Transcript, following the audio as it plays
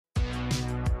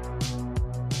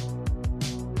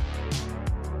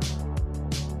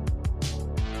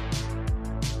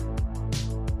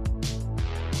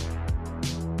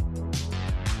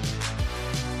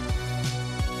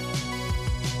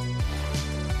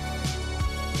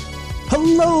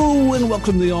Hello and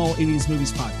welcome to the All 80s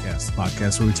Movies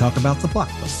podcast where we talk about the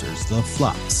blockbusters, the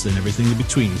flops, and everything in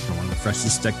between from one of the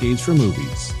freshest decades for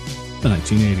movies, the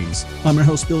 1980s. I'm your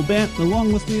host, Bill Bant, and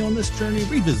along with me on this journey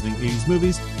revisiting 80s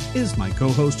movies is my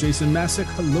co-host, Jason Masick.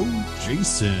 Hello,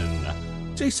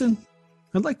 Jason. Jason,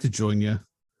 I'd like to join you,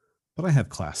 but I have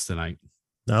class tonight.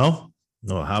 No?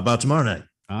 How about tomorrow night?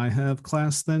 I have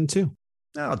class then, too.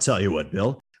 I'll tell you what,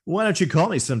 Bill. Why don't you call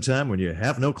me sometime when you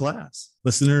have no class?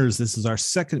 Listeners, this is our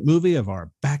second movie of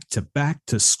our back-to-back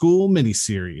to school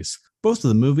miniseries. Both of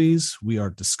the movies we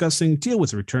are discussing deal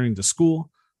with returning to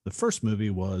school. The first movie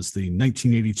was the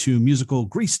 1982 musical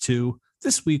Grease 2.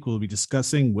 This week we'll be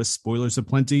discussing, with spoilers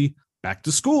aplenty, Back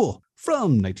to School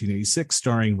from 1986,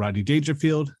 starring Rodney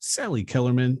Dangerfield, Sally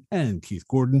Kellerman, and Keith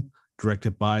Gordon,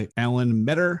 directed by Alan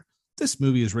Metter. This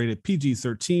movie is rated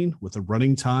PG-13 with a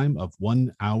running time of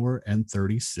 1 hour and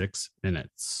 36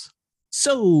 minutes.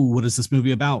 So, what is this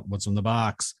movie about? What's on the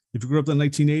box? If you grew up in the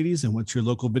 1980s and went to your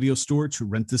local video store to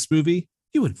rent this movie,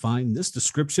 you would find this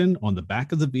description on the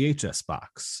back of the VHS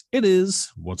box. It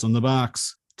is What's on the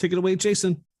Box. Take it away,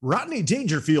 Jason. Rodney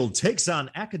Dangerfield takes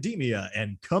on academia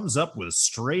and comes up with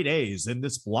straight A's in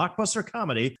this blockbuster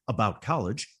comedy about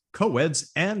college,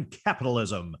 co-eds, and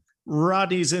capitalism.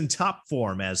 Rodney's in top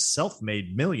form as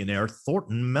self-made millionaire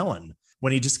Thornton Mellon.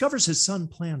 When he discovers his son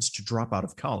plans to drop out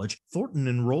of college, Thornton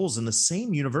enrolls in the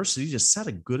same university to set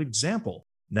a good example.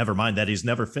 Never mind that he's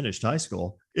never finished high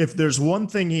school. If there's one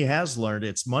thing he has learned,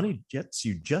 it's money gets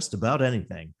you just about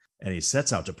anything. And he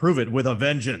sets out to prove it with a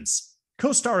vengeance.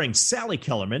 Co-starring Sally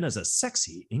Kellerman as a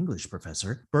sexy English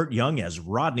professor, Burt Young as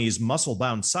Rodney's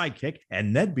muscle-bound sidekick,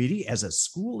 and Ned Beatty as a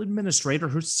school administrator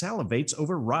who salivates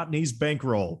over Rodney's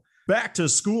bankroll. Back to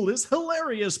School is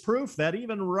hilarious proof that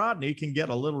even Rodney can get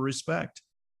a little respect.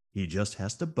 He just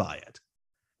has to buy it.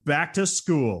 Back to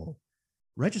School.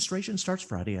 Registration starts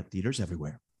Friday at theaters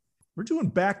everywhere. We're doing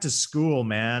Back to School,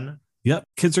 man. Yep,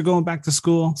 kids are going back to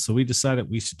school, so we decided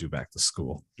we should do Back to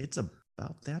School. It's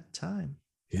about that time.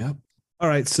 Yep. All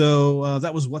right, so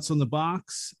that was What's on the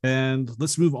Box, and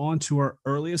let's move on to our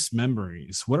earliest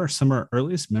memories. What are some of our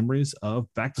earliest memories of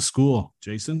Back to School?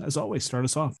 Jason, as always, start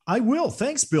us off. I will.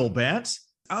 Thanks, Bill Bant.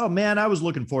 Oh, man, I was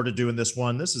looking forward to doing this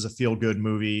one. This is a feel-good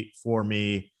movie for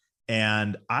me,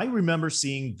 and I remember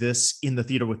seeing this in the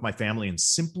theater with my family and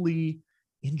simply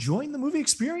enjoying the movie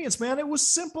experience, man. It was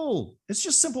simple. It's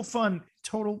just simple fun.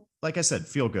 Total, like I said,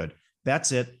 feel good.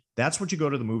 That's it. That's what you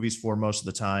go to the movies for most of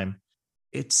the time.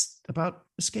 It's about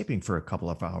escaping for a couple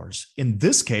of hours. In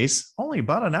this case, only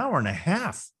about an hour and a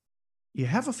half. You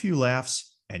have a few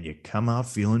laughs and you come out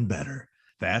feeling better.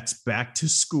 That's Back to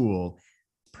School.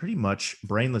 Pretty much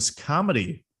brainless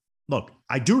comedy. Look,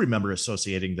 I do remember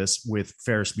associating this with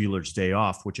Ferris Bueller's Day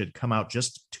Off, which had come out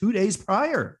just 2 days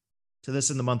prior to this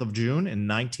in the month of June in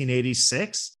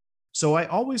 1986. So I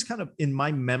always kind of, in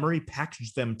my memory,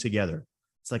 packaged them together.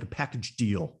 It's like a package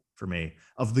deal for me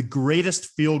of the greatest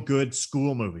feel-good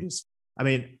school movies. I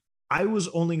mean, I was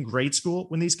only in grade school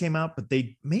when these came out, but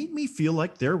they made me feel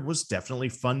like there was definitely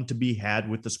fun to be had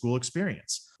with the school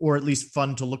experience, or at least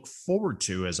fun to look forward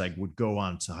to as I would go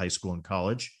on to high school and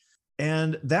college.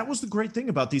 And that was the great thing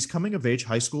about these coming-of-age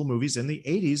high school movies in the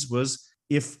 80s was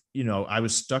if, I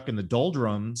was stuck in the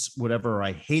doldrums, whatever,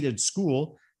 I hated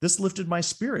school, this lifted my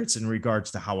spirits in regards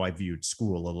to how I viewed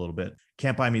school a little bit.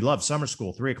 Can't Buy Me Love, Summer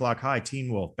School, 3 O'Clock High,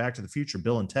 Teen Wolf, Back to the Future,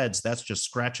 Bill and Ted's. That's just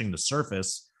scratching the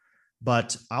surface.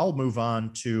 But I'll move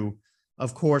on to,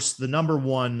 of course, the number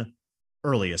one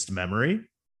earliest memory.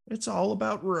 It's all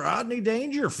about Rodney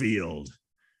Dangerfield.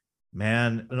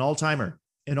 Man, an all-timer,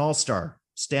 an all-star,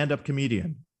 stand-up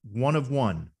comedian, one of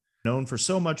one, known for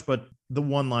so much, but the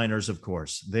one-liners, of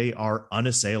course, they are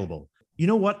unassailable. You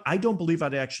know what? I don't believe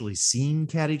I'd actually seen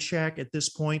Caddyshack at this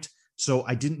point, so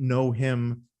I didn't know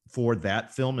him for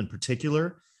that film in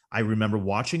particular. I remember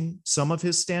watching some of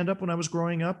his stand-up when I was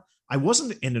growing up. I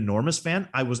wasn't an enormous fan.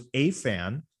 I was a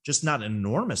fan, just not an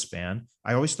enormous fan.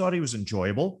 I always thought he was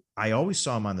enjoyable. I always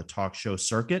saw him on the talk show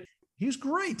circuit. He was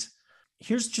great.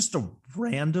 Here's just a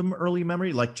random early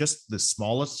memory, like just the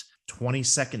smallest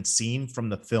 20-second scene from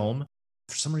the film.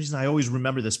 For some reason, I always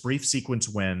remember this brief sequence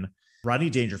when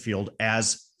Rodney Dangerfield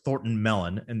as Thornton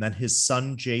Mellon and then his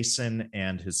son Jason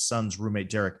and his son's roommate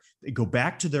Derek, they go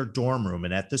back to their dorm room.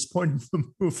 And at this point in the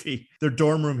movie, their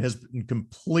dorm room has been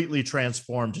completely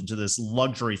transformed into this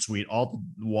luxury suite. All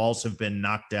the walls have been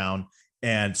knocked down.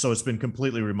 And so it's been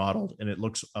completely remodeled and it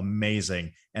looks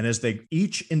amazing. And as they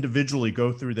each individually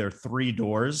go through their 3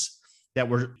 doors that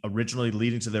were originally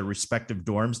leading to their respective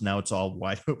dorms, now it's all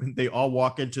wide open. They all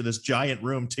walk into this giant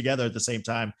room together at the same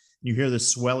time. You hear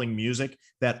this swelling music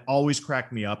that always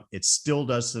cracked me up. It still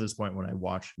does to this point when I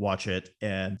watch it.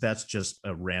 And that's just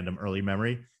a random early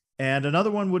memory. And another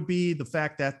one would be the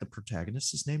fact that the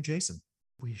protagonist is named Jason.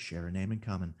 We share a name in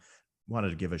common.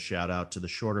 Wanted to give a shout out to the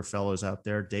shorter fellows out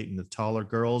there dating the taller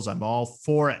girls. I'm all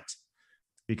for it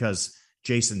because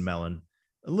Jason Mellon,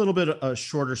 a little bit of a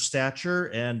shorter stature,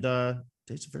 and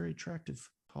dates a very attractive,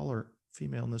 taller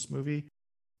female in this movie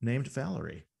named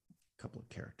Valerie. A couple of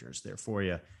characters there for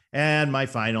you. And my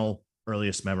final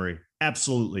earliest memory,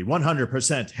 absolutely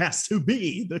 100% has to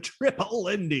be the Triple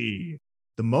Lindy.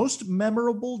 The most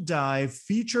memorable dive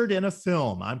featured in a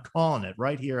film. I'm calling it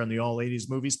right here on the All 80s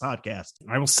Movies podcast.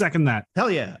 I will second that. Hell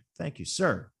yeah. Thank you,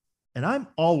 sir. And I'm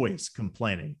always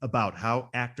complaining about how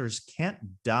actors can't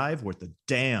dive worth a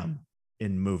damn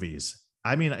in movies.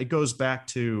 I mean, it goes back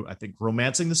to, I think,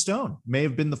 Romancing the Stone may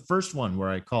have been the first one where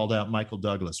I called out Michael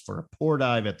Douglas for a poor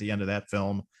dive at the end of that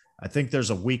film. I think there's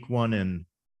a weak one in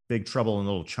Big Trouble in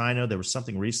Little China. There was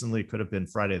something recently. It could have been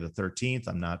Friday the 13th.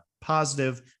 I'm not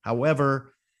positive.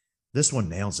 However, this one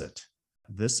nails it.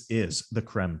 This is the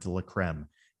creme de la creme.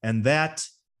 And that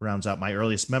rounds out my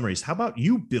earliest memories. How about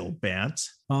you, Bill Bant?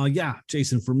 Yeah,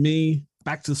 Jason, for me,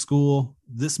 Back to School,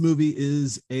 this movie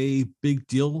is a big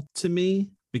deal to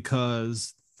me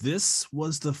because this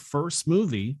was the first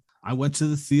movie I went to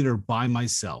the theater by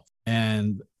myself.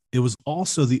 And it was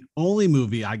also the only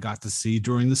movie I got to see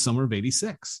during the summer of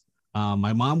 '86.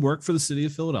 My mom worked for the city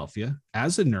of Philadelphia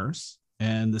as a nurse,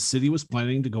 and the city was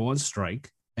planning to go on strike.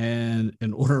 And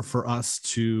in order for us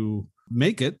to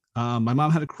make it, my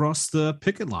mom had to cross the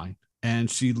picket line, and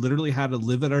she literally had to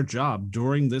live at our job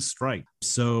during this strike.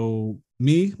 So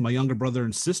me, my younger brother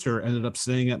and sister ended up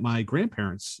staying at my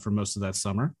grandparents for most of that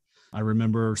summer. I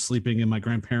remember sleeping in my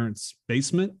grandparents'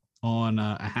 basement on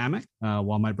a hammock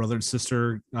while my brother and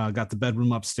sister got the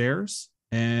bedroom upstairs.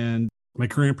 And my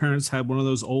grandparents had one of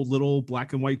those old little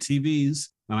black and white TVs,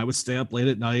 and I would stay up late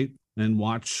at night and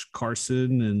watch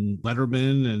Carson and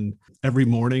Letterman. And every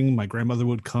morning, my grandmother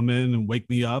would come in and wake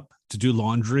me up to do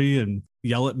laundry and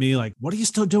yell at me like, "What are you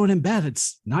still doing in bed?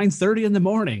 It's 9:30 in the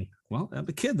morning." Well, I'm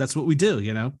a kid. That's what we do,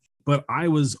 you know? But I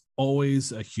was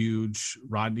always a huge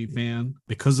Rodney fan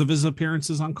because of his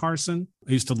appearances on Carson.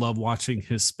 I used to love watching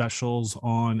his specials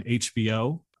on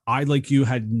HBO. I, like you,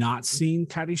 had not seen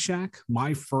Caddyshack.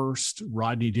 My first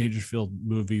Rodney Dangerfield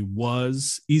movie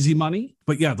was Easy Money.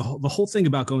 But yeah, the whole thing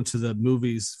about going to the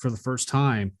movies for the first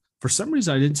time, for some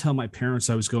reason, I didn't tell my parents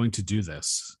I was going to do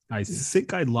this. I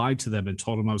think I lied to them and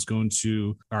told them I was going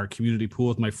to our community pool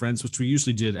with my friends, which we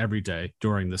usually did every day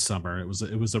during the summer. It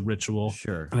was a ritual.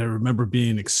 Sure. And I remember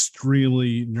being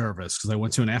extremely nervous because I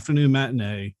went to an afternoon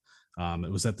matinee.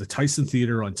 It was at the Tyson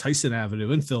Theater on Tyson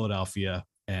Avenue in Philadelphia.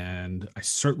 And I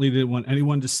certainly didn't want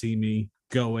anyone to see me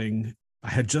going. I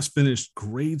had just finished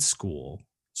grade school.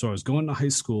 So I was going to high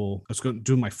school. I was going to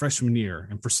do my freshman year.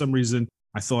 And for some reason,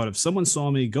 I thought if someone saw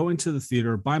me going to the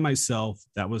theater by myself,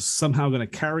 that was somehow going to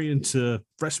carry into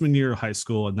freshman year of high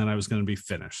school, and then I was going to be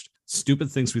finished.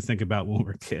 Stupid things we think about when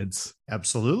we're kids.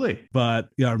 Absolutely. But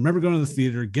yeah, I remember going to the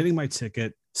theater, getting my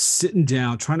ticket, sitting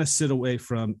down, trying to sit away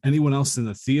from anyone else in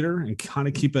the theater and kind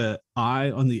of keep an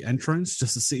eye on the entrance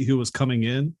just to see who was coming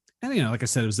in. And, you know, like I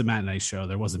said, it was a matinee show.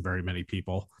 There wasn't very many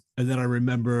people. And then I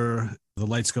remember the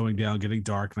lights going down, getting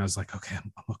dark, and I was like, okay,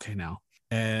 I'm okay now.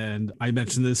 And I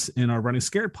mentioned this in our Running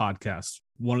Scared podcast.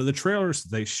 One of the trailers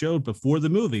they showed before the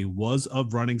movie was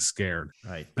of Running Scared.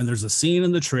 Right. And there's a scene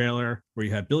in the trailer where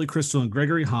you have Billy Crystal and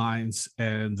Gregory Hines,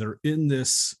 and they're in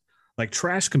this like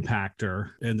trash compactor,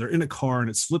 and they're in a car, and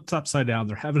it's flipped upside down.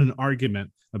 They're having an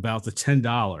argument about the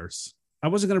 $10. I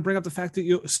wasn't going to bring up the fact that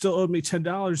you still owed me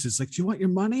 $10. It's like, do you want your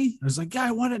money? I was like, yeah,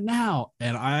 I want it now.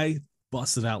 And I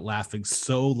busted out laughing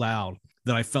so loud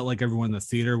that I felt like everyone in the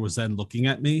theater was then looking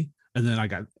at me. And then I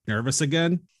got nervous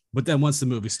again. But then once the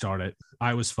movie started,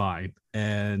 I was fine.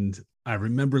 And I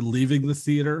remember leaving the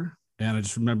theater. And I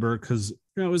just remember because,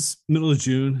 you know, it was middle of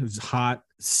June. It was hot,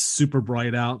 super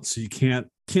bright out. So you can't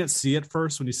see it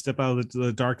first when you step out of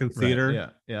the darkened theater. Right.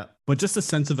 Yeah. But just a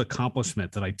sense of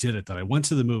accomplishment that I did it, that I went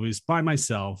to the movies by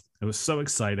myself. I was so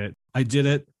excited. I did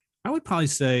it. I would probably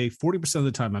say 40% of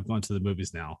the time I've gone to the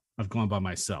movies now, I've gone by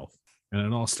myself. And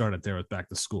it all started there with Back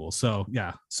to School. So,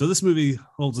 yeah. So this movie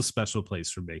holds a special place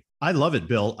for me. I love it,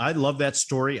 Bill. I love that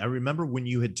story. I remember when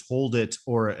you had told it,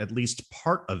 or at least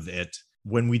part of it,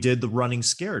 when we did the Running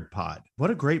Scared pod. What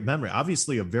a great memory.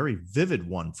 Obviously, a very vivid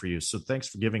one for you. So thanks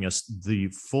for giving us the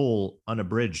full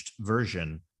unabridged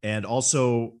version. And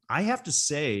also, I have to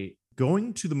say,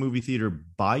 going to the movie theater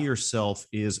by yourself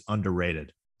is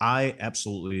underrated. I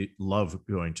absolutely love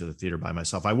going to the theater by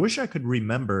myself. I wish I could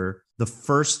remember the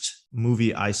first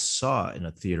movie I saw in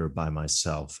a theater by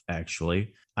myself,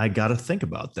 actually. I got to think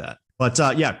about that. But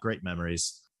yeah, great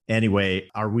memories. Anyway,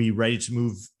 are we ready to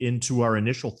move into our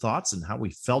initial thoughts and how we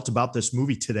felt about this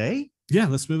movie today? Yeah,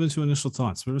 let's move into initial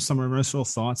thoughts. What are some initial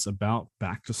thoughts about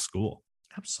Back to School?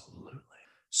 Absolutely.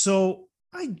 So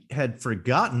I had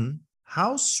forgotten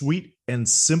how sweet and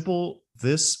simple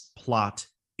this plot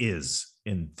is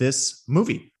in this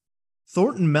movie.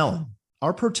 Thornton Mellon,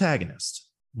 our protagonist,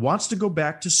 wants to go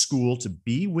back to school to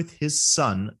be with his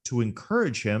son to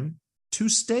encourage him to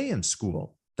stay in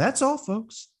school. That's all,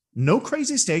 folks. No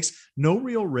crazy stakes, no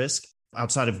real risk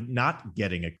outside of not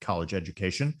getting a college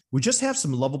education. We just have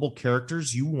some lovable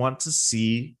characters you want to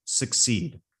see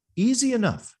succeed. Easy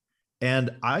enough.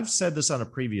 And I've said this on a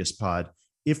previous pod.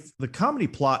 If the comedy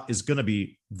plot is going to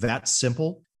be that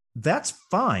simple, that's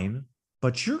fine.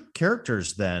 But your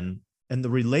characters then and the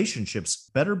relationships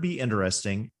better be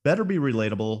interesting, better be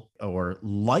relatable or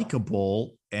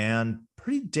likable, and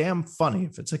pretty damn funny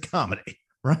if it's a comedy,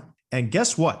 right? And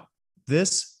guess what?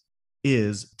 This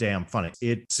is damn funny.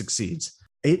 It succeeds.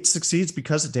 It succeeds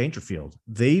because of Dangerfield.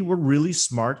 They were really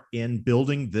smart in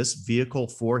building this vehicle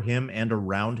for him and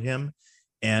around him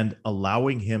and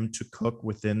allowing him to cook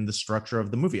within the structure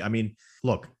of the movie. I mean,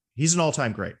 look, he's an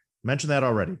all-time great. Mentioned that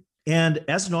already. And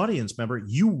as an audience member,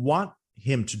 you want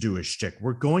him to do his shtick.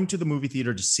 We're going to the movie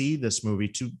theater to see this movie,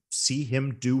 to see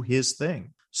him do his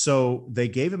thing. So they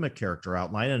gave him a character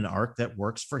outline and an arc that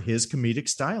works for his comedic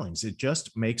stylings. It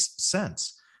just makes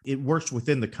sense. It works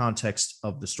within the context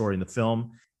of the story in the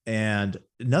film, and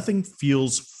nothing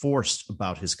feels forced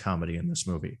about his comedy in this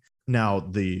movie. Now,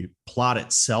 the plot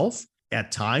itself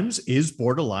at times is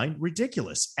borderline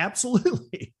ridiculous.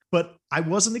 Absolutely. But I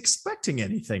wasn't expecting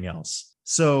anything else.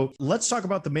 So let's talk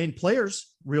about the main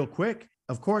players real quick.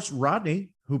 Of course, Rodney,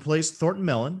 who plays Thornton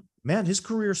Mellon, man, his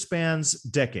career spans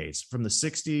decades from the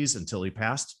 60s until he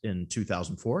passed in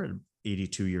 2004 at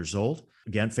 82 years old.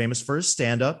 Again, famous for his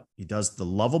stand-up. He does the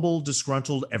lovable,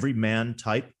 disgruntled, everyman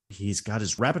type. He's got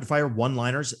his rapid-fire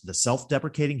one-liners. The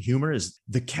self-deprecating humor is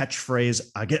the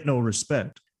catchphrase, I get no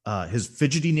respect. His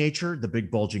fidgety nature, the big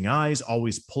bulging eyes,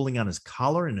 always pulling on his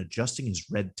collar and adjusting his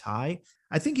red tie.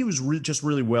 I think he was just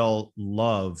really well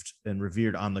loved and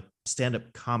revered on the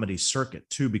stand-up comedy circuit,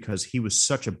 too, because he was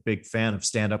such a big fan of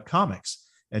stand-up comics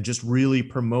and just really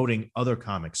promoting other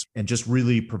comics and just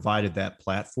really provided that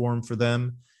platform for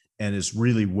them and is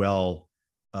really well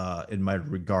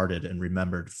regarded and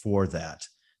remembered for that,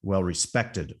 well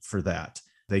respected for that.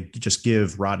 They just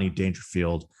give Rodney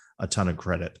Dangerfield a ton of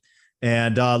credit.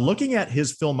 And looking at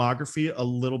his filmography a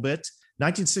little bit,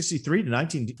 1963 to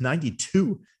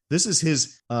 1992, this is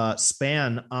his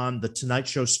span on The Tonight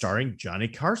Show starring Johnny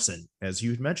Carson, as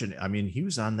you mentioned. I mean, he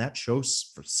was on that show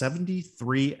for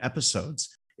 73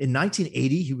 episodes. In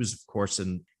 1980, he was, of course,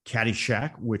 in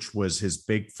Caddyshack, which was his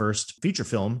big first feature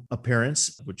film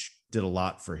appearance, which did a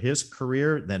lot for his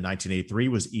career. Then 1983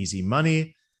 was Easy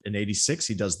Money. In 86,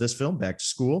 he does this film, Back to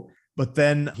School. But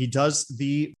then he does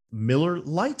the Miller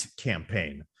Lite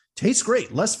campaign. Tastes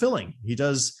great, less filling. He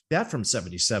does that from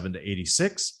 77 to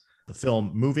 86. The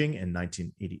film Moving in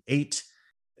 1988.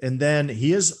 And then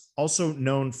he is also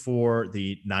known for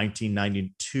the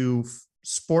 1992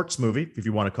 sports movie, if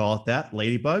you want to call it that,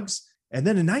 Ladybugs. And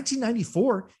then in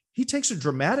 1994, he takes a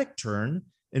dramatic turn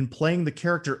in playing the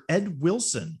character Ed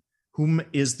Wilson, whom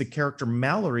is the character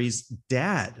Mallory's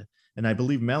dad. And I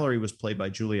believe Mallory was played by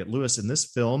Juliette Lewis in this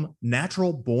film,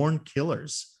 Natural Born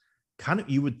Killers. Kind of,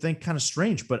 you would think kind of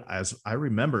strange, but as I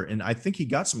remember, and I think he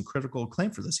got some critical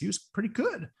acclaim for this. He was pretty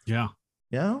good. Yeah.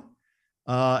 Yeah.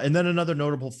 And then another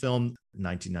notable film,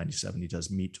 1997, he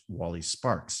does Meet Wally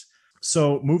Sparks.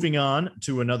 So moving on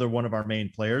to another one of our main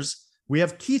players, we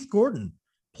have Keith Gordon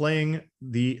playing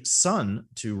the son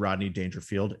to Rodney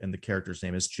Dangerfield, and the character's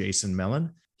name is Jason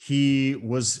Mellon. He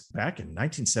was back in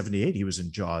 1978. He was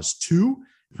in Jaws 2.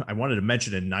 I wanted to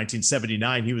mention in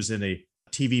 1979, he was in a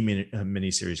TV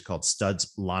miniseries called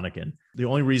Studs Lonigan. The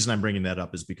only reason I'm bringing that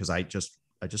up is because I just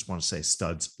want to say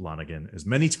Studs Lonigan as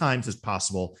many times as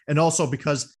possible. And also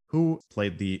because who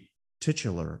played the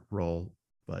titular role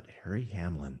but Harry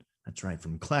Hamlin. That's right,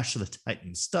 from Clash of the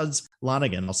Titans. Studs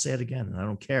Lonigan. I'll say it again, and I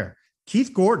don't care.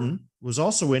 Keith Gordon was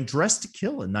also in Dressed to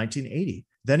Kill in 1980.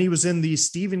 Then he was in the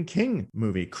Stephen King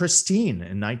movie Christine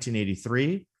in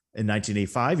 1983. In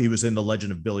 1985, he was in The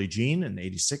Legend of Billie Jean. In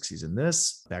 86, he's in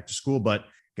this, Back to School. But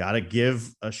got to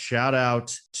give a shout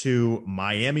out to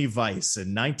Miami Vice.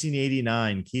 In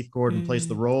 1989, Keith Gordon plays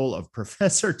the role of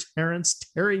Professor Terrence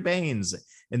Terry Baines.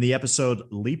 in the episode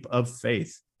Leap of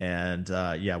Faith. And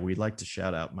we'd like to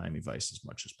shout out Miami Vice as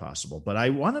much as possible. But I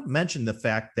want to mention the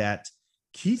fact that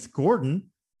Keith Gordon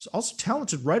is also a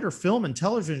talented writer, film and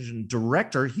television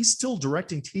director. He's still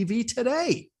directing TV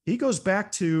today. He goes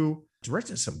back to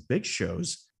directing some big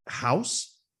shows: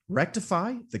 House,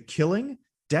 Rectify, The Killing,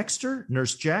 Dexter,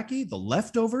 Nurse Jackie, The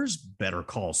Leftovers, Better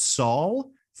Call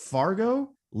Saul,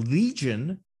 Fargo,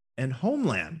 Legion, and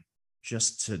Homeland,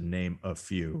 just to name a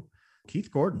few.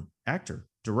 Keith Gordon, actor,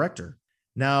 director.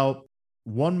 Now,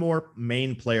 one more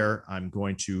main player I'm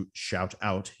going to shout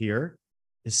out here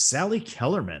is Sally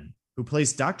Kellerman, who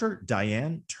plays Dr.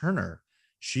 Diane Turner.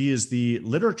 She is the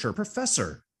literature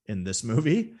professor in this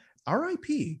movie.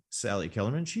 R.I.P. Sally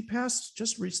Kellerman. She passed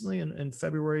just recently in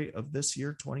February of this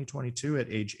year, 2022,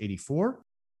 at age 84.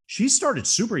 She started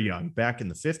super young back in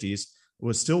the 50s,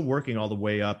 was still working all the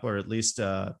way up, or at least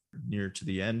near to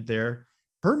the end there.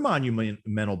 Her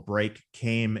monumental break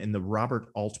came in the Robert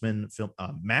Altman film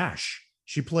MASH.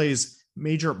 She plays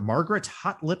Major Margaret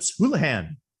Hot Lips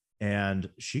Houlihan, and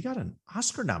she got an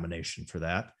Oscar nomination for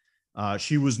that.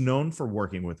 She was known for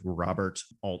working with Robert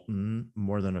Altman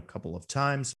more than a couple of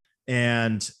times.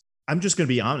 And I'm just going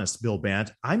to be honest, Bill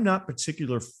Bant, I'm not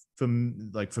particularly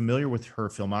familiar with her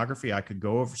filmography. I could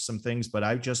go over some things, but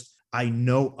I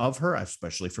know of her,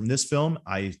 especially from this film.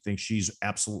 I think she's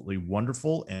absolutely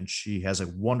wonderful, and she has a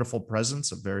wonderful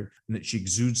presence. She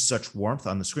exudes such warmth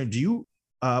on the screen. Do you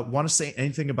want to say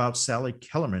anything about Sally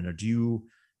Kellerman, or do you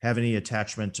have any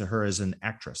attachment to her as an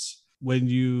actress? When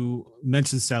you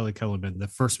mention Sally Kellerman, the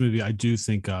first movie I do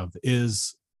think of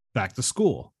is Back to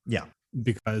School. Yeah.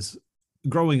 Because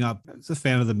growing up, I was a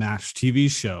fan of the MASH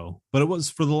TV show, but it was,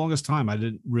 for the longest time, I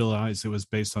didn't realize it was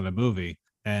based on a movie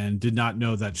and did not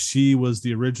know that she was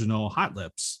the original Hot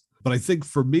Lips. But I think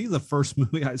for me, the first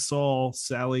movie I saw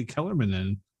Sally Kellerman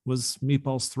in was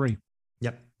Meatballs 3.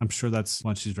 Yep. I'm sure that's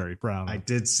one she's very proud of. I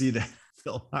did see that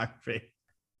filmography.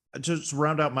 Just to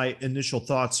round out my initial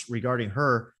thoughts regarding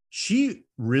her, she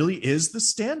really is the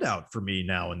standout for me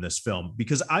now in this film,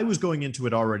 because I was going into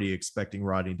it already expecting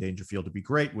Rodney Dangerfield to be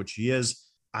great, which he is.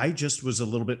 I just was a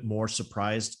little bit more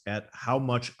surprised at how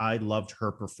much I loved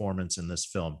her performance in this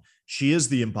film. She is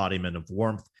the embodiment of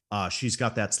warmth. She's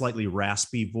got that slightly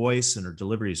raspy voice, and her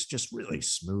delivery is just really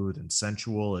smooth and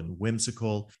sensual and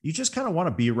whimsical. You just kind of want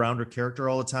to be around her character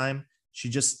all the time. She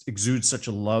just exudes such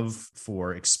a love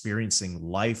for experiencing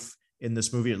life in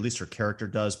this movie. At least her character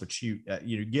does, but she,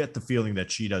 you get the feeling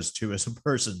that she does too as a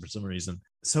person for some reason.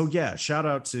 So yeah, shout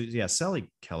out to, Sally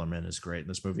Kellerman is great in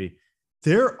this movie.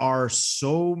 There are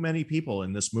so many people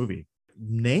in this movie,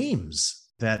 names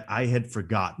that I had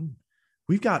forgotten.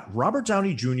 We've got Robert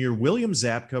Downey Jr., William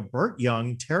Zabka, Burt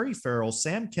Young, Terry Farrell,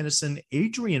 Sam Kinison,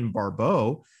 Adrienne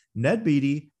Barbeau, Ned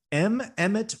Beatty, M.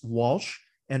 Emmett Walsh,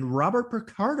 and Robert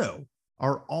Picardo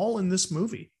are all in this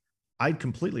movie. I'd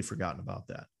completely forgotten about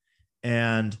that.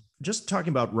 And just talking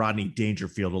about Rodney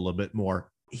Dangerfield a little bit more,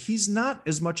 he's not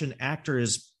as much an actor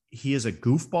as he is a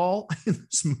goofball in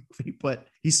this movie, but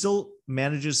he still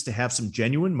manages to have some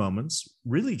genuine moments,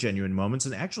 really genuine moments,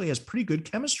 and actually has pretty good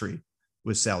chemistry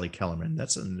with Sally Kellerman.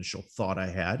 That's an initial thought I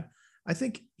had. I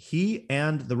think he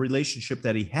and the relationship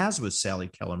that he has with Sally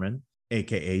Kellerman,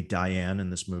 aka Diane in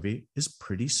this movie, is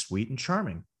pretty sweet and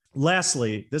charming.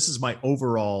 Lastly, this is my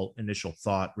overall initial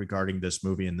thought regarding this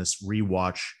movie and this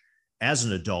rewatch as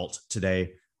an adult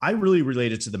today. I really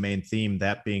related to the main theme,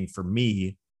 that being, for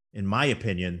me, in my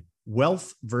opinion,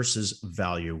 wealth versus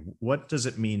value. What does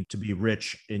it mean to be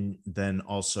rich? And then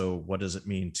also, what does it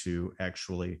mean to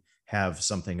actually have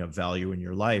something of value in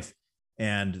your life?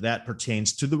 And that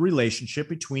pertains to the relationship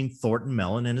between Thornton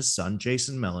Mellon and his son,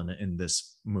 Jason Mellon, in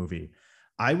this movie.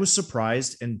 I was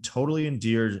surprised and totally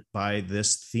endeared by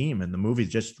this theme, and the movie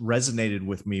just resonated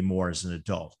with me more as an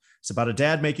adult. It's about a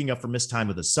dad making up for missed time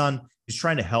with his son. He's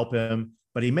trying to help him,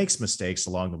 but he makes mistakes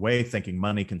along the way, thinking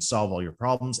money can solve all your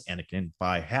problems and it can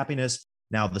buy happiness.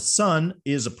 Now, the son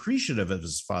is appreciative of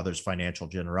his father's financial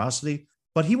generosity,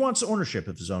 but he wants ownership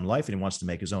of his own life and he wants to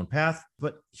make his own path.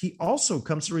 But he also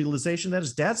comes to the realization that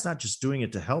his dad's not just doing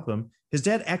it to help him. His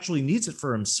dad actually needs it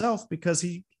for himself, because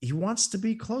he wants to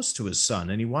be close to his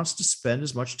son and he wants to spend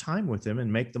as much time with him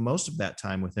and make the most of that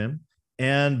time with him.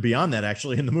 And beyond that,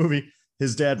 actually, in the movie,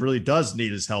 his dad really does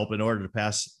need his help in order to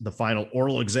pass the final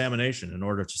oral examination in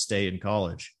order to stay in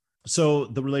college. So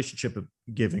the relationship of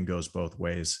giving goes both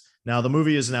ways. Now, the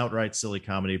movie is an outright silly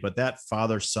comedy, but that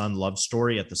father-son love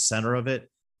story at the center of it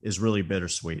is really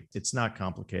bittersweet. It's not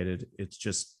complicated. It's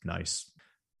just nice.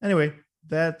 Anyway,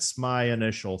 that's my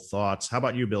initial thoughts. How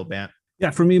about you, Bill Bant?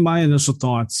 Yeah, for me, my initial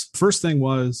thoughts, first thing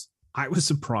was I was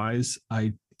surprised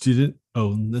I didn't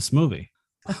own this movie.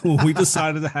 when we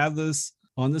decided to have this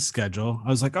on the schedule, I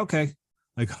was like, okay.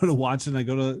 I go to watch it. I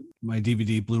go to my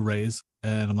DVD Blu-rays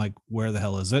and I'm like, where the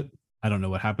hell is it? I don't know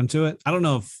what happened to it. I don't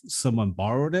know if someone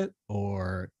borrowed it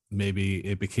or maybe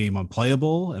it became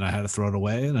unplayable and I had to throw it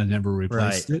away and I never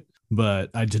replaced it, but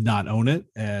I did not own it.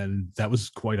 And that was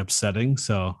quite upsetting.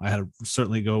 So I had to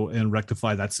certainly go and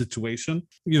rectify that situation.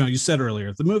 You know, you said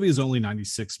earlier, the movie is only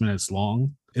 96 minutes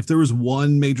long. If there was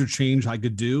one major change I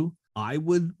could do, I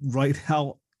would write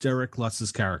out Derek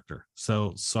Lutz's character.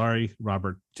 So sorry,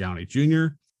 Robert Downey Jr.,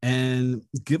 and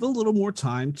give a little more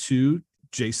time to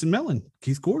Jason Mellon,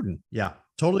 Keith Gordon. Yeah,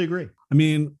 totally agree. I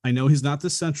mean, I know he's not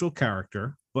the central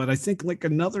character, but I think like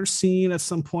another scene at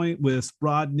some point with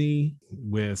Rodney,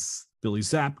 with Billy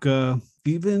Zabka,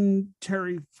 even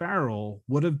Terry Farrell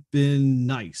would have been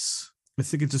nice. I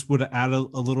think it just would have added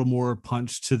a little more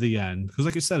punch to the end. Because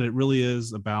like I said, it really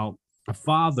is about a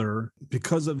father,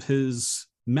 because of his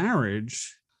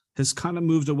marriage, has kind of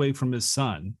moved away from his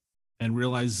son and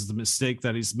realizes the mistake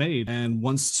that he's made and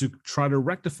wants to try to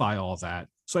rectify all that.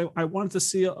 So I wanted to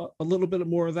see a little bit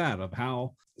more of that, of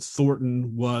how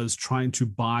Thornton was trying to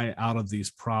buy out of these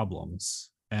problems.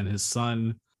 And his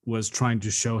son was trying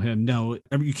to show him, no,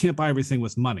 you can't buy everything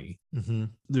with money. Mm-hmm.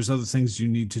 There's other things you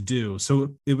need to do.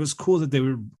 So it was cool that they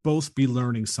would both be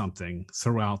learning something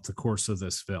throughout the course of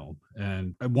this film.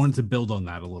 And I wanted to build on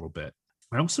that a little bit.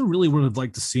 I also really would have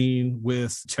liked the scene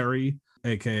with Terry,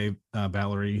 aka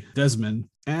Valerie Desmond,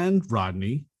 and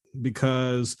Rodney,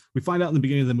 because we find out in the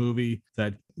beginning of the movie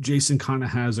that Jason kind of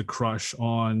has a crush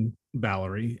on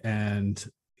Valerie and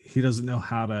he doesn't know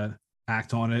how to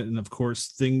act on it. And of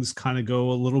course, things kind of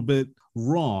go a little bit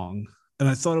wrong. And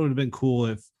I thought it would have been cool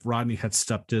if Rodney had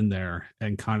stepped in there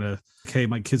and kind of, okay,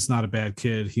 my kid's not a bad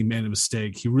kid. He made a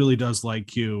mistake. He really does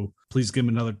like you. Please give him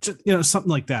another,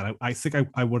 something like that. I think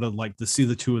I would have liked to see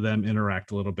the two of them interact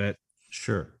a little bit.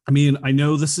 Sure. I mean, I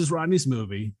know this is Rodney's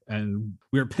movie and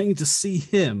we're paying to see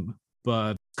him,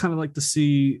 but kind of like to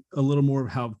see a little more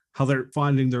of how they're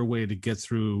finding their way to get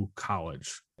through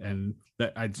college. And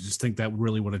that I just think that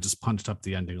really would have just punched up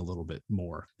the ending a little bit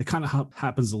more. It kind of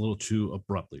happens a little too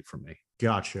abruptly for me.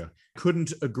 Gotcha.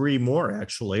 Couldn't agree more,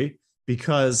 actually,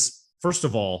 because first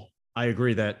of all, I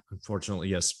agree that unfortunately,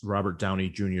 yes, Robert Downey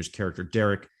Jr.'s character,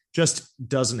 Derek, just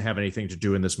doesn't have anything to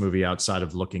do in this movie outside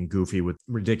of looking goofy with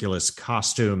ridiculous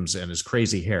costumes and his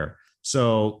crazy hair.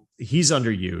 So he's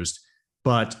underused.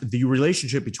 But the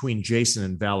relationship between Jason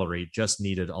and Valerie just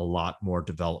needed a lot more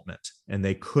development. And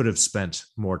they could have spent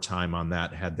more time on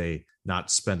that had they not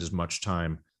spent as much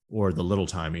time, or the little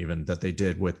time even, that they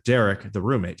did with Derek, the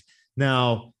roommate.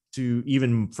 Now, to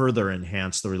even further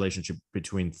enhance the relationship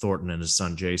between Thornton and his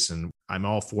son, Jason, I'm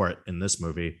all for it in this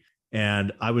movie.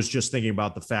 And I was just thinking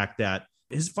about the fact that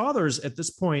his father's at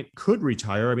this point could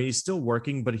retire. I mean, he's still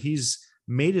working, but he's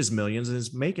made his millions and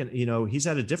is making, he's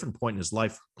at a different point in his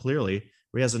life, clearly,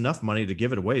 where he has enough money to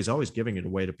give it away. He's always giving it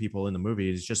away to people in the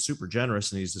movie. He's just super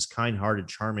generous and he's this kind-hearted,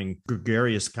 charming,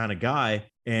 gregarious kind of guy.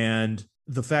 And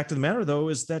the fact of the matter, though,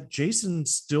 is that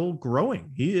Jason's still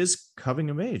growing. He is coming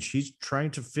of age. He's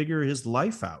trying to figure his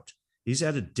life out. He's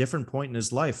at a different point in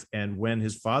his life. And when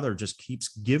his father just keeps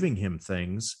giving him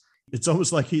things, it's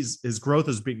almost like his growth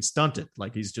is being stunted.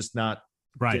 Like he's just not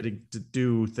getting to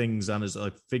do things on his,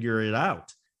 like, figure it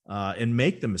out and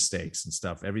make the mistakes and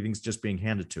stuff. Everything's just being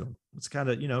handed to him. It's kind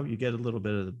of, you get a little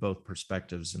bit of both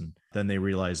perspectives. And then they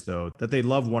realize, though, that they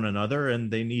love one another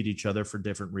and they need each other for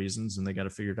different reasons and they got to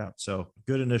figure it out. So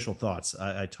good initial thoughts.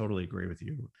 I totally agree with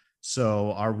you.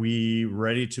 So are we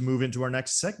ready to move into our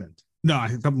next segment? No, I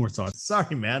have a couple more thoughts.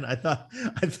 Sorry, man. I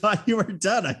thought you were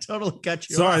done. I totally cut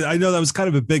you Sorry, off. I know that was kind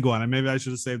of a big one. And maybe I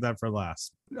should have saved that for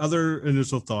last. Other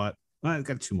initial thought. I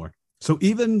got two more. So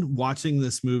even watching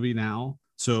this movie now,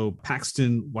 so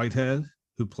Paxton Whitehead,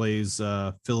 who plays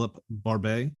Philip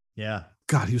Barbet. Yeah.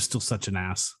 God, he was still such an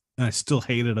ass. And I still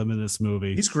hated him in this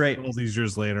movie. He's great. All these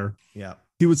years later. Yeah.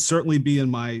 He would certainly be in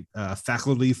my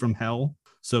faculty from hell.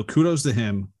 So kudos to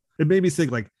him. It made me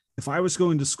think, like, if I was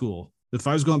going to school, if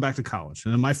I was going back to college,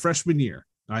 and in my freshman year,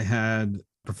 I had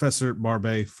Professor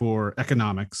Barbet for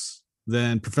economics,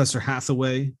 then Professor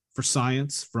Hathaway for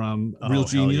science from Real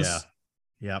Genius. Yeah.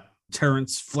 Yep.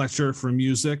 Terrence Fletcher for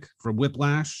music from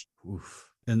Whiplash. Oof.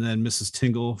 And then Mrs.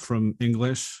 Tingle from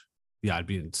English. Yeah, I'd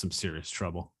be in some serious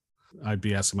trouble. I'd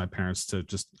be asking my parents to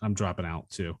I'm dropping out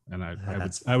too. And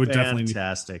I would definitely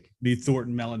need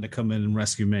Thornton Mellon to come in and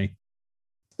rescue me.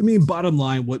 I mean, bottom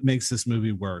line, what makes this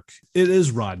movie work? It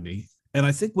is Rodney. And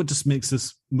I think what just makes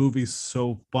this movie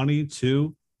so funny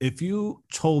too, if you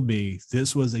told me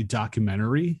this was a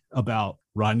documentary about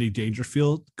Rodney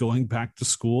Dangerfield going back to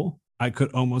school, I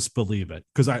could almost believe it,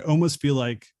 because I almost feel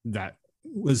like that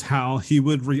was how he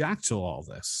would react to all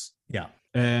this. Yeah.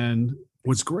 And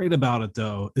what's great about it,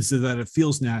 though, is that it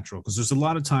feels natural, because there's a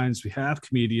lot of times we have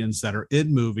comedians that are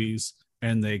in movies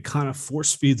and they kind of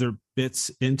force feed their bits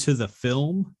into the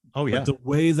film. Oh, yeah. But the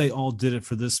way they all did it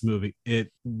for this movie,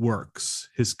 it works.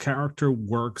 His character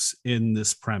works in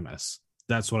this premise.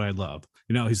 That's what I love.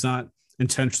 You know, he's not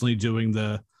intentionally doing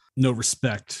the no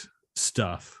respect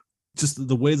stuff. Just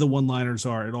the way the one-liners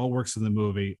are, it all works in the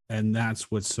movie. And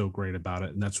that's what's so great about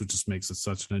it. And that's what just makes it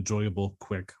such an enjoyable,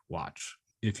 quick watch.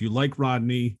 If you like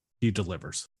Rodney, he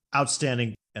delivers.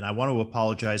 Outstanding. And I want to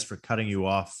apologize for cutting you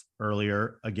off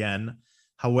earlier again.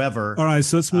 However, all right,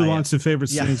 so let's move on to favorite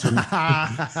scenes.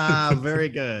 Very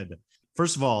good.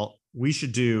 First of all, we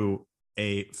should do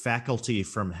a Faculty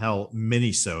from Hell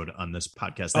mini-sode on this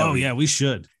podcast. Yeah, we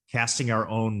should. Casting our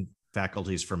own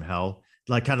faculties from hell,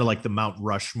 like kind of like the Mount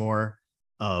Rushmore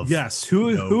of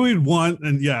who we'd want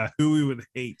and who we would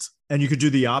hate. And you could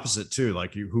do the opposite too.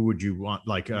 Like who would you want?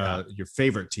 Like your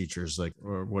favorite teachers, like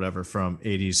or whatever from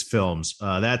 80s films.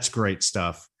 That's great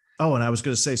stuff. Oh, and I was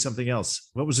going to say something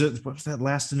else. What was it? What was that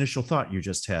last initial thought you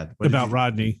just had about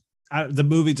Rodney? The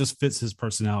movie just fits his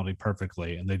personality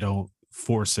perfectly, and they don't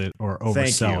force it or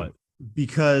oversell it.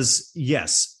 Because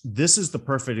yes, this is the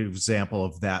perfect example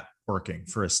of that working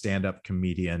for a stand-up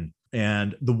comedian.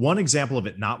 And the one example of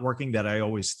it not working that I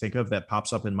always think of that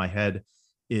pops up in my head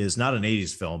is not an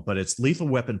 80s film, but it's Lethal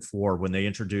Weapon 4 when they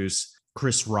introduce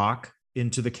Chris Rock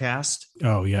into the cast.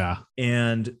 Oh, yeah.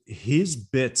 And his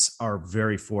bits are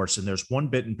very forced. And there's one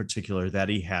bit in particular that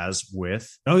he has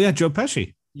with... Oh, yeah, Joe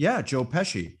Pesci. Yeah, Joe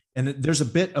Pesci. And there's a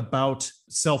bit about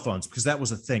cell phones, because that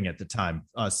was a thing at the time.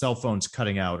 Cell phones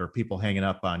cutting out or people hanging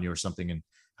up on you or something, and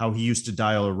how he used to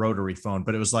dial a rotary phone.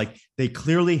 But it was like they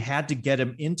clearly had to get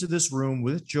him into this room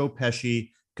with Joe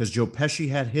Pesci because Joe Pesci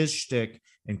had his shtick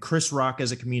and Chris Rock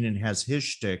as a comedian has his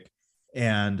shtick.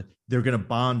 And they're going to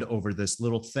bond over this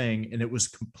little thing. And it was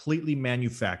completely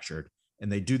manufactured.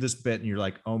 And they do this bit and you're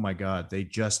like, oh my God, they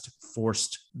just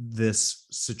forced this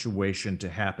situation to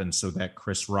happen so that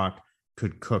Chris Rock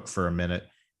could cook for a minute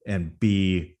and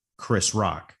be Chris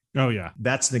Rock. Oh, yeah.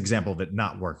 That's an example of it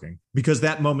not working, because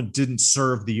that moment didn't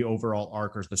serve the overall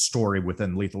arc or the story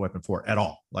within Lethal Weapon 4 at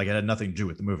all. Like it had nothing to do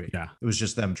with the movie. Yeah. It was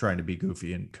just them trying to be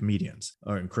goofy and comedians,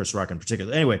 or and Chris Rock in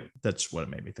particular. Anyway, that's what it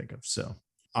made me think of. So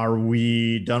are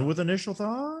we done with initial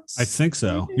thoughts? I think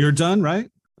so. You're done, right?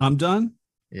 I'm done.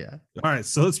 Yeah. All right.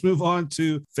 So let's move on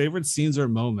to favorite scenes or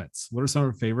moments. What are some of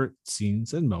our favorite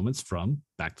scenes and moments from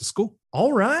Back to School?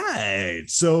 All right.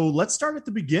 So let's start at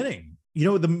the beginning. You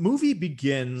know, the movie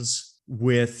begins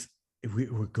with,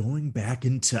 we're going back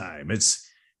in time. It's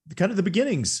kind of the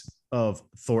beginnings of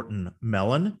Thornton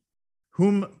Mellon,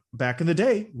 whom back in the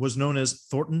day was known as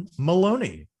Thornton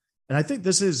Maloney. And I think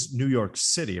this is New York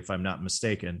City, if I'm not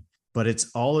mistaken, but it's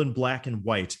all in black and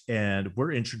white. And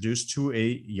we're introduced to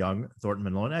a young Thornton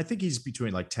Maloney. I think he's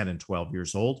between like 10 and 12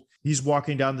 years old. He's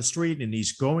walking down the street and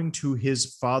he's going to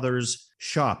his father's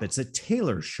shop. It's a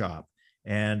tailor shop.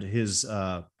 And his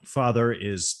father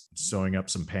is sewing up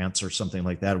some pants or something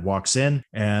like that, walks in,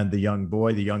 and the young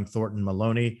boy, the young Thornton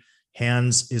Maloney,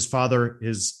 hands his father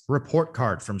his report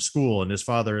card from school. And his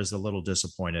father is a little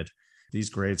disappointed.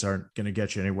 These grades aren't going to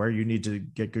get you anywhere. You need to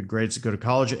get good grades to go to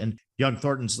college. And young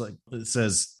Thornton's like,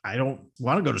 says, I don't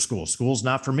want to go to school. School's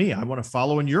not for me. I want to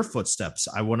follow in your footsteps.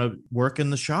 I want to work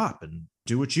in the shop and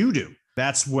do what you do.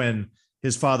 That's when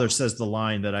his father says the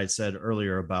line that I said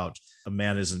earlier about a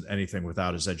man isn't anything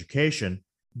without his education.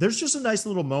 There's just a nice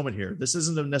little moment here. This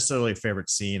isn't necessarily a favorite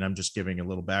scene. I'm just giving a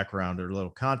little background or a little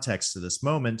context to this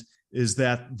moment, is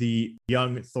that the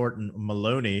young Thornton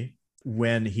Maloney,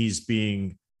 when he's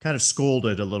being kind of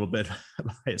scolded a little bit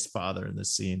by his father in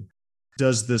this scene,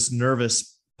 does this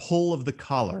nervous pull of the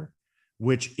collar,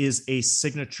 which is a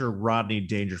signature Rodney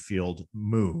Dangerfield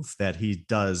move that he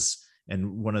does.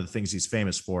 And one of the things he's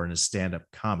famous for in his stand-up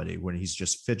comedy, when he's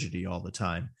just fidgety all the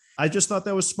time. I just thought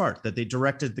that was smart that they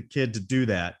directed the kid to do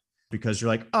that, because you're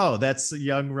like, oh, that's a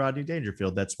young Rodney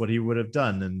Dangerfield. That's what he would have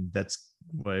done. And that's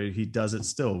why he does it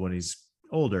still when he's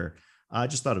older. I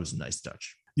just thought it was a nice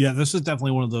touch. Yeah, this is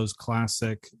definitely one of those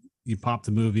classic, you pop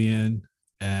the movie in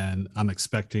and I'm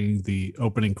expecting the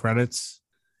opening credits.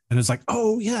 And it's like,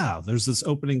 oh, yeah, there's this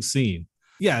opening scene.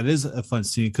 Yeah, it is a fun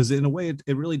scene because in a way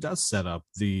it really does set up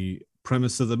the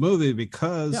premise of the movie,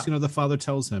 because the father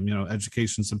tells him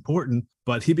education's important,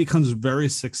 but he becomes very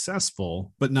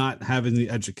successful but not having the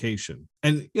education.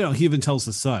 And he even tells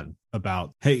the son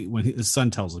about, hey, when his son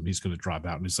tells him he's going to drop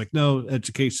out, and he's like, no,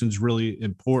 education's really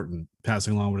important,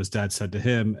 passing along what his dad said to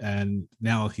him. And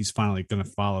now he's finally going to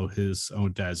follow his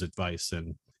own dad's advice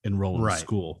and enroll in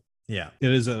school. Yeah,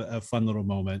 it is a fun little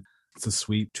moment. It's a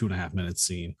sweet 2.5 minute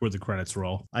scene where the credits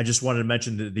roll. I just wanted to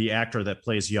mention the actor that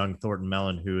plays young Thornton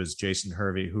Mellon, who is Jason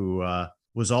Hervey, who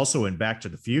was also in Back to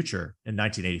the Future in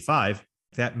 1985.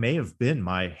 That may have been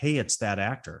my, hey, it's that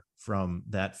actor from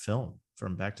that film,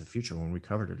 from Back to the Future, when we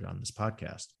covered it on this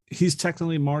podcast. He's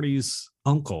technically Marty's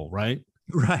uncle, right?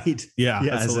 Right. Yeah,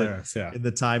 that's hilarious. Yeah. In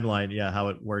the timeline, how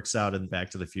it works out in Back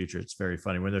to the Future. It's very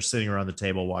funny when they're sitting around the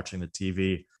table watching the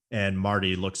TV and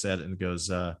Marty looks at it and goes,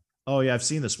 oh yeah, I've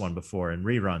seen this one before in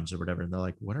reruns or whatever. And they're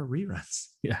like, what are reruns?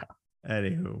 Yeah.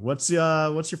 Anywho, what's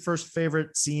your first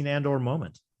favorite scene and or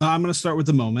moment? I'm going to start with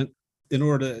the moment in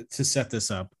order to set this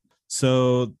up.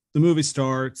 So the movie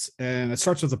starts, and it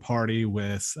starts with a party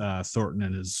with Thornton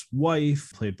and his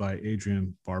wife, played by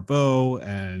Adrienne Barbeau,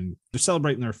 and they're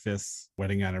celebrating their 5th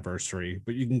wedding anniversary.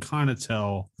 But you can kind of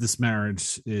tell this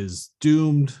marriage is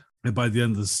doomed. And by the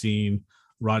end of the scene,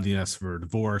 Rodney asks for a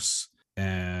divorce,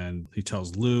 and he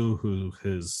tells Lou, who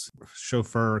his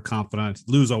chauffeur, confidant,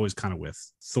 Lou's always kind of with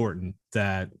Thornton,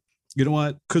 that, you know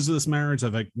what, because of this marriage,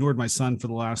 I've ignored my son for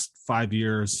the last 5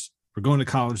 years. We're going to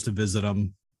college to visit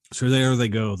him. So there they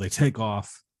go. They take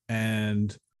off.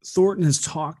 And Thornton has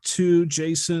talked to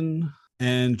Jason,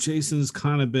 and Jason's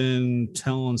kind of been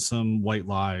telling some white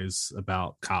lies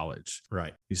about college.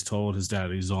 Right. He's told his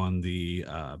dad he's on the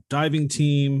diving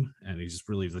team, and he's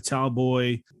really the towel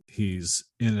boy. He's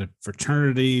in a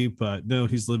fraternity, but no,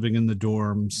 he's living in the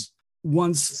dorms.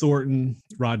 Once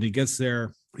Rodney gets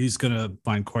there, he's going to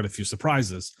find quite a few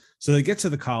surprises. So they get to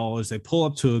the college, they pull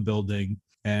up to a building,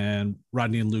 and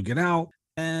Rodney and Lou get out.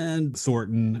 And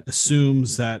Thornton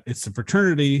assumes that it's a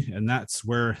fraternity, and that's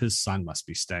where his son must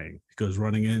be staying. He goes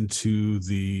running into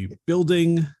the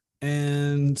building,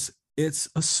 and it's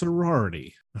a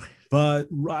sorority. But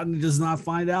Rodney does not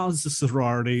find out it's a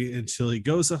sorority until he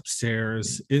goes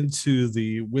upstairs into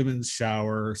the women's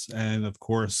showers. And of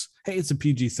course, hey, it's a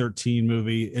PG-13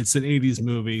 movie. It's an 80s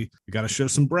movie. You got to show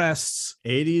some breasts.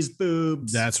 80s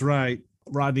boobs. That's right.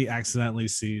 Rodney accidentally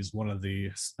sees one of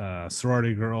the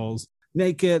sorority girls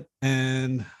naked,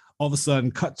 and all of a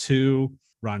sudden cut to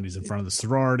Rodney's in front of the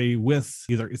sorority with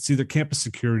either campus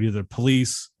security or the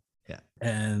police. Yeah.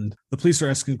 And the police are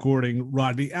escorting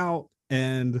Rodney out,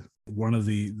 and one of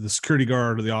the security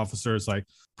guard or the officer is like,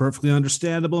 perfectly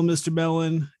understandable, Mr.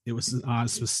 Mellon. It was an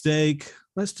honest mistake.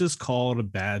 Let's just call it a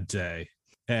bad day.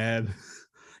 And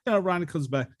Rodney comes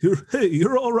back. Hey,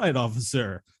 you're all right,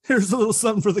 officer. Here's a little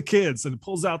something for the kids, and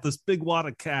pulls out this big wad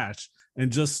of cash and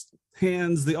just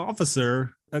hands the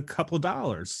officer a couple of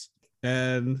dollars.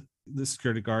 And the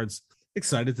security guard's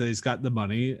excited that he's got the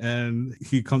money, and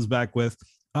he comes back with,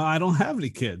 I don't have any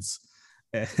kids.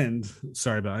 And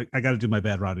sorry about it, I got to do my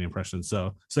bad Rodney impression.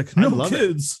 So it's like, no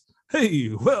kids. Hey,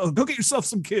 well, go get yourself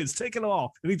some kids. Take it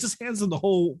all. And he just hands him the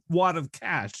whole wad of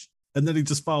cash. And then he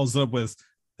just follows it up with,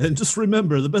 and just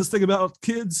remember, the best thing about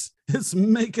kids is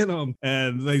making them.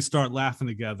 And they start laughing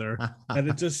together. And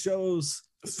it just shows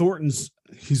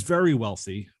he's very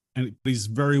wealthy, and he's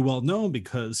very well known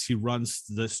because he runs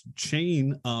this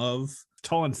chain of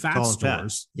tall and fat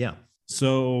stores. Yeah.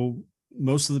 So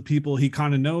most of the people he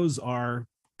kind of knows are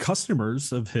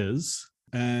customers of his,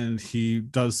 and he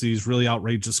does these really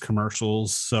outrageous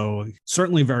commercials. So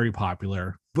certainly very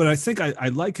popular. But I think I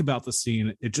like about the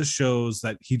scene, it just shows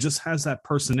that he just has that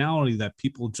personality that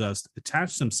people just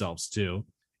attach themselves to.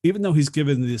 Even though he's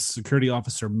given this security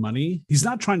officer money, he's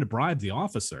not trying to bribe the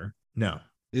officer. No.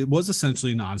 It was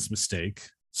essentially an honest mistake.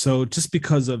 So just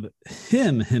because of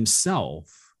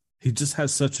himself, he just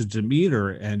has such a demeanor,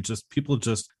 and just people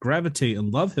just gravitate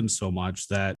and love him so much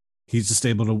that he's just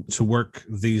able to work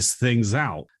these things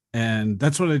out. And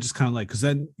that's what I just kind of like, because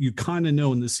then you kind of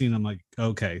know in the scene, I'm like,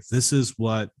 okay, this is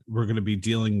what we're going to be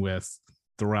dealing with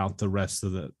throughout the rest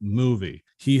of the movie.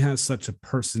 He has such a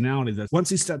personality that once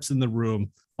he steps in the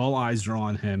room, all eyes are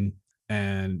on him,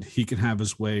 and he can have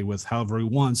his way with however he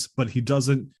wants, but he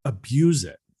doesn't abuse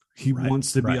it. He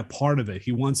wants to be a part of it.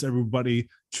 He wants everybody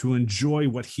to enjoy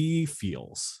what he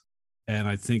feels. And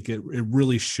I think it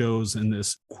really shows in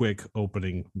this quick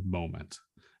opening moment.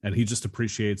 And he just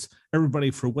appreciates everybody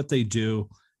for what they do,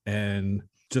 and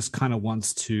just kind of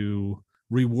wants to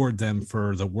reward them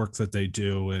for the work that they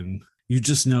do. And you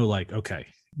just know, like, okay,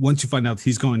 once you find out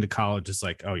he's going to college, it's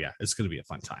like, oh yeah, it's going to be a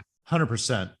fun time.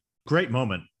 100%. Great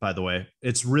moment, by the way.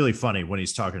 It's really funny when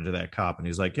he's talking to that cop and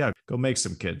he's like, yeah, go make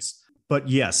some kids. But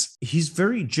yes, he's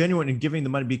very genuine in giving the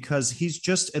money, because he's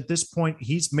just, at this point,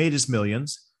 he's made his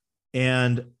millions.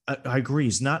 And I agree,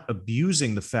 he's not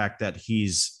abusing the fact that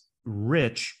he's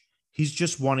rich. He's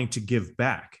just wanting to give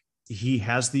back. He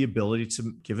has the ability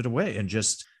to give it away and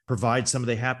just provide some of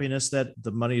the happiness that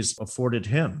the money has afforded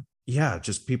him. Yeah,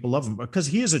 just people love him because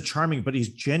he is a charming, but he's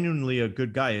genuinely a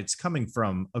good guy. It's coming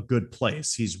from a good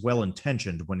place. He's well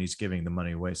intentioned when he's giving the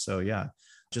money away. So yeah,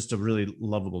 just a really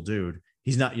lovable dude.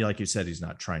 He's not, like you said, he's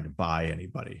not trying to buy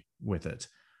anybody with it.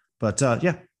 But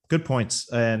yeah, good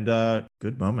points and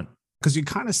good moment. Because you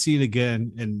kind of see it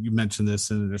again, and you mentioned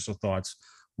this in initial thoughts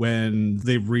when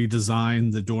they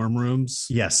redesigned the dorm rooms.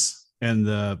 Yes. And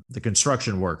the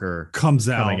construction worker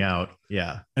coming out.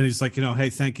 Yeah. And he's like,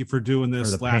 hey, thank you for doing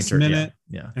this last painter, minute.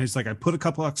 Yeah. And he's like, I put a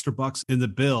couple extra bucks in the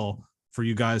bill for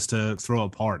you guys to throw a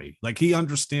party. Like, he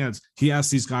understands. He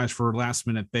asked these guys for a last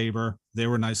minute favor. They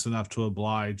were nice enough to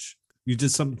oblige. You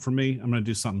did something for me. I'm going to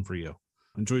do something for you.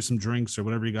 Enjoy some drinks or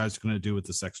whatever you guys are going to do with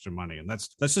this extra money. And that's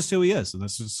just who he is. And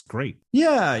that's just great.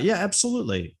 Yeah,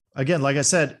 absolutely. Again, like I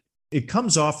said, it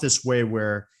comes off this way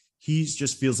where he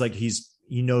just feels like he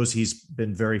knows he's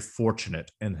been very fortunate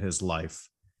in his life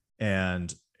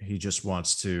and he just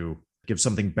wants to give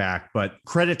something back. But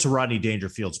credit to Rodney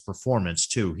Dangerfield's performance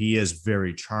too. He is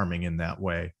very charming in that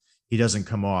way. He doesn't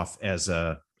come off as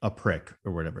a prick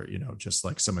or whatever, just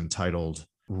like some entitled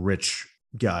rich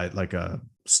guy, like a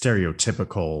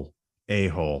stereotypical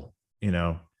a-hole,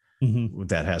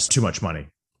 that has too much money.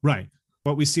 Right.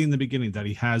 What we see in the beginning, that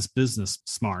he has business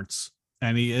smarts.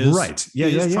 And he is right.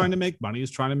 He's trying to make money. He's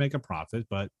trying to make a profit,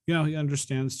 but he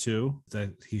understands too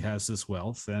that he has this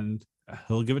wealth, and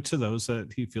he'll give it to those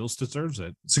that he feels deserves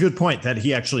it. It's a good point that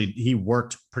he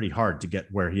worked pretty hard to get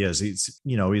where he is. He's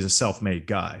a self-made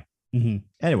guy. Mm-hmm.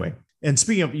 Anyway, and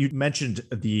speaking of, you mentioned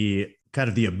the kind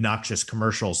of the obnoxious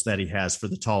commercials that he has for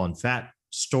the Tall and Fat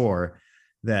store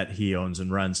that he owns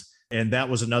and runs. And that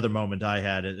was another moment I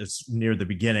had. It's near the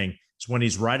beginning. It's when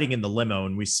he's riding in the limo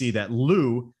and we see that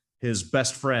Lou, his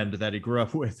best friend that he grew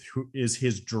up with, who is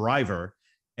his driver,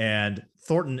 and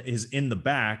Thornton is in the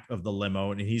back of the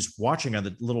limo and he's watching on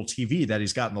the little TV that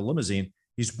he's got in the limousine.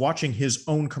 He's watching his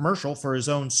own commercial for his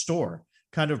own store,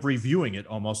 kind of reviewing it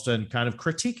almost and kind of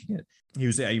critiquing it. He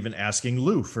was even asking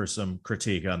Lou for some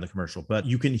critique on the commercial, but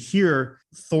you can hear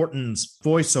Thornton's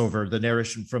voiceover, the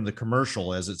narration from the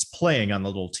commercial as it's playing on the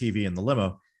little TV in the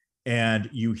limo. And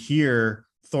you hear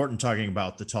Thornton talking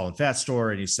about the Tall and Fat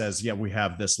store. And he says, yeah, we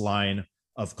have this line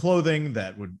of clothing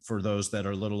that would, for those that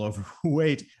are a little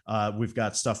overweight, we've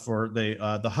got stuff for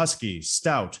the Husky,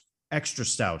 stout, extra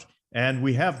stout. And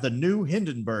we have the new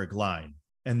Hindenburg line.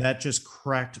 And that just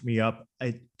cracked me up.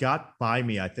 It got by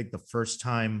me, I think, the first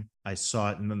time I saw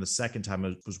it. And then the second time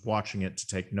I was watching it to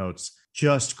take notes,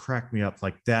 just cracked me up.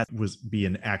 Like that was be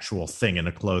an actual thing in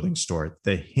a clothing store.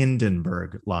 The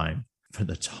Hindenburg line for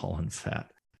the Tall and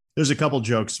Fat. There's a couple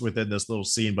jokes within this little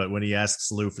scene, but when he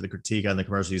asks Lou for the critique on the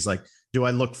commercial, he's like, do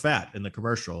I look fat in the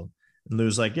commercial? And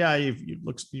Lou's like, yeah, you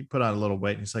put on a little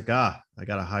weight. And he's like, I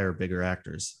got to hire bigger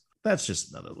actors. That's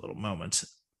just another little moment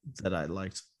that I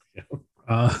liked.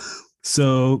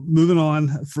 So moving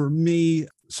on for me.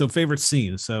 So favorite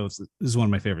scene. So this is one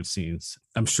of my favorite scenes.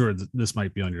 I'm sure that this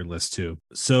might be on your list too.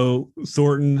 So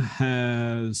Thornton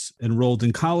has enrolled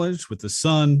in college with his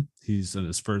son. He's on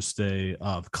his first day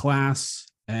of class.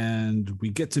 And we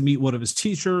get to meet one of his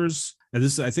teachers. And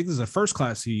I think this is the first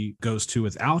class he goes to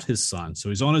without his son. So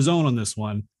he's on his own on this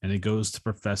one. And he goes to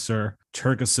Professor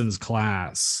Turkison's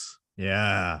class.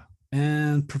 Yeah.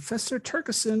 And Professor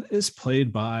Turkison is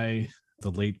played by the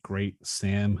late, great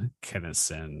Sam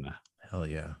Kinison. Hell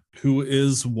yeah. Who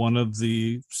is one of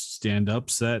the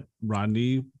stand-ups that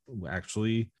Rodney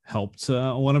actually helped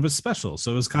on one of his specials.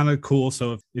 So it was kind of cool.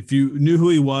 So if you knew who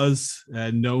he was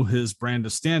and know his brand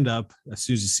of stand-up, as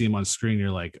soon as you see him on screen, you're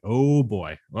like, oh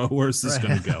boy, well, where's this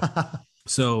going to go?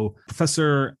 So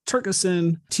Professor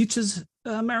Turkison teaches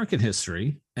American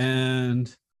history,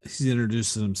 and he's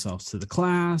introducing himself to the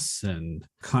class and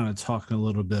kind of talking a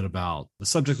little bit about the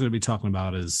subject we're going to be talking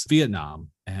about is Vietnam.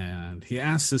 And he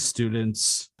asks his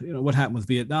students, what happened with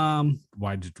Vietnam?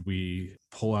 Why did we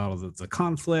pull out of the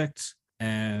conflict?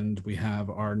 And we have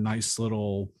our nice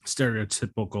little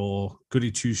stereotypical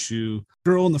goody two-shoe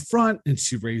girl in the front, and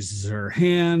she raises her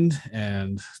hand,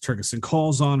 and Turkison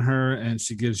calls on her, and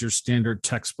she gives your standard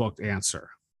textbook answer.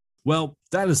 Well,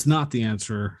 that is not the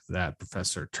answer that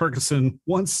Professor Turkison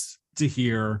wants to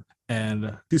hear,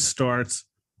 and he starts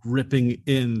ripping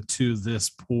into this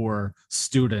poor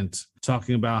student,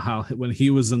 talking about how when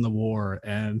he was in the war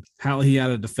and how he had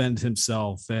to defend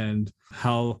himself and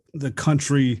how the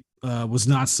country was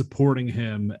not supporting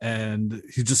him. And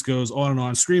he just goes on and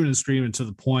on, screaming and screaming to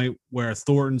the point where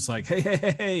Thornton's like,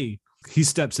 hey. He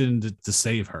steps in to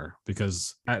save her,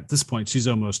 because at this point, she's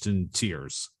almost in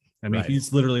tears. I mean,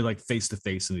 He's literally like face to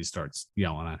face, and he starts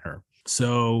yelling at her.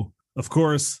 So, of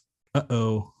course,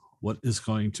 what is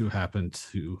going to happen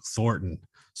to Thornton?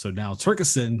 So now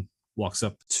Turkison walks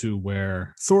up to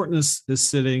where Thornton is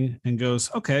sitting and goes,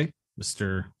 okay,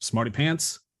 Mr. Smarty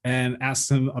Pants, and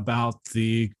asks him about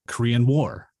the Korean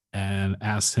War and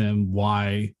asks him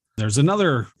why there's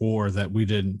another war that we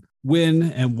didn't win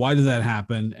and why did that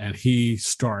happen. And he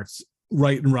starts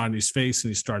right in Rodney's face and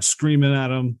he starts screaming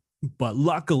at him. But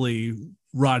luckily,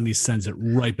 Rodney sends it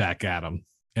right back at him.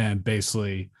 And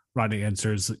basically, Rodney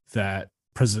answers that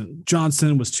President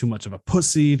Johnson was too much of a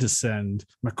pussy to send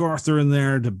MacArthur in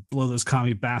there to blow those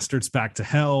commie bastards back to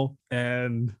hell.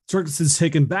 And Torkelson's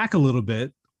taken back a little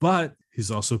bit, but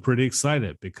he's also pretty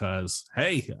excited because,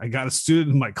 hey, I got a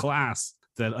student in my class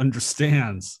that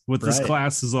understands what this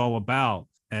class is all about.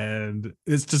 And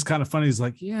it's just kind of funny. He's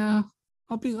like, yeah,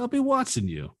 I'll be watching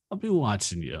you. I'll be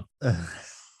watching you.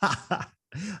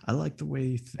 I like the way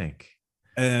you think.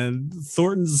 And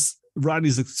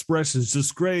Rodney's expression is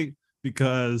just great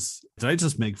because did I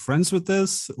just make friends with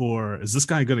this? Or is this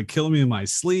guy going to kill me in my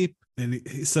sleep? And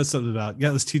he says something about,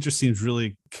 yeah, this teacher seems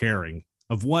really caring.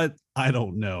 Of what? I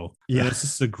don't know. Yeah. It's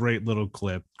just a great little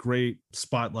clip. Great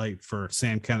spotlight for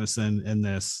Sam Kinison in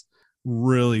this.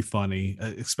 Really funny,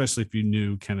 especially if you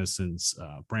knew Kinison's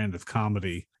brand of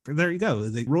comedy. But there you go.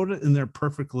 They wrote it in there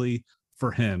perfectly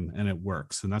for him, and it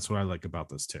works. And that's what I like about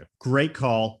this too. Great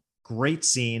call. Great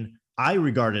scene. I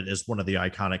regard it as one of the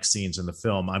iconic scenes in the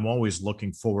film. I'm always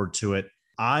looking forward to it.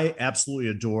 I absolutely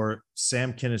adore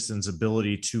Sam Kinison's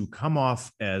ability to come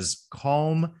off as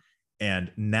calm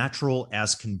and natural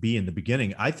as can be in the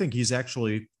beginning. I think he's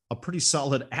actually a pretty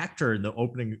solid actor in the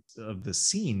opening of the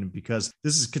scene because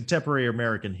this is contemporary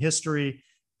American history.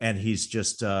 And he's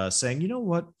just saying, you know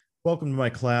what? Welcome to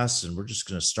my class. And we're just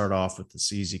going to start off with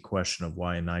this easy question of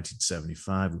why in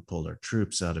 1975 we pulled our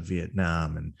troops out of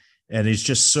Vietnam. And he's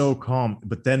just so calm.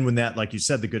 But then when that, like you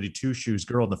said, the goody two shoes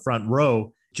girl in the front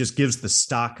row just gives the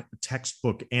stock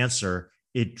textbook answer,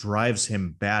 it drives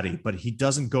him batty, but he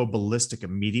doesn't go ballistic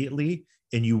immediately.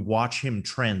 And you watch him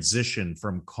transition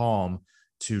from calm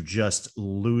to just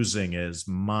losing his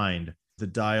mind. The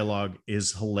dialogue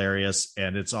is hilarious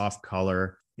and it's off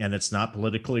color and it's not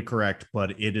politically correct,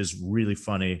 but it is really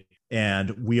funny.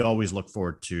 And we always look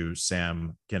forward to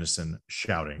Sam Kinison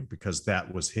shouting because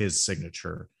that was his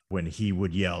signature when he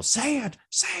would yell, say it,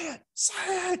 say it,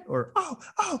 say it, or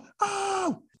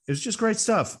oh. It's just great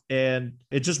stuff. And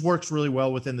it just works really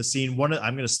well within the scene.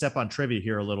 I'm going to step on trivia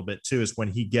here a little bit too, is when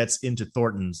he gets into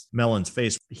Mellon's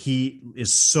face, he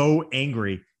is so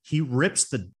angry. He rips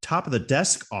the top of the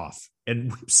desk off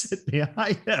and whips it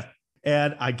behind him.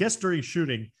 And I guess during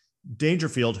shooting,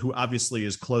 Dangerfield, who obviously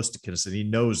is close to Kinison, he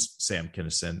knows Sam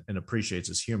Kinison and appreciates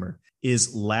his humor,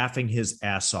 is laughing his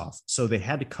ass off. So they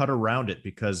had to cut around it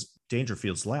because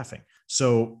Dangerfield's laughing.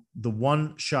 So the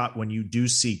one shot when you do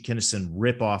see Kinison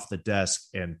rip off the desk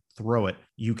and throw it,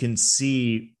 you can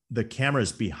see the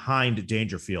camera's behind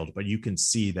Dangerfield, but you can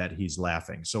see that he's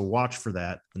laughing. So watch for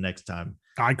that the next time.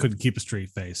 I couldn't keep a straight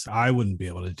face. I wouldn't be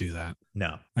able to do that.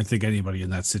 No. I think anybody in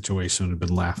that situation would have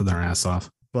been laughing their ass off.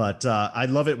 But I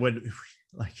love it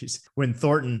when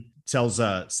Thornton tells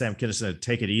Sam Kinison to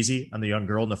take it easy on the young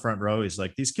girl in the front row. He's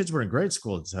like, these kids were in grade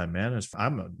school at the time, man.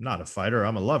 I'm not a fighter.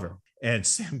 I'm a lover. And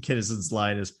Sam Kinison's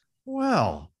line is,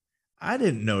 well, I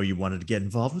didn't know you wanted to get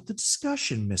involved with the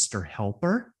discussion, Mr.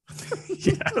 Helper.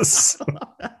 Yes.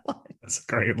 That's a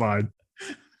great line.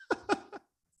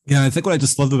 Yeah, I think what I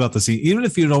just loved about the scene, even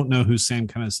if you don't know who Sam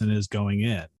Kinison is going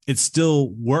in, it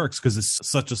still works because it's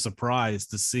such a surprise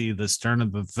to see this turn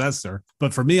of the professor.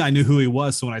 But for me, I knew who he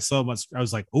was. So when I saw him, I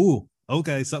was like, ooh,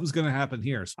 okay, something's going to happen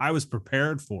here. So I was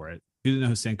prepared for it. If you didn't know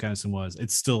who Sam Kinison was,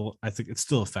 I think it's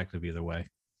still effective either way.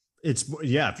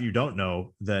 If you don't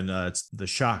know, then it's the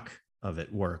shock of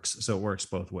it works. So it works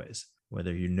both ways,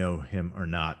 whether you know him or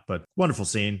not. But wonderful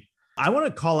scene. I want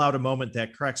to call out a moment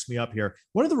that cracks me up here.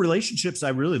 One of the relationships I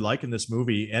really like in this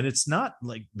movie, and it's not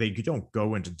like they don't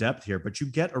go into depth here, but you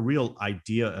get a real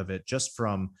idea of it just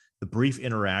from the brief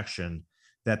interaction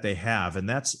that they have. And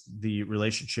that's the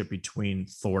relationship between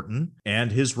Thornton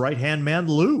and his right-hand man,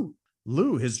 Lou,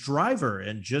 his driver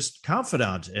and just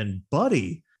confidant and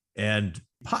buddy and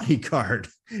bodyguard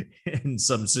in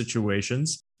some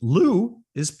situations. Lou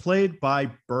is played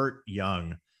by Burt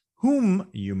Young, whom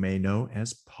you may know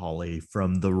as Polly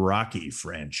from the Rocky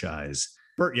franchise.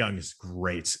 Burt Young is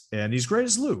great, and he's great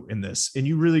as Lou in this. And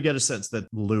you really get a sense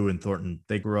that Lou and Thornton,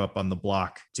 they grew up on the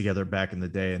block together back in the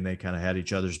day, and they kind of had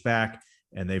each other's back,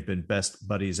 and they've been best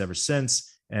buddies ever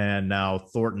since. And now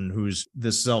Thornton, who's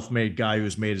this self-made guy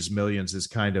who's made his millions, has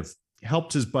kind of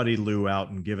helped his buddy Lou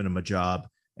out and given him a job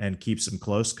and keeps him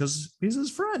close because he's his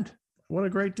friend. What a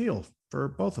great deal for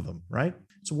both of them, right?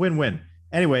 It's a win-win.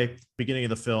 Anyway, beginning of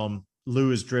the film,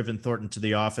 Lou has driven Thornton to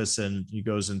the office, and he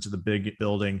goes into the big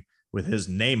building with his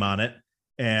name on it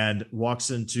and walks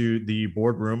into the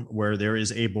boardroom where there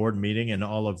is a board meeting, and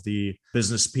all of the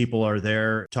business people are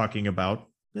there talking about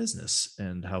business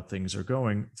and how things are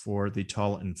going for the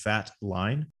Tall and Fat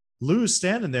line. Lou is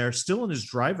standing there still in his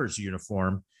driver's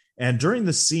uniform. And during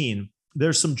the scene,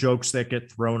 there's some jokes that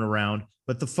get thrown around,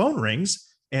 but the phone rings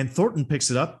and Thornton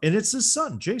picks it up, and it's his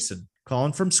son, Jason,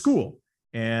 calling from school.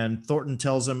 And Thornton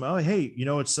tells him, oh, hey,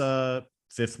 it's a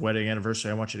 5th wedding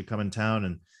anniversary. I want you to come in town.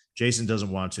 And Jason doesn't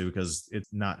want to because it's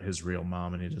not his real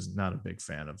mom, and he is not a big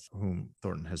fan of whom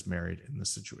Thornton has married in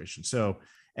this situation. So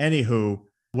anywho,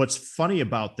 what's funny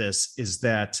about this is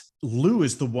that Lou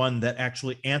is the one that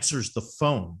actually answers the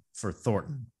phone for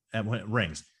Thornton when it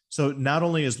rings. So not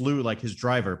only is Lou like his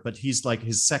driver, but he's like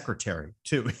his secretary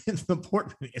too.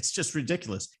 It's just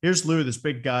ridiculous. Here's Lou, this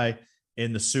big guy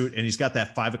in the suit, and he's got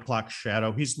that 5 o'clock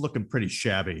shadow. He's looking pretty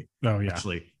shabby,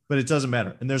 actually, but it doesn't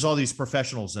matter. And there's all these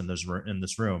professionals in this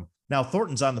room. Now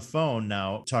Thornton's on the phone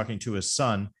now talking to his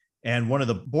son, and one of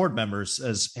the board members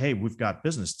says, hey, we've got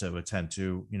business to attend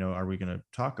to. Are we going to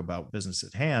talk about business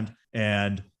at hand?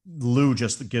 And Lou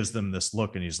just gives them this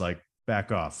look, and he's like,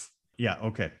 back off. Yeah,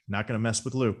 okay. Not going to mess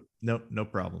with Lou. No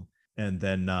problem. And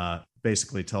then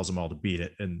basically tells them all to beat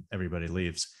it, and everybody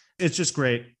leaves. It's just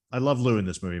great. I love Lou in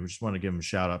this movie. We just want to give him a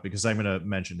shout out because I'm going to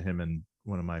mention him in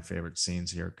one of my favorite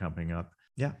scenes here coming up.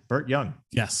 Yeah, Burt Young.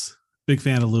 Yes. Big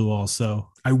fan of Lou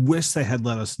also. I wish they had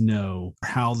let us know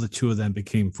how the two of them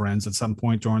became friends at some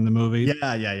point during the movie.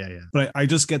 Yeah. But I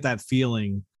just get that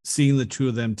feeling seeing the two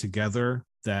of them together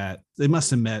that they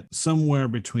must have met somewhere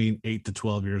between 8 to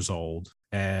 12 years old.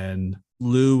 And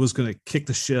Lou was going to kick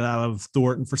the shit out of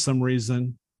Thornton for some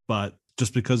reason. But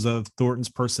just because of Thornton's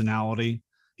personality,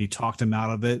 he talked him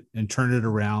out of it and turned it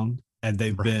around. And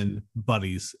they've been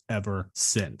buddies ever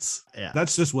since. Yeah.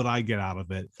 That's just what I get out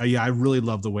of it. I really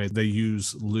love the way they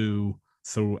use Lou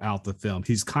throughout the film.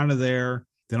 He's kind of there.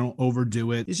 They don't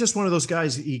overdo it. He's just one of those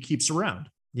guys he keeps around,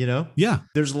 Yeah.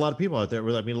 There's a lot of people out there.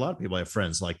 A lot of people have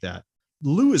friends like that.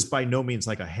 Lou is by no means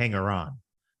like a hanger-on.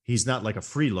 He's not like a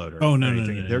freeloader. Oh, no.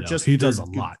 He does a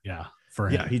lot. Yeah. For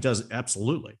him. Yeah, he does.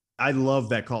 Absolutely. I love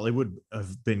that call. It would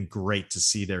have been great to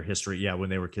see their history. Yeah.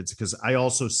 When they were kids, because I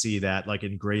also see that like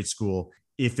in grade school,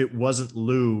 if it wasn't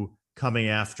Lou coming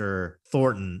after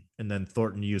Thornton and then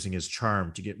Thornton using his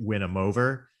charm to win him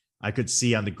over, I could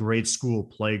see on the grade school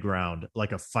playground,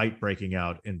 like a fight breaking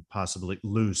out and possibly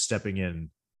Lou stepping in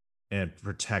and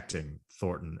protecting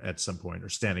Thornton at some point or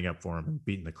standing up for him and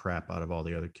beating the crap out of all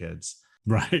the other kids.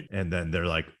 Right. And then they're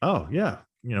like, oh yeah,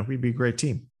 we'd be a great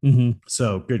team. Mm-hmm.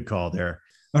 So good call there.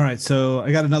 All right, so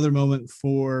I got another moment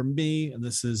for me, and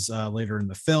this is later in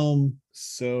the film.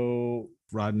 So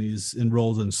Rodney's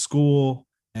enrolled in school,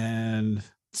 and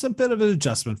it's a bit of an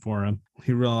adjustment for him.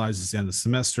 He realizes the end of the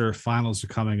semester, finals are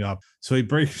coming up. So he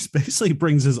basically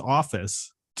brings his office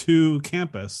to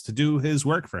campus to do his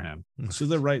work for him. So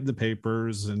they're writing the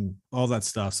papers and all that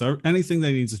stuff. So anything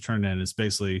they need to turn in is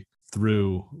basically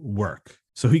through work.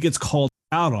 So he gets called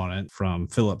out on it from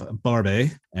Philip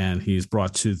Barbet, and he's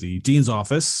brought to the dean's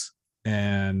office,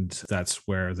 and that's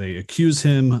where they accuse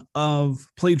him of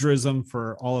plagiarism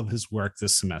for all of his work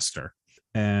this semester.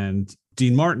 And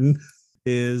Dean Martin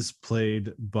is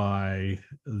played by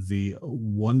the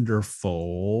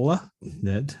wonderful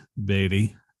Ned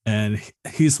Beatty, and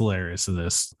he's hilarious in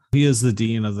this. He is the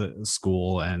dean of the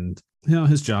school, and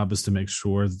his job is to make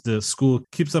sure the school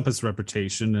keeps up its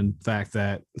reputation and the fact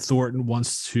that Thornton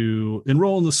wants to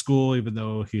enroll in the school, even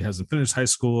though he hasn't finished high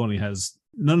school and he has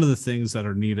none of the things that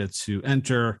are needed to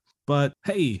enter. But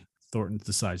hey, Thornton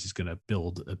decides he's going to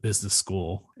build a business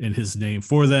school in his name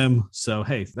for them. So,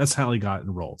 hey, that's how he got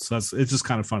enrolled. So it's just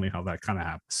kind of funny how that kind of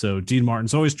happened. So Dean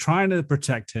Martin's always trying to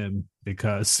protect him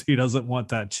because he doesn't want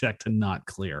that check to not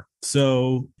clear.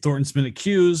 So Thornton's been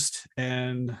accused,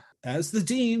 and as the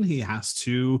dean, he has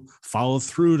to follow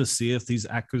through to see if these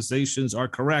accusations are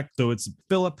correct. So it's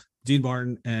Philip, Dean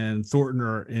Martin, and Thornton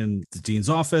are in the dean's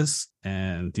office.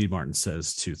 And Dean Martin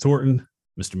says to Thornton,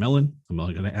 Mr. Mellon, I'm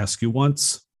only going to ask you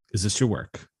once. Is this your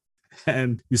work?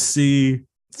 And you see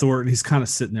Thornton, he's kind of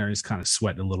sitting there. He's kind of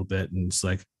sweating a little bit. And it's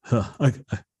like,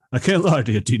 I can't lie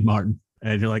to you, Dean Martin.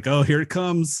 And you're like, oh, here it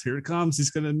comes. Here it comes. He's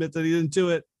going to admit that he didn't do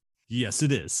it. Yes,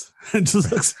 it is. And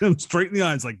just looks at him straight in the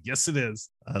eyes like, yes, it is.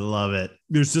 I love it.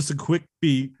 There's just a quick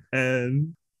beat,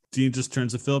 and Dean just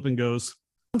turns to Philip and goes,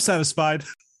 I'm satisfied.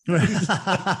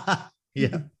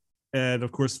 Yeah. And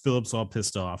of course, Philip's all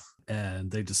pissed off,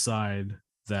 and they decide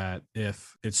that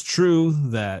if it's true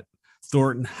that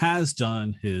Thornton has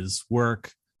done his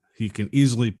work, he can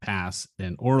easily pass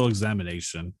an oral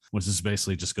examination, which is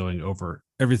basically just going over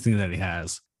everything that he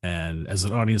has. And as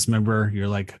an audience member, you're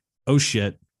like, oh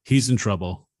shit, he's in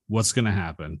trouble. What's going to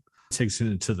happen? Takes it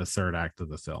into the third act of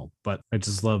the film. But I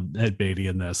just love Ned Beatty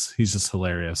in this. He's just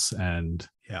hilarious. And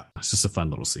yeah, it's just a fun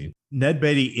little scene. Ned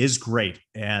Beatty is great.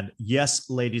 And yes,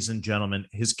 ladies and gentlemen,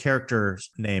 his character's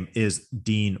name is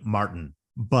Dean Martin.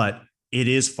 But it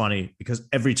is funny because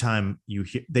every time you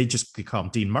hear, they call him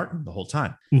Dean Martin the whole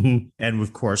time. Mm-hmm. And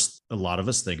of course, a lot of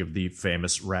us think of the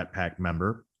famous Rat Pack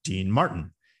member, Dean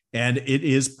Martin. And it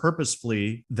is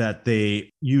purposefully that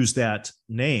they use that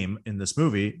name in this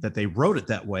movie, that they wrote it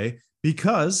that way,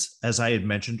 because, as I had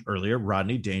mentioned earlier,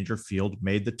 Rodney Dangerfield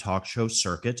made the talk show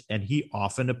circuit, and he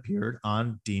often appeared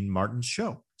on Dean Martin's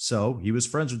show. So he was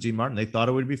friends with Dean Martin. They thought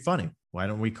it would be funny. Why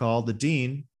don't we call the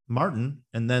Dean Martin?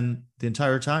 And then the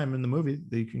entire time in the movie,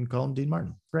 they can call him Dean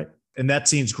Martin. Right. And that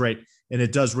scene's great. And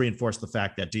it does reinforce the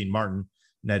fact that Dean Martin,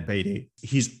 Ned Beatty,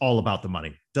 he's all about the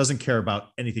money, doesn't care about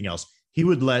anything else. He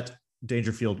would let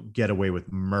Dangerfield get away with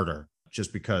murder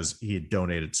just because he had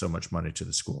donated so much money to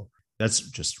the school. That's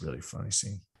just really funny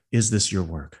scene. Is this your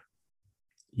work?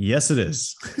 Yes, it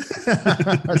is.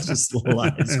 Just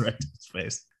lies right to his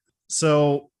face.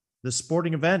 So the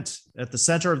sporting event at the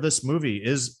center of this movie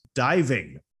is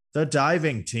diving, the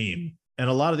diving team. And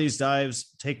a lot of these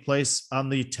dives take place on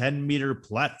the 10-meter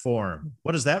platform.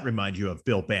 What does that remind you of,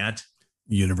 Bill Bant?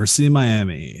 University of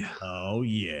Miami. Oh,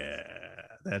 yeah.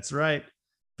 That's right.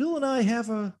 Bill and I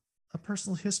have a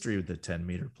personal history with the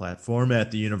 10-meter platform at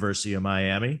the University of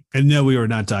Miami. And no, we were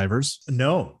not divers.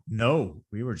 No,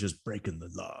 we were just breaking the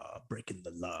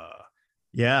law.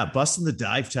 Yeah, busting the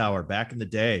dive tower back in the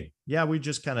day. Yeah, we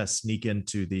just kind of sneak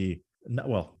into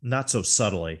not so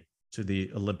subtly, to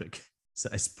the Olympic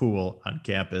size pool on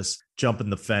campus, jumping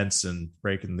the fence and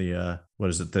breaking the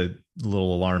the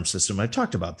little alarm system. I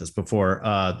talked about this before.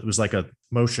 It was like a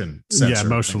motion sensor. Yeah,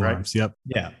 motion thing, alarms. Right? Yep.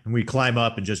 Yeah, and we climb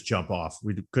up and just jump off.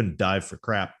 We couldn't dive for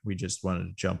crap. We just wanted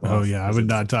to jump off. Oh yeah, I would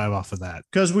not dive off of that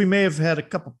because we may have had a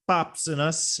couple pops in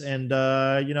us, and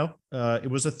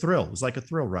it was a thrill. It was like a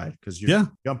thrill ride because you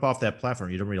jump off that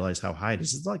platform, you don't realize how high it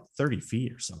is. It's like 30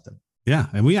 feet or something. Yeah,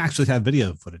 and we actually have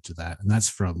video footage of that, and that's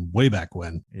from way back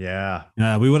when. Yeah,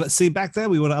 we would see back then.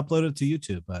 We would have uploaded it to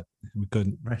YouTube, but we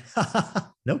couldn't. Right?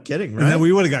 No kidding, right? And then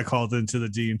we would have got called into the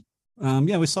dean.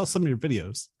 We saw some of your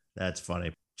videos. That's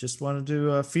funny. Just wanted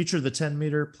to feature the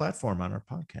 10-meter platform on our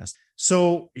podcast.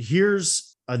 So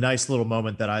here's a nice little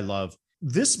moment that I love.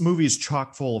 This movie is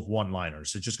chock full of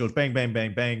one-liners. It just goes bang, bang,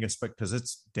 bang, bang, because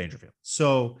it's Dangerfield.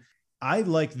 So I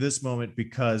like this moment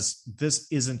because this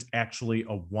isn't actually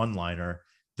a one-liner.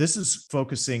 This is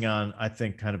focusing on, I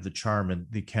think, kind of the charm and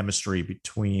the chemistry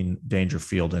between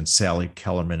Dangerfield and Sally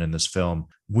Kellerman in this film.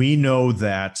 We know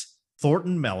that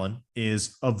Thornton Mellon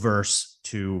is averse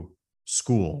to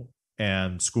school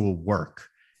and school work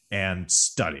and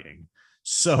studying.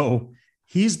 So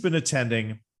he's been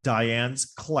attending Diane's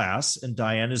class, and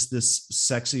Diane is this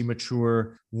sexy,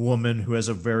 mature woman who has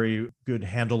a very good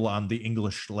handle on the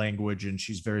English language, and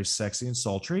she's very sexy and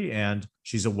sultry, and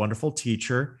she's a wonderful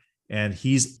teacher, and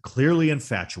he's clearly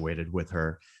infatuated with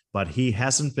her, but he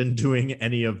hasn't been doing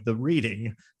any of the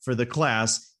reading for the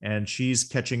class, and she's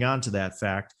catching on to that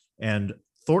fact, and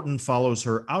Thornton follows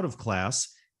her out of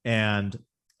class and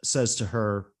says to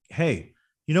her, hey,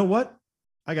 you know what?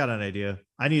 I got an idea.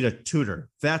 I need a tutor.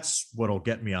 That's what'll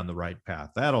get me on the right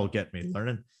path. That'll get me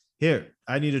learning. Here,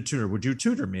 I need a tutor. Would you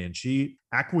tutor me? And she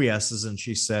acquiesces and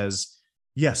she says,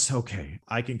 yes, okay,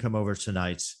 I can come over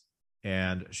tonight.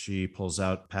 And she pulls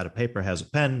out a pad of paper, has a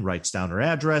pen, writes down her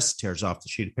address, tears off the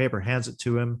sheet of paper, hands it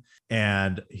to him.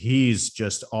 And he's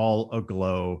just all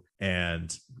aglow.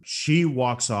 And she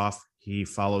walks off. He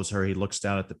follows her. He looks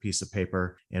down at the piece of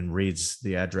paper and reads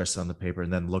the address on the paper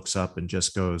and then looks up and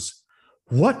just goes,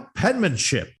 what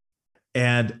penmanship?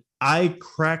 And I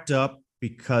cracked up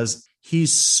because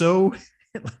he's so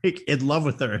in love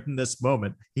with her in this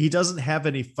moment. He doesn't have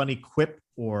any funny quip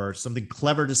or something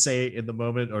clever to say in the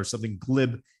moment or something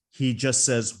glib. He just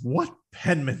says, what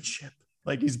penmanship?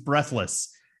 Like he's breathless.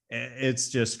 It's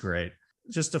just great.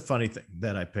 Just a funny thing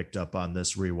that I picked up on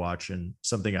this rewatch and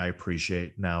something I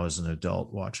appreciate now as an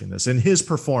adult watching this. And his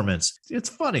performance, it's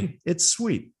funny. It's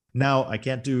sweet. Now, I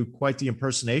can't do quite the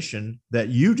impersonation that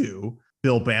you do,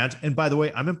 Bill Bant. And by the way,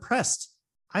 I'm impressed.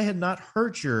 I had not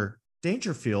heard your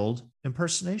Dangerfield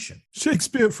impersonation.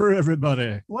 Shakespeare for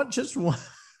everybody. Just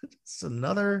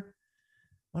another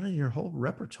one in your whole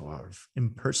repertoire of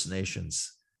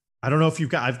impersonations. I don't know if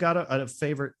I've got a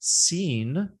favorite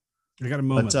scene. I got a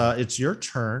moment. But it's your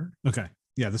turn. Okay.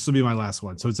 Yeah, this will be my last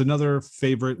one. So it's another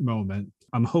favorite moment.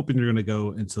 I'm hoping you're going to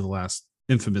go into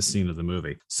infamous scene of the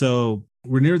movie. So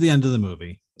we're near the end of the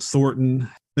movie. Thornton,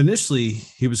 initially,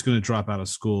 he was going to drop out of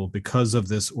school because of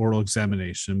this oral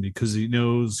examination, because he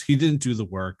knows he didn't do the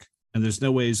work and there's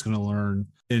no way he's going to learn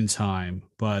in time.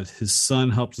 But his son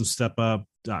helps him step up.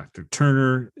 Dr.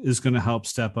 Turner is going to help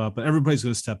step up, but everybody's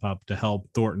going to step up to help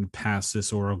Thornton pass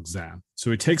this oral exam.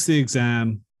 So he takes the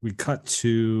exam. We cut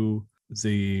to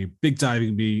the big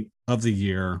diving meet of the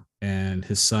year, and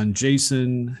his son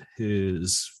Jason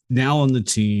is now on the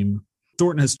team.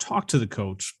 Thornton has talked to the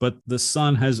coach, but the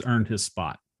son has earned his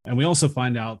spot. And we also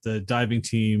find out the diving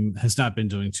team has not been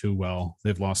doing too well.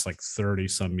 They've lost like 30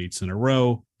 some meets in a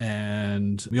row.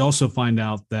 And we also find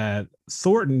out that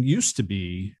Thornton used to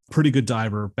be a pretty good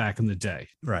diver back in the day.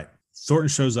 Right. Thornton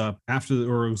shows up after the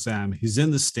oral exam. He's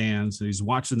in the stands and he's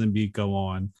watching the meet go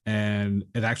on. And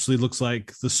it actually looks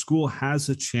like the school has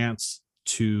a chance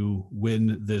to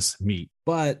win this meet.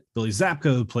 But Billy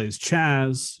Zabka, who plays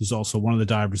Chaz, who's also one of the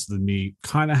divers of the meet,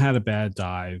 kind of had a bad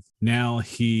dive. Now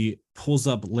he pulls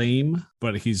up lame,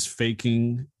 but he's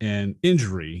faking an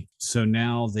injury. So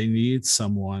now they need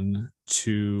someone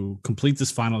to complete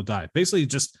this final dive. Basically,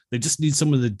 they just need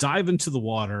someone to dive into the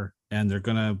water and they're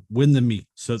going to win the meet.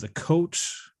 So the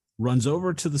coach runs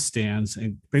over to the stands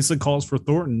and basically calls for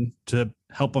Thornton to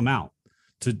help him out,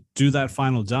 to do that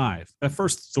final dive. At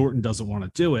first, Thornton doesn't want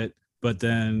to do it, but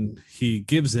then he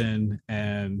gives in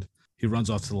and he runs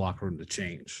off to the locker room to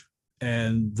change.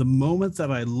 And the moment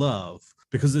that I love,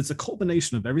 because it's a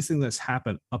culmination of everything that's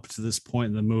happened up to this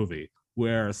point in the movie,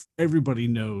 where everybody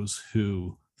knows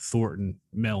who Thornton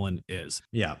Mellon is.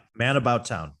 Yeah, man about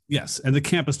town. Yes, and the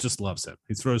campus just loves him.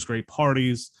 He throws great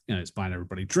parties. He's buying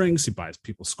everybody drinks. He buys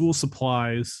people school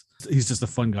supplies. He's just a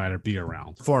fun guy to be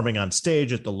around. Performing on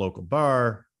stage at the local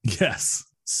bar. Yes.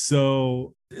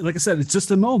 So, like I said, it's just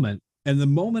a moment. And the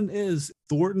moment is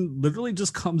Thornton literally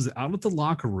just comes out of the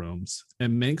locker rooms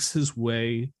and makes his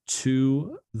way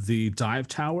to the dive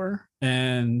tower,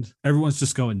 and everyone's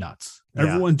just going nuts. Yeah,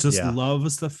 everyone just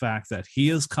loves the fact that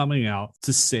he is coming out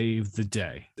to save the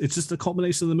day. It's just a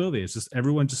culmination of the movie. It's just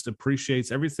everyone just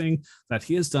appreciates everything that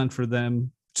he has done for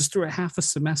them just through a half a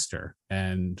semester,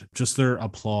 and just their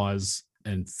applause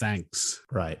and thanks.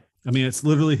 Right. I mean, it's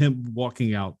literally him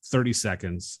walking out 30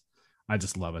 seconds. I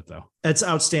just love it, though. It's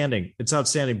outstanding. It's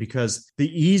outstanding because the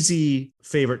easy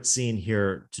favorite scene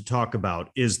here to talk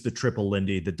about is the Triple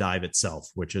Lindy, the dive itself,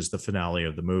 which is the finale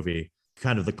of the movie,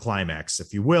 kind of the climax,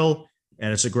 if you will.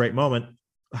 And it's a great moment.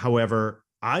 However,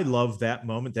 I love that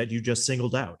moment that you just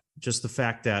singled out. Just the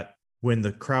fact that when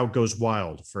the crowd goes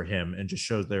wild for him and just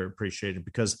shows their appreciation,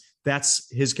 because that's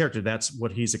his character. That's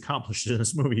what he's accomplished in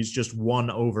this movie. He's just won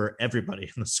over everybody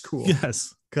in the school.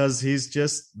 Yes. Because he's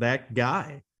just that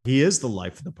guy. He is the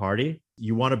life of the party.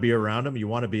 You want to be around him. You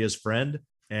want to be his friend.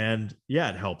 And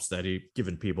yeah, it helps that he's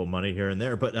given people money here and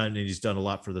there, but he's done a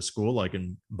lot for the school, like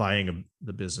in buying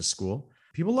the business school.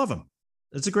 People love him.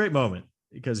 It's a great moment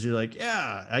because you're like,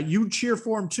 yeah, you cheer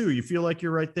for him too. You feel like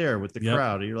you're right there with the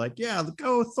crowd. You're like, yeah,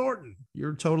 go Thornton.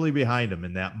 You're totally behind him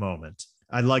in that moment.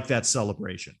 I like that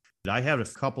celebration. I had a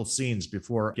couple scenes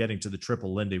before getting to the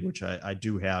Triple Lindy, which I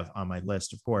do have on my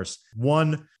list, of course.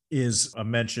 One is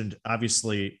mentioned,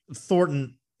 obviously,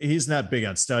 Thornton, he's not big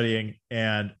on studying.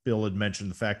 And Bill had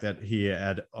mentioned the fact that he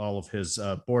had all of his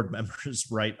board members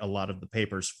write a lot of the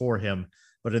papers for him.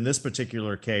 But in this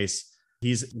particular case,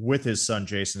 he's with his son,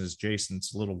 Jason, as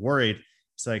Jason's a little worried.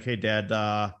 He's like, hey, Dad,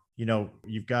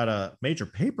 you've got a major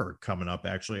paper coming up,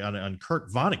 actually, on Kurt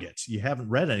Vonnegut. You haven't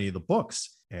read any of the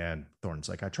books. And Thornton's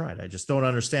like, I tried. I just don't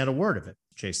understand a word of it.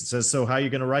 Jason says, so how are you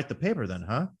going to write the paper then,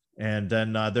 huh? And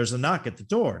then there's a knock at the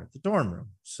door, at the dorm room.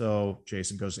 So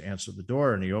Jason goes to answer the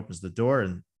door, and he opens the door,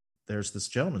 and there's this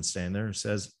gentleman standing there who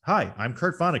says, hi, I'm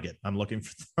Kurt Vonnegut. I'm looking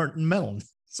for Thornton Mellon.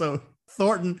 So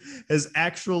Thornton has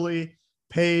actually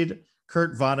paid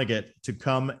Kurt Vonnegut to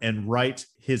come and write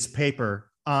his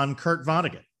paper on Kurt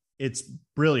Vonnegut. It's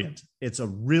brilliant. It's a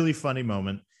really funny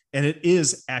moment. And it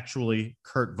is actually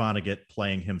Kurt Vonnegut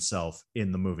playing himself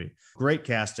in the movie. Great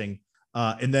casting.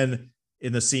 And then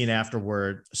in the scene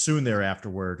soon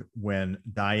thereafterward, when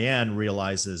Diane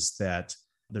realizes that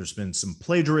there's been some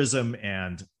plagiarism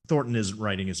and Thornton isn't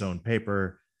writing his own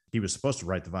paper, he was supposed to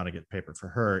write the Vonnegut paper for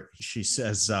her. She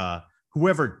says,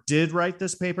 whoever did write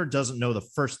this paper doesn't know the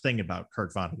first thing about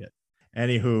Kurt Vonnegut.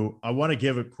 Anywho, I want to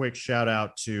give a quick shout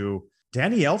out to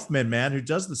Danny Elfman, man, who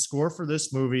does the score for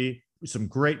this movie. Some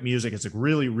great music. It's a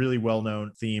really, really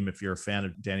well-known theme if you're a fan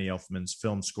of Danny Elfman's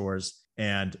film scores.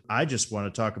 And I just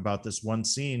want to talk about this one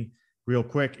scene real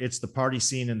quick. It's the party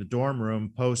scene in the dorm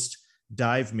room post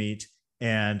dive meet,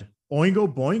 and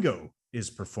Oingo Boingo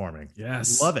is performing.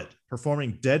 Yes. Love it.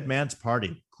 Performing Dead Man's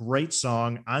Party. great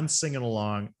song. I'm singing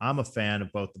along. I'm a fan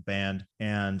of both the band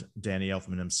and Danny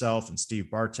Elfman himself and Steve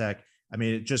Bartek. I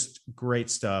mean, it just great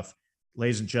stuff.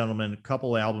 Ladies and gentlemen, a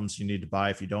couple albums you need to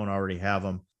buy if you don't already have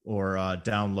them, or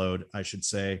download, I should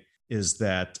say, is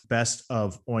that Best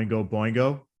of Oingo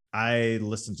Boingo. I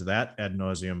listened to that ad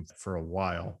nauseum for a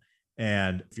while.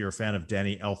 And if you're a fan of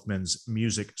Danny Elfman's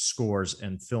music scores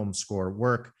and film score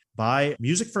work, buy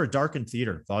Music for a Darkened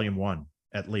Theater, Volume 1,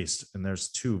 at least. And there's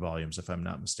 2 volumes, if I'm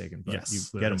not mistaken. But yes,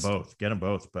 you get them both. Get them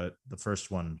both. But the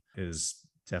first one is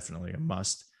definitely a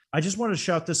must. I just want to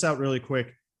shout this out really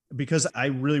quick, because I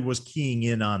really was keying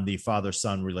in on the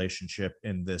father-son relationship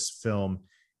in this film.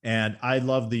 And I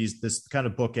love this kind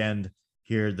of bookend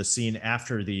here, the scene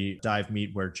after the dive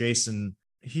meet where Jason,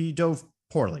 he dove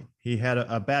poorly. He had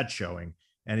a bad showing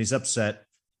and he's upset,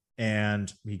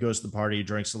 and he goes to the party,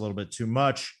 drinks a little bit too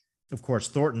much. Of course,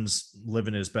 Thornton's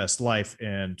living his best life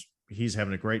and he's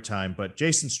having a great time, but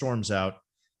Jason storms out,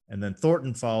 and then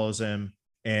Thornton follows him,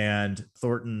 and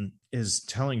Thornton is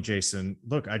telling Jason,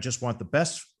 look, I just want the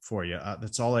best for you.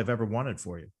 That's all I've ever wanted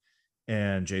for you.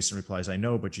 And Jason replies, I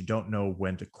know, but you don't know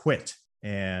when to quit.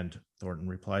 And Thornton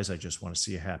replies, I just want to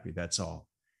see you happy. That's all.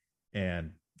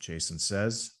 And Jason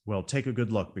says, well, take a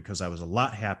good look, because I was a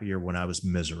lot happier when I was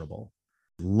miserable.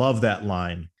 Love that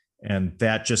line. And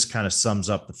that just kind of sums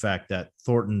up the fact that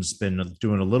Thornton's been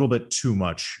doing a little bit too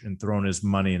much and throwing his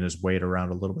money and his weight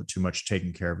around a little bit too much,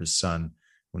 taking care of his son,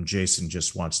 when Jason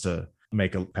just wants to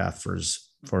make a path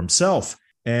for himself.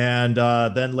 And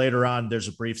then later on, there's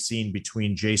a brief scene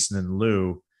between Jason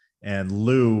and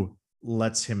Lou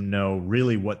lets him know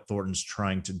really what Thornton's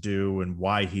trying to do and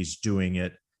why he's doing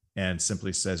it, and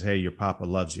simply says, hey, your papa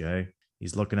loves you, eh?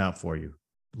 He's looking out for you.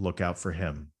 Look out for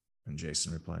him. And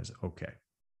Jason replies, okay.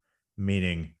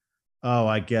 Meaning, oh,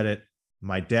 I get it.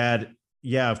 My dad,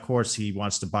 yeah, of course, he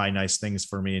wants to buy nice things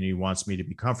for me and he wants me to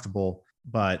be comfortable,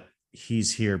 but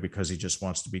he's here because he just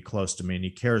wants to be close to me and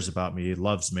he cares about me. He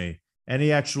loves me. And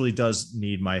he actually does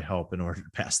need my help in order to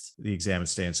pass the exam and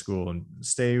stay in school and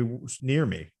stay near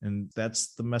me. And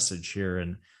that's the message here.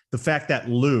 And the fact that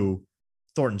Lou,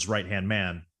 Thornton's right-hand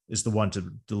man, is the one to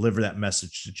deliver that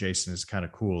message to Jason is kind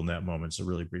of cool in that moment. It's a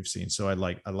really brief scene. So I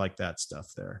like that stuff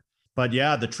there. But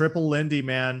yeah, the triple Lindy,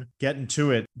 man, getting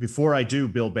to it. Before I do,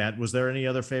 Bill Bant, was there any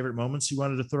other favorite moments you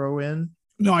wanted to throw in?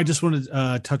 No, I just wanted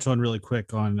to touch on really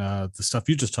quick on the stuff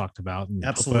you just talked about. And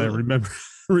absolutely.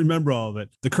 I remember all of it.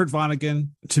 The Kurt Vonnegut,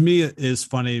 to me, is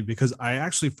funny because I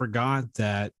actually forgot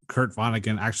that Kurt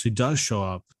Vonnegut actually does show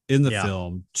up in the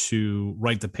film to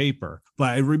write the paper.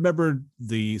 But I remembered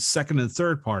the second and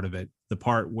third part of it, the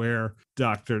part where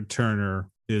Dr. Turner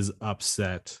is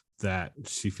upset that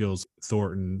she feels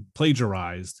Thornton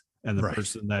plagiarized, and the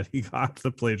person that he got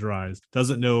to plagiarize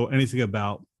doesn't know anything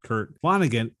about Kurt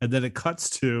Vonnegut. And then it cuts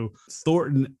to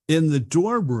Thornton in the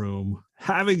dorm room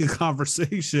having a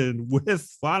conversation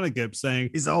with Vonnegut saying,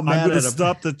 he's all mad, I'm going to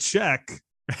stop the check.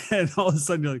 And all of a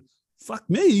sudden you're like, fuck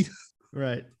me.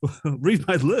 Right. Read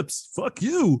my lips. Fuck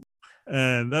you.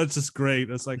 And that's just great.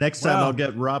 It's like, next time I'll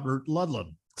get Robert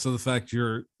Ludlum. So the fact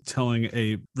you're telling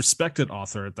a respected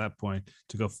author at that point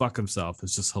to go fuck himself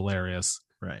is just hilarious.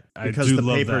 Right. Because the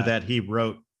paper that he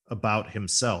wrote about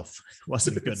himself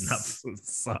wasn't good enough. It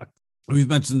sucked. We've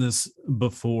mentioned this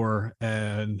before,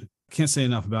 and can't say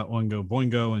enough about Oingo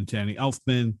Boingo and Danny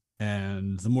Elfman.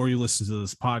 And the more you listen to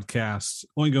this podcast,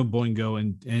 Oingo Boingo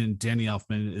and Danny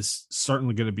Elfman is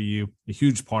certainly going to be a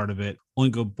huge part of it.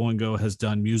 Oingo Boingo has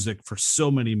done music for so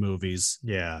many movies.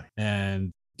 Yeah.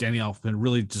 And Danny Elfman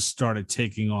really just started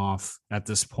taking off at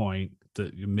this point,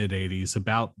 the mid 80s,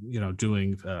 about,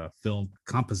 doing film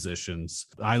compositions.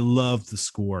 I love the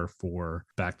score for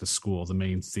Back to School, the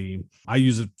main theme. I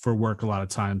use it for work a lot of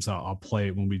times. I'll play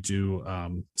it when we do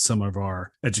some of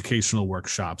our educational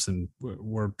workshops, and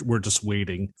we're just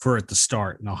waiting for it to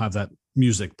start, and I'll have that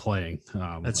music playing.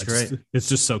 That's great. It's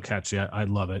just so catchy. I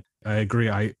love it. I agree.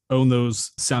 I own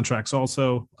those soundtracks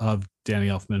also of Danny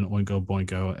Elfman, Oingo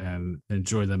Boingo, and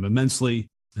enjoy them immensely.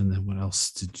 And then what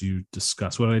else did you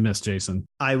discuss? What did I miss, Jason?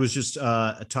 I was just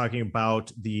talking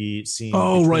about the scene.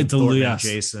 Oh, right. And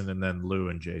Jason, and then Lou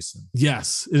and Jason.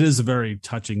 Yes, it is a very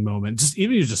touching moment. Just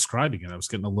even you describing it, I was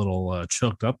getting a little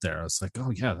choked up there. I was like,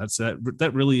 oh yeah,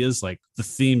 that really is like the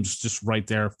theme's just right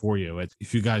there for you.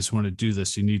 If you guys want to do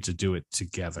this, you need to do it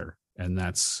together. And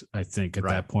that's, I think at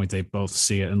that point, they both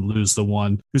see it, and Lou's the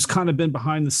one who's kind of been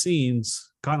behind the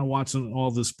scenes, kind of watching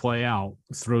all this play out,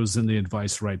 throws in the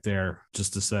advice right there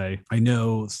just to say, I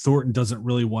know Thornton doesn't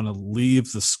really want to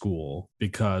leave the school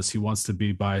because he wants to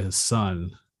be by his son.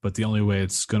 But the only way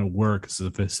it's going to work is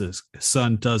if his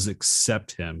son does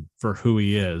accept him for who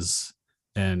he is.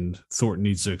 and Thornton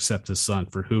needs to accept his son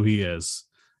for who he is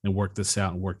and work this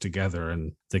out and work together,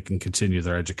 and they can continue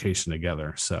their education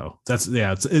together. So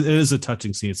it is a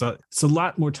touching scene. It's a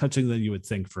lot more touching than you would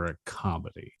think for a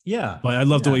comedy. Yeah. But I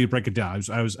love the way you break it down.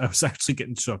 I was actually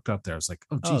getting choked up there. I was like,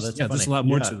 oh geez, there's a lot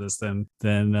more to this than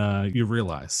you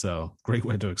realize. So great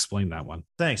way to explain that one.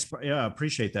 Thanks. Yeah, I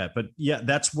appreciate that. But yeah,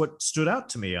 that's what stood out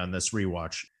to me on this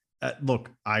rewatch.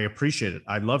 Look, I appreciate it.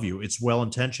 I love you. It's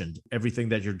well-intentioned. Everything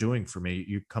that you're doing for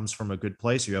me, comes from a good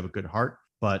place. You have a good heart.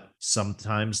 But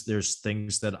sometimes there's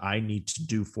things that I need to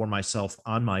do for myself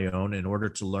on my own in order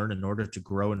to learn, in order to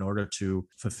grow, in order to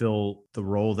fulfill the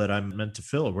role that I'm meant to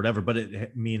fill or whatever. But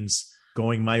it means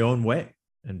going my own way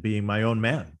and being my own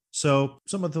man. So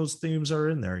some of those themes are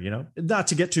in there, not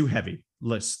to get too heavy.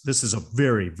 This is a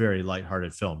very, very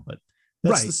lighthearted film, but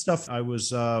that's the stuff I was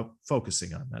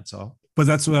focusing on. That's all. But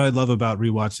that's what I love about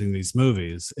rewatching these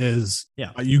movies is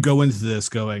you go into this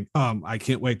going, I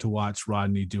can't wait to watch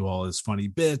Rodney do all his funny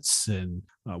bits and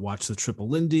watch the Triple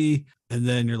Lindy. And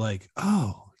then you're like,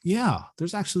 oh, yeah,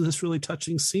 there's actually this really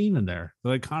touching scene in there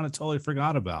that I kind of totally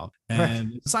forgot about.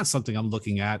 And It's not something I'm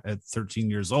looking at 13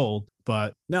 years old.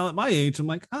 But now at my age, I'm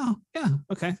like, oh, yeah,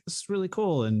 okay, this is really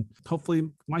cool. And hopefully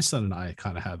my son and I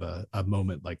kind of have a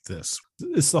moment like this.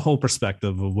 It's the whole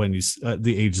perspective of when you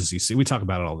the ages you see. We talk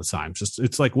about it all the time.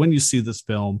 It's like when you see this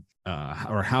film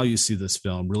or how you see this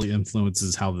film really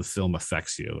influences how the film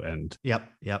affects you. And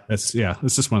it's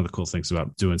just one of the cool things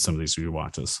about doing some of these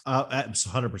rewatches. 100%.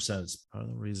 It's part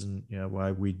of the reason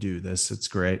why we do this. It's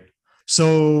great.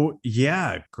 So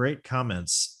great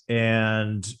comments,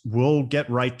 and we'll get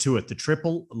right to it. The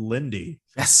Triple Lindy.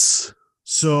 Yes.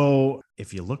 So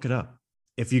if you look it up,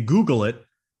 if you Google it,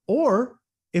 or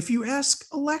if you ask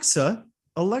Alexa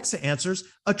answers.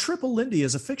 A Triple Lindy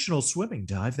is a fictional swimming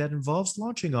dive that involves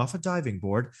launching off a diving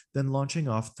board, then launching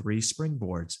off 3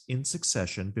 springboards in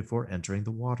succession before entering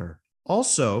the water.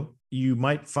 Also, you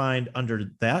might find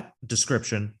under that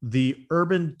description the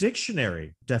Urban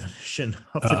Dictionary definition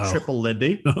of the Triple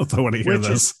Lindy, I want to hear which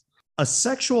this. is a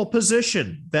sexual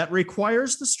position that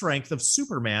requires the strength of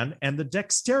Superman and the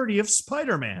dexterity of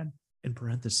Spider-Man, in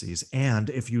parentheses, and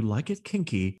if you like it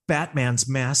kinky, Batman's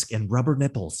mask and rubber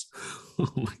nipples.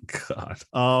 Oh my God.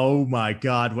 Oh my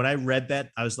God. When I read that,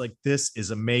 I was like, this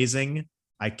is amazing.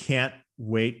 I can't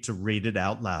wait to read it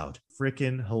out loud.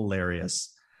 Freaking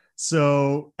hilarious.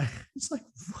 So it's like,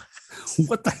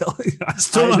 what the hell? I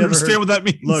still don't understand what that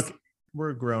means. Look,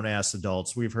 we're grown ass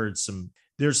adults. We've heard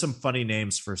there's some funny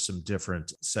names for some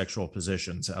different sexual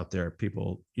positions out there.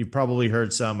 People, you've probably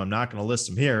heard some. I'm not going to list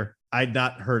them here. I'd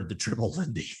not heard the Triple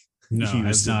Lindy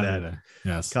used in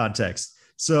that context.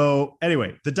 So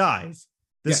anyway, the dive.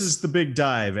 This is the big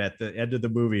dive at the end of the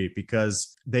movie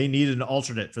because they need an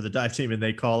alternate for the dive team, and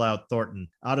they call out Thornton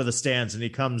out of the stands, and he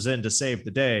comes in to save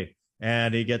the day.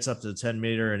 And he gets up to the 10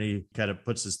 meter and he kind of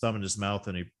puts his thumb in his mouth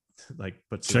and he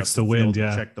checks the wind.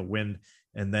 Check the wind.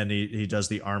 And then he does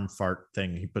the arm fart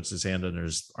thing. He puts his hand under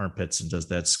his armpits and does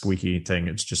that squeaky thing.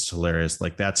 It's just hilarious.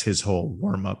 Like that's his whole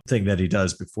warm up thing that he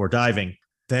does before diving.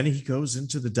 Then he goes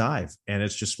into the dive, and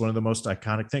it's just one of the most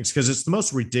iconic things because it's the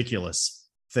most ridiculous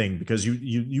thing because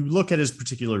you look at his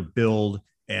particular build.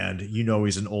 And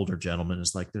he's an older gentleman.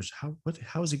 It's like,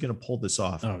 how is he going to pull this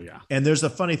off? Oh, yeah. And there's a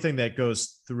funny thing that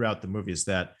goes throughout the movie is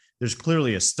that there's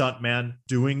clearly a stunt man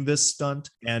doing this stunt,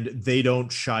 and they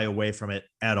don't shy away from it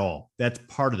at all. That's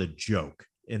part of the joke,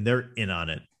 and they're in on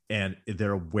it, and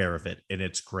they're aware of it, and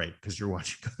it's great because you're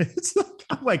watching. It's like,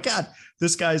 oh my God,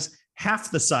 this guy's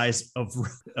half the size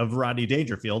of Rodney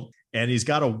Dangerfield, and he's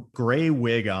got a gray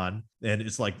wig on, and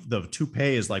it's like the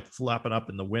toupee is like flapping up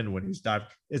in the wind when he's diving.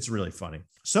 It's really funny.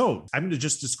 So I'm going to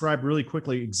just describe really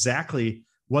quickly exactly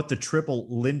what the Triple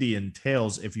Lindy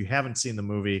entails if you haven't seen the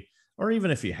movie, or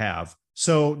even if you have.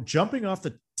 So jumping off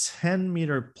the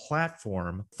 10-meter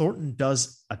platform, Thornton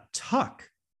does a tuck,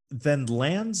 then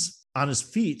lands on his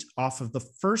feet off of the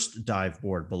first dive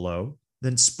board below,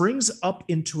 then springs up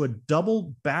into a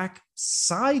double back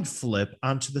side flip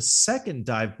onto the second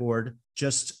dive board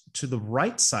just to the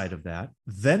right side of that,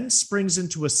 then springs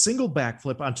into a single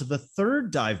backflip onto the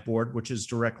third dive board, which is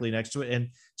directly next to it, and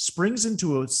springs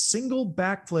into a single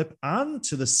backflip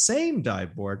onto the same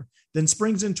dive board, then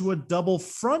springs into a double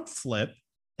front flip,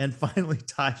 and finally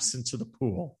dives into the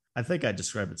pool. I think I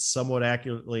described it somewhat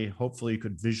accurately. Hopefully you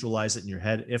could visualize it in your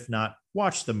head. If not,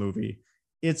 watch the movie.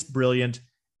 It's brilliant.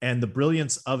 And the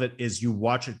brilliance of it is you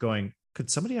watch it going, could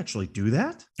somebody actually do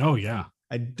that? Oh, yeah.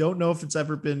 I don't know if it's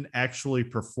ever been actually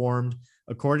performed.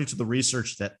 According to the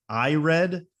research that I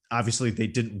read, obviously they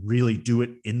didn't really do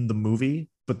it in the movie,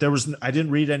 but I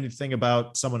didn't read anything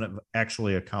about someone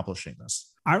actually accomplishing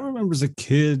this. I remember as a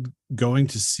kid going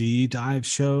to see dive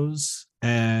shows.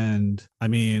 And I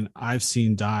mean, I've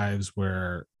seen dives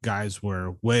where guys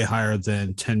were way higher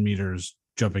than 10 meters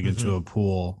jumping into a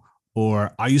pool.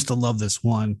 Or I used to love this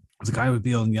one. The guy would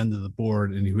be on the end of the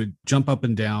board and he would jump up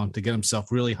and down to get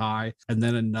himself really high. And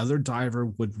then another diver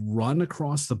would run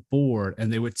across the board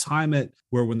and they would time it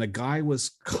where when the guy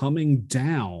was coming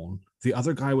down, the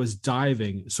other guy was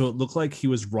diving. So it looked like he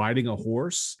was riding a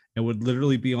horse and would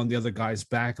literally be on the other guy's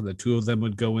back. And the two of them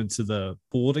would go into the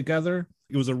pool together.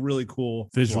 It was a really cool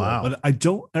visual. Wow. But I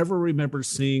don't ever remember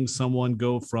seeing someone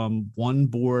go from one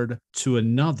board to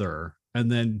another and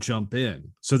then jump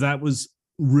in. So that was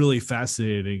really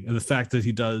fascinating. And the fact that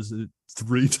he does it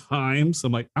 3 times,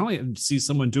 I'm like, I only see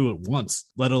someone do it once,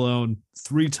 let alone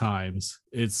 3 times.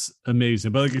 It's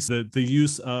amazing. But like I said, the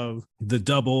use of the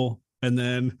double, and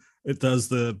then it does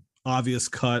the obvious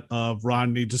cut of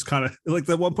Rodney just kind of like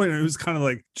at one point it was kind of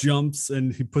like jumps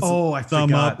and he puts a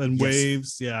thumb up and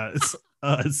waves. Yeah,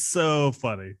 it's so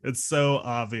funny. It's so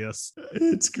obvious.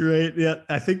 It's great. Yeah,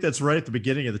 I think that's right at the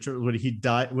beginning of the trip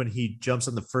when he jumps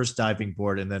on the first diving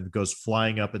board and then goes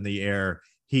flying up in the air.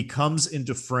 He comes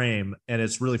into frame, and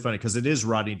it's really funny because it is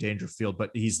Rodney Dangerfield, but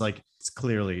he's like,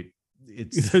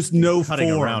 there's no cutting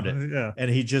form around it. Yeah. And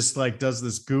he just like does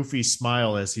this goofy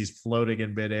smile as he's floating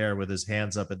in midair with his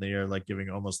hands up in the air, like giving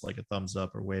almost like a thumbs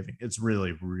up or waving. It's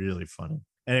really, really funny.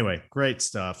 Anyway, great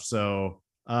stuff. So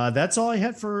that's all I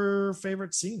had for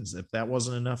favorite scenes. If that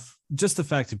wasn't enough, just the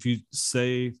fact if you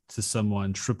say to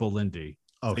someone Triple Lindy,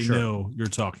 they know you're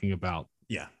talking about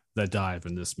that dive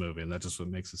in this movie, and that's just what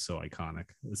makes it so iconic.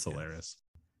 It's hilarious.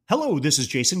 Hello, this is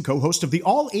Jason, co-host of the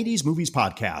All 80s Movies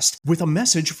podcast, with a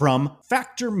message from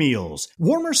Factor Meals.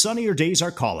 Warmer, sunnier days are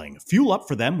calling. Fuel up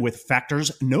for them with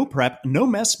Factor's no prep, no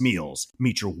mess meals.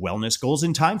 Meet your wellness goals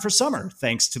in time for summer,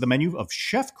 thanks to the menu of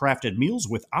chef-crafted meals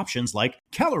with options like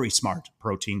Calorie Smart,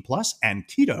 Protein Plus, and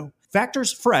Keto.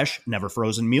 Factor's fresh, never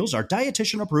frozen meals are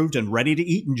dietitian approved and ready to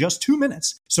eat in just 2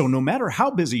 minutes. So no matter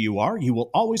how busy you are, you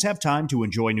will always have time to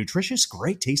enjoy nutritious,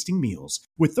 great tasting meals.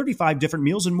 With 35 different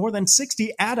meals and more than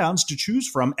 60 add-ons to choose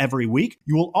from every week,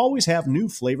 you will always have new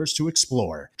flavors to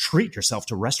explore. Treat yourself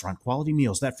to restaurant quality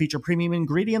meals that feature premium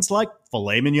ingredients like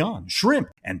filet mignon, shrimp,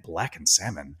 and blackened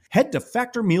salmon. Head to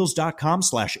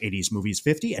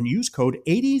factormeals.com/80smovies50 and use code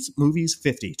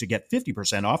 80smovies50 to get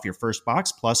 50% off your first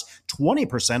box plus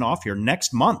 20% off your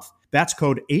next month. That's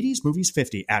code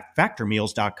 80smovies50 at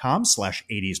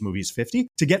factormeals.com/80smovies50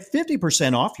 to get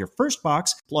 50% off your first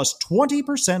box plus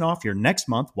 20% off your next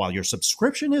month while your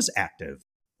subscription is active.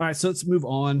 All right, so let's move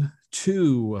on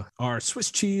to our Swiss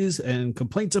cheese and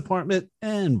complaint department.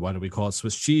 And why do we call it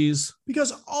Swiss cheese?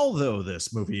 Because although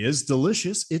this movie is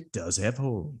delicious, it does have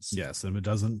holes. Yes, and if it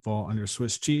doesn't fall under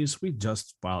Swiss cheese, we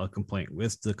just file a complaint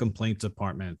with the complaint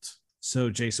department.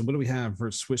 So, Jason, what do we have for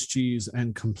Swiss cheese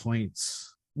and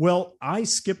complaints? Well, I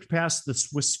skipped past the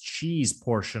Swiss cheese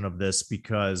portion of this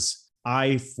because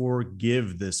I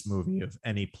forgive this movie of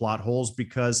any plot holes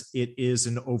because it is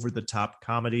an over-the-top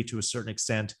comedy to a certain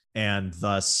extent, and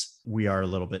thus we are a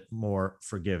little bit more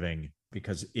forgiving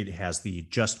because it has the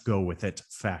just go with it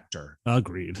factor.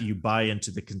 Agreed. You buy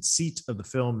into the conceit of the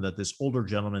film that this older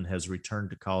gentleman has returned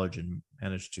to college and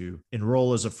managed to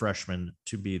enroll as a freshman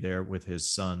to be there with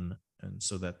his son, and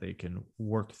so that they can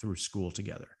work through school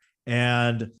together.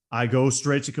 And I go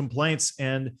straight to complaints.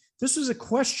 And this is a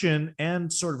question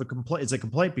and sort of a complaint. It's a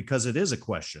complaint because it is a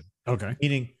question. Okay.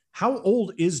 Meaning, how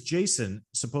old is Jason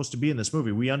supposed to be in this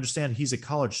movie? We understand he's a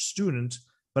college student,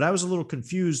 but I was a little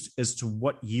confused as to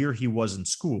what year he was in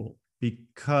school,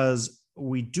 because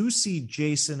we do see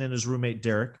Jason and his roommate,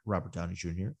 Derek, Robert Downey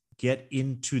Jr., get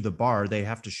into the bar. They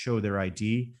have to show their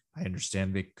ID. I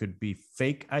understand they could be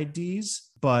fake IDs,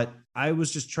 but I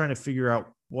was just trying to figure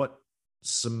out what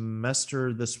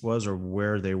semester this was or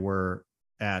where they were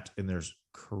at in their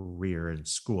career in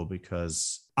school,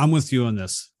 because I'm with you on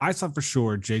this. I thought for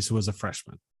sure Jason was a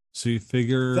freshman. So you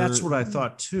figure that's what I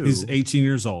thought too. He's 18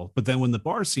 years old. But then when the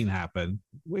bar scene happened,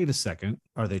 wait a second.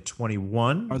 Are they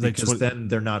 21? Are they because then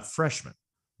they're not freshmen.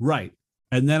 Right.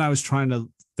 And then I was trying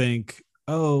to think,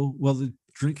 oh, well, the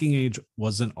drinking age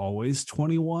wasn't always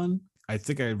 21. I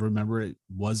think I remember it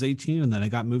was 18 and then it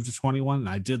got moved to 21. And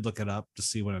I did look it up to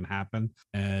see when it happened.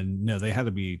 And no, they had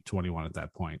to be 21 at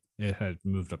that point. It had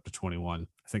moved up to 21,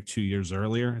 I think 2 years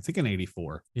earlier, I think in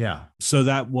 84. Yeah. So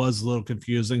that was a little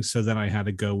confusing. So then I had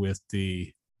to go with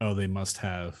they must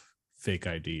have fake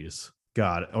IDs.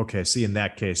 Got it. Okay. See, in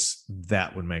that case,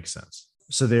 that would make sense.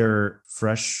 So they're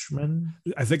freshmen?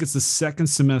 I think it's the second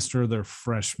semester of their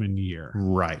freshman year.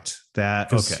 Right. That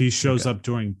Because okay. he shows Okay. up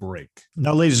during break.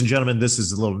 Now, ladies and gentlemen, this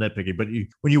is a little nitpicky, but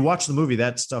when you watch the movie,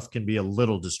 that stuff can be a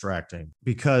little distracting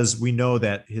because we know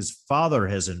that his father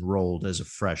has enrolled as a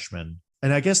freshman.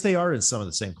 And I guess they are in some of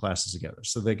the same classes together.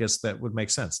 So I guess that would make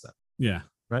sense then, Yeah.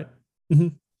 right?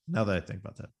 Mhm. Now that I think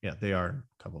about that. Yeah, they are in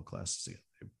a couple of classes together.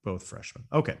 They're both freshmen.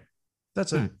 Okay.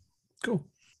 That's it. All right. Cool.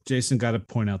 Jason got to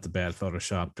point out the bad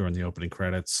Photoshop during the opening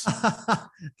credits.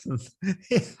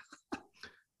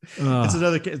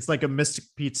 It's like a Mystic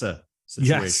Pizza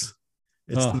situation. Yes.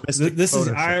 It's the Mystic this is,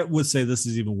 Photoshop. I would say this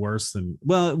is even worse than,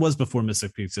 well, it was before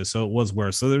Mystic Pizza, so it was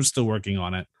worse. So they're still working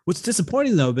on it. What's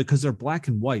disappointing though, because they're black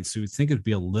and white, so you'd think it'd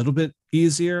be a little bit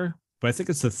easier. But I think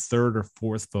it's the third or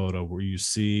fourth photo where you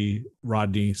see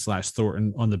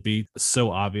Rodney/Thornton on the beat. It's so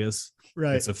obvious.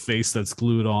 Right. It's a face that's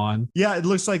glued on. Yeah, it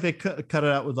looks like they cut it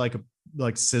out with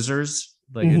like scissors,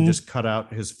 like Mhm. it just cut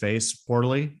out his face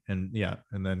poorly, and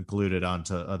then glued it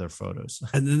onto other photos.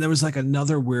 And then there was like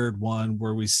another weird one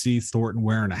where we see Thornton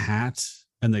wearing a hat,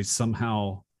 and they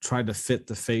somehow tried to fit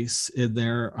the face in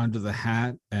there under the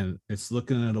hat, and it's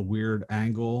looking at a weird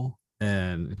angle,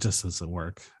 and it just doesn't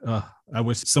work. I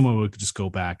wish someone would just go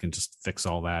back and just fix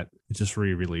all that and just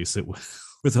re-release it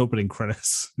with opening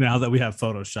credits now that we have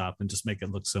Photoshop and just make it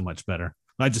look so much better.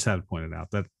 I just had to point it out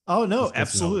that. Oh no, It's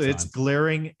absolutely. It's time.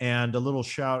 glaring. And a little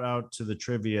shout out to the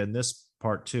trivia in this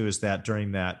part too is that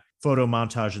during that photo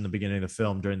montage in the beginning of the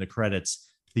film, during the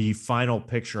credits, the final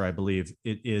picture, I believe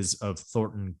it is of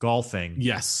Thornton golfing.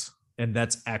 Yes. And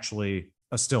that's actually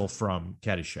a still from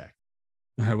Caddyshack.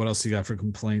 All right, what else you got for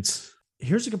complaints?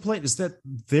 Here's a complaint is that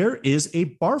there is a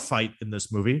bar fight in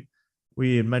this movie.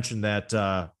 We had mentioned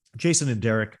that Jason and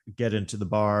Derek get into the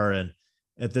bar, and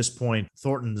at this point,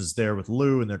 Thornton is there with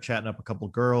Lou, and they're chatting up a couple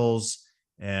girls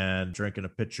and drinking a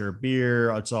pitcher of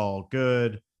beer. It's all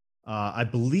good. I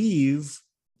believe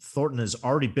Thornton has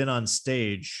already been on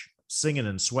stage singing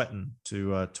and sweating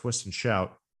to Twist and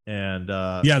Shout. And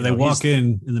they walk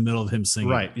in the middle of him singing.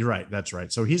 Right, you're right. That's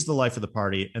right. So he's the life of the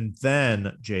party. And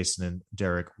then Jason and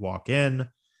Derek walk in.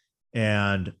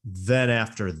 And then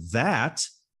after that,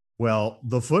 well,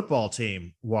 the football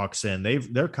team walks in.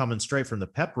 They're coming straight from the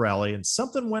pep rally, and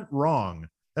something went wrong.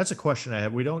 That's a question I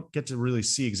have. We don't get to really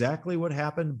see exactly what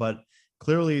happened, but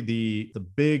clearly the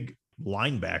big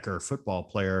linebacker football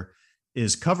player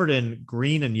is covered in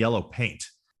green and yellow paint.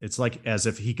 It's like as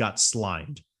if he got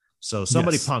slimed. So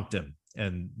somebody punked him,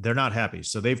 and they're not happy.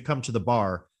 So they've come to the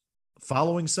bar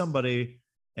following somebody,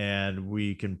 and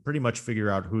we can pretty much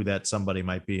figure out who that somebody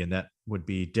might be. And that would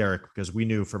be Derek, because we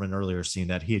knew from an earlier scene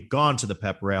that he had gone to the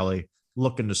pep rally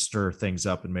looking to stir things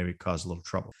up and maybe cause a little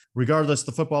trouble. Regardless,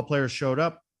 the football players show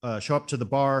up to the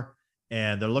bar,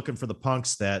 and they're looking for the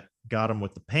punks that got them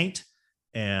with the paint.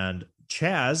 And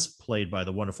Chaz, played by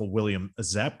the wonderful William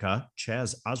Zabka,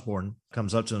 Chaz Osborne,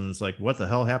 comes up to them and is like, "What the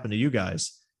hell happened to you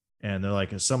guys?" And they're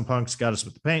like, "Some punks got us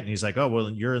with the paint." And he's like, "Oh, well,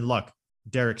 you're in luck.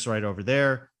 Derek's right over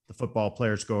there." The football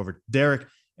players go over to Derek,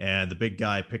 and the big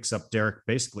guy picks up Derek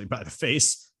basically by the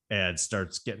face and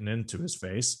starts getting into his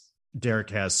face. Derek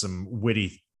has some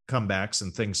witty comebacks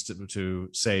and things to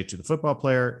say to the football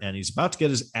player, and he's about to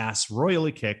get his ass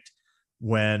royally kicked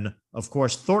when, of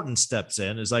course, Thornton steps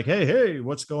in, is like, hey,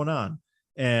 what's going on?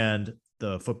 And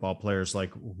the football player's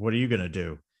like, "What are you going to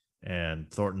do?" And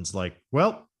Thornton's like,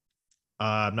 "Well,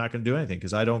 I'm not going to do anything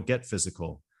because I don't get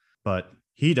physical." But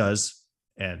he does.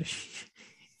 And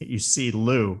you see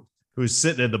Lou, who's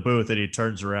sitting in the booth, and he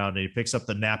turns around and he picks up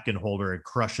the napkin holder and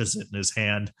crushes it in his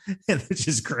hand. And it's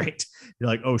just great. You're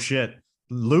like, oh shit.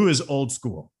 Lou is old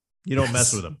school. You don't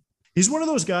mess with him. He's one of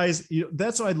those guys.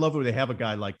 That's what I love when they have a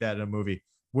guy like that in a movie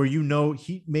where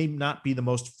he may not be the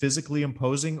most physically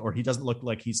imposing, or he doesn't look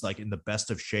like he's like in the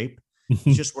best of shape.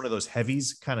 He's just one of those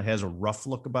heavies, kind of has a rough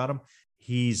look about him.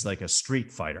 He's like a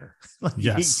street fighter.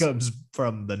 Yes. He comes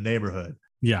from the neighborhood.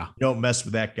 Yeah. You don't mess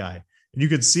with that guy. And you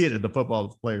can see it in the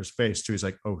football player's face too. He's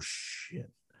like, oh shit.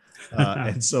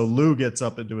 And so Lou gets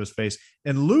up into his face,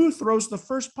 and Lou throws the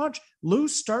first punch. Lou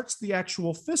starts the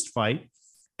actual fist fight,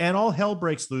 and all hell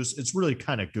breaks loose. It's really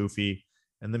kind of goofy,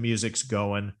 and the music's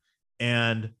going,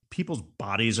 and people's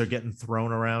bodies are getting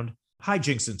thrown around.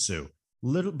 Hijinks ensue.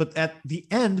 But at the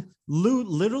end, Lou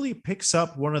literally picks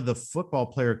up one of the football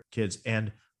player kids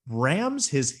and rams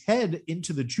his head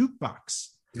into the jukebox.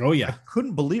 Oh, yeah. I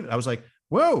couldn't believe it. I was like,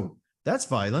 whoa, that's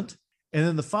violent. And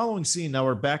then the following scene, now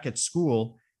we're back at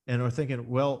school, and we're thinking,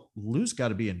 well, Lou's got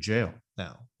to be in jail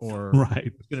now, or Right.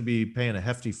 he's going to be paying a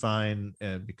hefty fine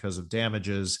because of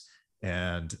damages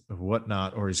and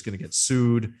whatnot, or he's going to get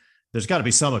sued. There's got to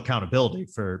be some accountability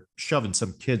for shoving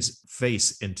some kid's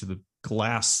face into the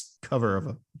glass cover of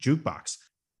a jukebox.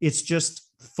 It's just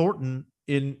Thornton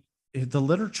in the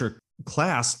literature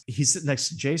class. He's sitting next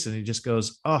to Jason. He just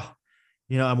goes, "Oh,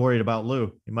 I'm worried about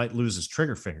Lou. He might lose his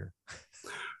trigger finger."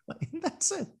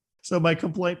 That's it. So my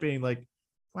complaint being like,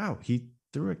 wow, he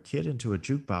threw a kid into a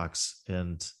jukebox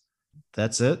and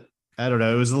that's it. I don't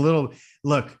know. It was a little,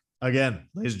 look, again,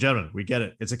 ladies and gentlemen, we get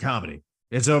it. It's a comedy.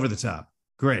 It's over the top.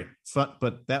 Great. Fun,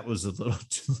 but that was a little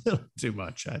too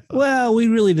much, I thought. Well, we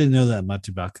really didn't know that much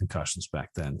about concussions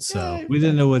back then. So we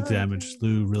didn't know what damage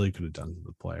Lou really could have done to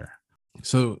the player.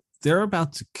 So they're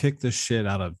about to kick the shit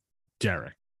out of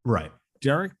Derek. Right.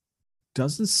 Derek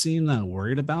doesn't seem that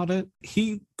worried about it.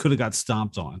 He could have got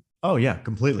stomped on. Oh, yeah,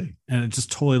 completely. And it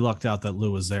just totally lucked out that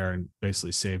Lou was there and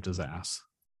basically saved his ass.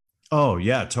 Oh,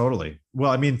 yeah, totally. Well,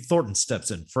 I mean, Thornton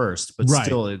steps in first, but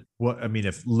still,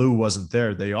 if Lou wasn't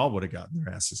there, they all would have gotten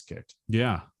their asses kicked.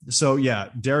 Yeah. So, yeah,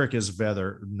 Derek is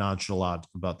rather nonchalant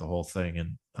about the whole thing.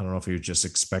 And I don't know if he was just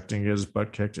expecting his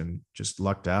butt kicked and just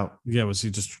lucked out. Yeah. Was he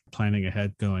just planning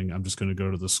ahead going, I'm just going to go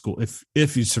to the school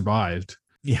if he survived?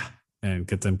 Yeah. And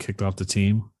get them kicked off the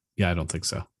team? Yeah, I don't think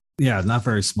so. Yeah, not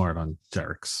very smart on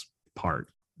Derek's part.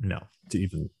 No. To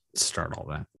even start all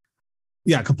that.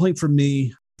 Yeah, complaint from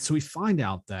me. So we find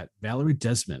out that Valerie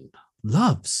Desmond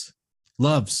loves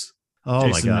Jason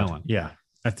my God. Mellon. Yeah.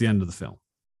 At the end of the film.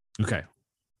 Okay.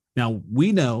 Now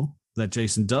we know that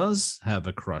Jason does have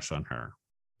a crush on her,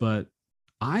 but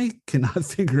I cannot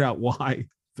figure out why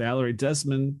Valerie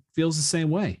Desmond feels the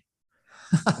same way.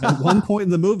 At one point in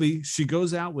the movie, she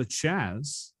goes out with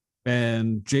Chaz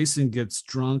and Jason gets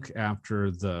drunk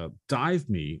after the dive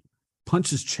meet,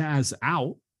 punches Chaz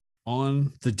out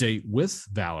on the date with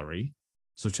Valerie.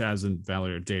 So Chaz and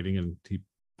Valerie are dating and he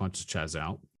punches Chaz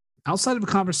out. Outside of a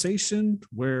conversation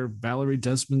where Valerie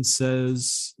Desmond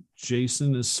says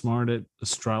Jason is smart at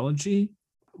astrology,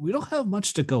 we don't have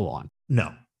much to go on.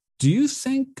 No. Do you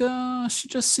think she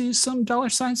just sees some dollar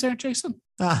signs there, Jason?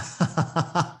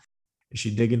 Is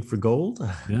she digging for gold?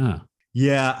 Yeah.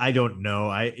 Yeah, I don't know.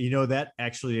 That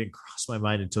actually didn't cross my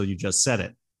mind until you just said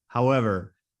it.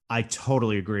 However, I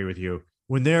totally agree with you.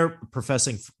 When they're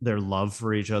professing their love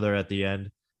for each other at the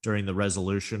end during the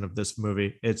resolution of this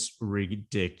movie, it's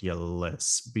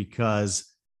ridiculous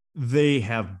because they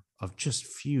have just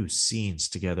few scenes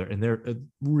together and they're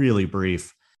really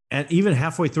brief. And even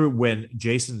halfway through when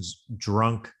Jason's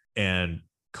drunk and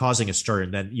causing a stir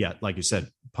and then, yeah, like you said,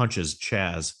 punches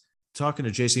Chaz. Talking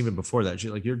to Jason even before that,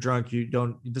 she's like, "You're drunk.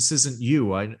 This isn't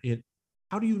you."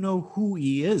 How do you know who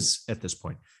he is at this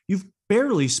point? You've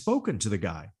barely spoken to the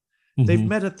guy. Mm-hmm. They've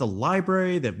met at the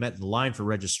library. They've met in the line for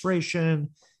registration.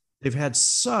 They've had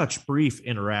such brief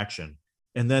interaction.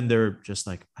 And then they're just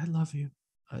like, "I love you.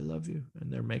 I love you."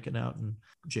 And they're making out and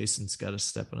Jason's got to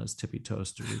step on his tippy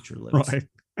toes to reach her lips. Right.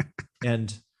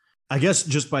 And I guess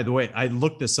just by the way, I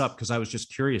looked this up because I was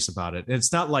just curious about it. And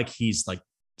it's not like he's like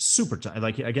super tight.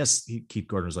 Like, I guess Keith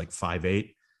Gordon was like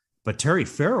 5'8", but Terry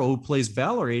Farrell, who plays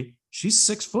Valerie, she's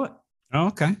 6 foot. Oh,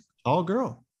 okay. Tall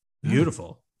girl.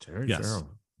 Beautiful. Terry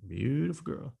Farrell. Beautiful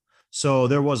girl. So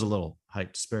there was a little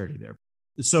height disparity there.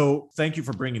 So thank you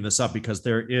for bringing this up because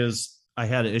I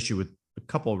had an issue with a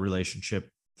couple of relationship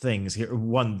things here.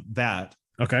 One, that.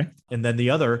 Okay. And then the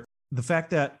other, the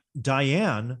fact that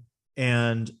Diane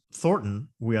and Thornton,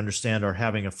 we understand, are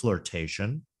having a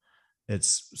flirtation. It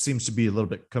seems to be a little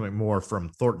bit coming more from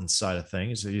Thornton's side of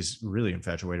things. He's really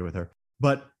infatuated with her.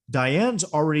 But Diane's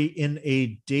already in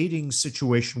a dating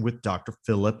situation with Dr.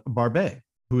 Philip Barbet,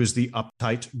 who is the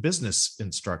uptight business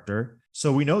instructor.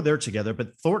 So we know they're together,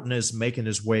 but Thornton is making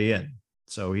his way in.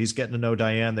 So he's getting to know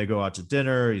Diane. They go out to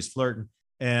dinner. He's flirting.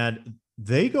 And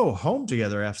they go home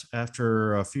together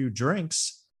after a few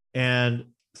drinks. And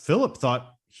Philip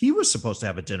thought he was supposed to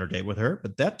have a dinner date with her,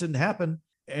 but that didn't happen.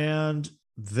 And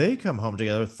they come home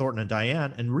together, Thornton and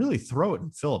Diane, and really throw it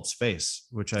in Philip's face,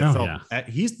 which I felt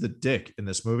he's the dick in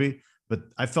this movie, but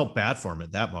I felt bad for him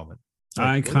at that moment. Like,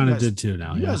 I kind of did too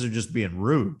now. You guys are just being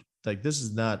rude. Like, this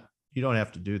is not, you don't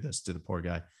have to do this to the poor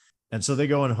guy. And so they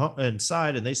go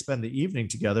inside and they spend the evening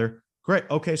together. Great.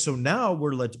 Okay. So now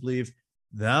we're led to believe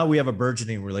now we have a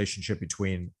burgeoning relationship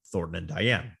between Thornton and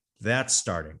Diane. That's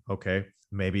starting. Okay.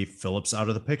 Maybe Philip's out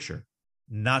of the picture.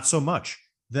 Not so much.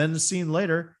 Then the scene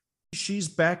later, she's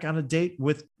back on a date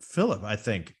with Philip. I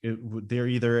think they're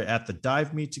either at the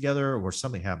dive meet together or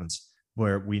something happens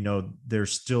where we know they're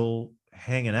still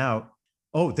hanging out.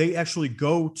 Oh, they actually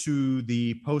go to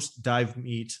the post dive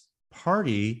meet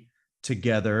party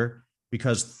together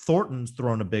because Thornton's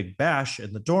throwing a big bash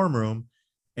in the dorm room.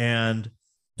 And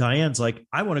Diane's like,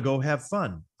 I want to go have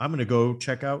fun. I'm going to go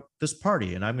check out this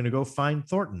party and I'm going to go find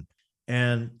Thornton.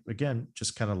 And again,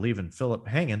 just kind of leaving Philip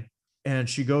hanging. and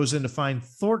she goes in to find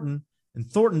Thornton, and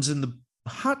Thornton's in the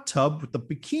hot tub with the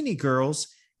bikini girls,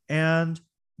 and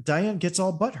Diane gets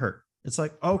all butthurt. It's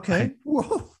like, okay,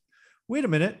 whoa, wait a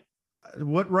minute.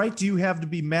 What right do you have to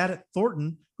be mad at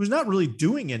Thornton, who's not really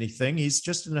doing anything? He's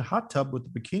just in a hot tub with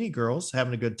the bikini girls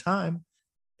having a good time.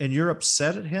 And you're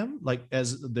upset at him? Like,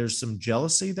 as there's some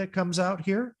jealousy that comes out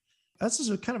here. That's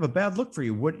just a kind of a bad look for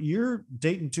you. What, you're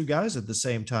dating two guys at the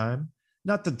same time.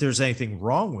 Not that there's anything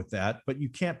wrong with that, but you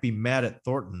can't be mad at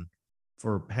Thornton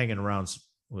for hanging around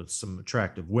with some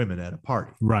attractive women at a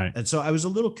party. Right. And so I was a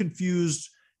little confused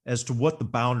as to what the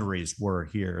boundaries were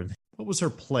here. What was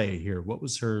her play here? What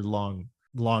was her long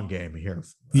game here?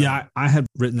 Yeah, I had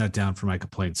written that down for my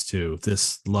complaints too.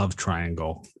 This love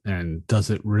triangle, and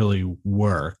does it really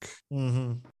work?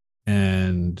 Mm-hmm.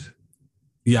 And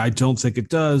yeah, I don't think it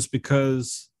does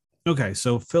because, okay,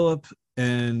 so Philip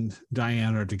and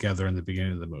Diane are together in the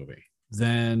beginning of the movie.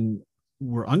 Then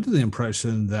we're under the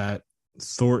impression that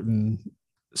Thornton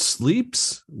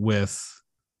sleeps with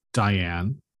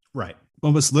Diane. Right.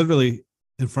 Almost literally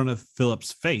in front of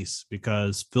Philip's face,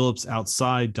 because Philip's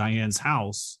outside Diane's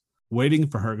house waiting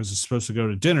for her because they're supposed to go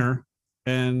to dinner.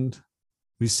 And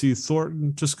we see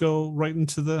Thornton just go right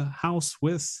into the house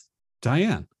with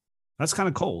Diane. That's kind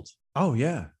of cold. Oh,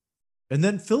 yeah. And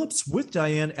then Philip's with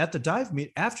Diane at the dive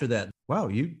meet after that. Wow,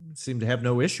 you seem to have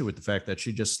no issue with the fact that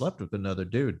she just slept with another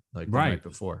dude like the night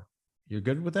before. You're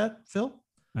good with that, Phil?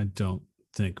 I don't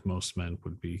think most men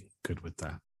would be good with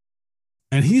that.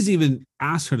 And he's even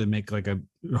asked her to make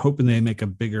hoping they make a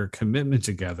bigger commitment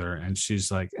together. And she's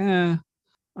like, I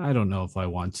don't know if I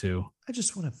want to. I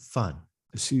just want to have fun.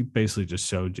 She basically just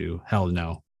showed you, hell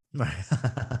no.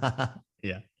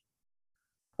 Yeah.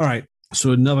 All right.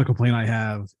 So another complaint I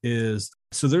have is,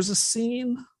 so there's a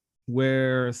scene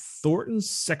where Thornton's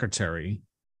secretary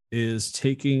is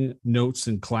taking notes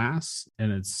in class,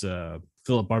 and it's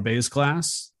Philip Barbet's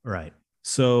class. Right.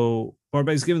 So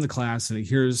Barbet's giving the class, and he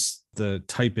hears the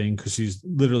typing because she's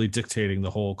literally dictating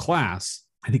the whole class.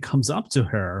 And he comes up to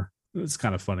her. It's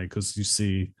kind of funny because you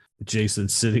see Jason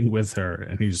sitting with her,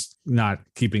 and he's not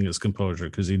keeping his composure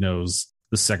because he knows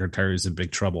the secretary's in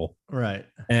big trouble. Right.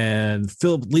 And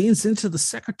Philip leans into the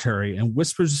secretary and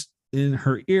whispers in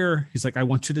her ear, he's like, I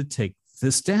want you to take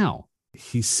this down.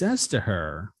 He says to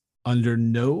her, under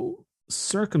no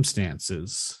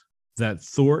circumstances that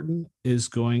Thornton is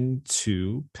going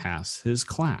to pass his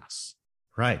class.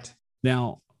 Right.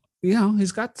 Now,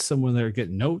 he's got someone there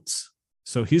getting notes,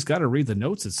 so he's got to read the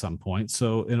notes at some point.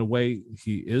 So in a way,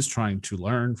 he is trying to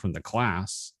learn from the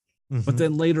class. Mm-hmm. But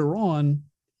then later on,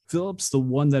 Philip's the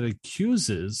one that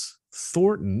accuses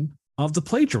Thornton of the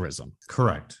plagiarism.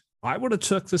 Correct. I would have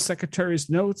took the secretary's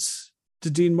notes to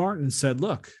Dean Martin and said,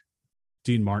 look,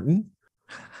 Dean Martin.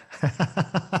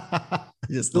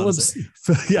 Phillips,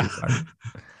 yeah.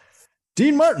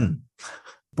 Dean Martin.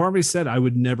 Barbie said I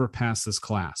would never pass this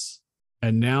class.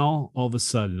 And now all of a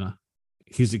sudden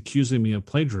he's accusing me of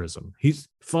plagiarism. He's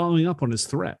following up on his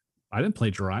threat. I didn't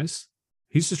plagiarize.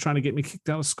 He's just trying to get me kicked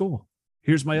out of school.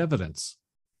 Here's my evidence.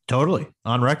 Totally.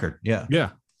 On record. Yeah. Yeah.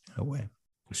 No way.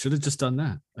 I should have just done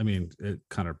that. I mean, it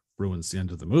kind of ruins the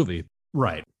end of the movie.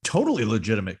 Right. Totally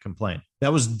legitimate complaint.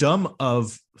 That was dumb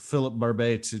of Philip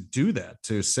Barbet to do that,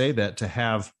 to say that, to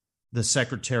have the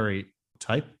secretary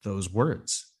type those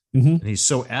words. Mm-hmm. And he's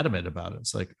so adamant about it.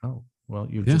 It's like, oh, well,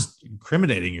 you're just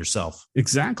incriminating yourself.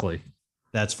 Exactly.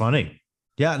 That's funny.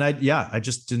 Yeah. And I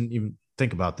just didn't even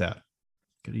think about that.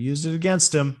 Could have used it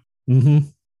against him.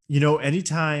 Mm-hmm.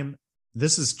 Anytime,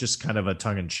 this is just kind of a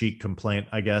tongue-in-cheek complaint,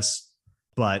 I guess,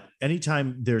 but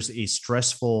anytime there's a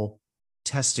stressful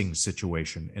testing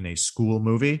situation in a school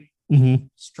movie,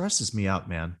 stresses me out,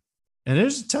 man. And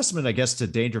there's a testament, I guess, to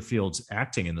Dangerfield's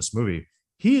acting in this movie.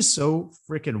 He is so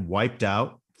freaking wiped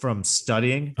out from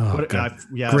studying. Oh,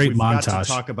 great montage. Got to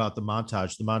talk about the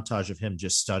montage of him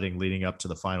just studying leading up to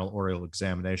the final oral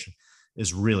examination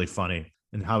is really funny,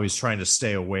 and how he's trying to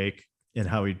stay awake, and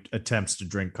how he attempts to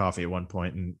drink coffee at one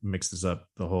point and mixes up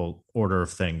the whole order of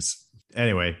things.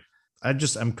 Anyway,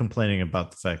 I'm complaining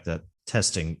about the fact that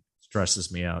testing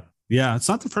stresses me out. Yeah, it's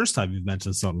not the first time you've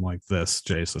mentioned something like this,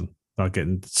 Jason, about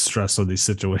getting stressed on these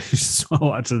situations while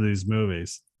watching these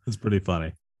movies. It's pretty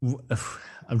funny.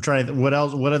 I'm trying to, what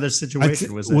else? What other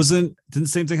situation was it? Didn't the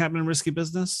same thing happen in Risky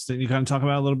Business? Didn't you kind of talk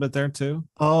about it a little bit there too?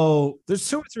 Oh, there's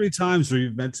 2 or 3 times where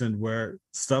you've mentioned where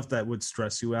stuff that would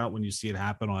stress you out when you see it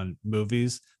happen on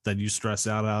movies that you stress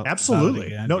out.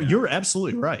 Absolutely. You're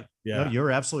absolutely right. Yeah, no,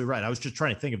 you're absolutely right. I was just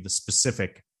trying to think of the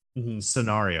specific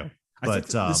scenario, but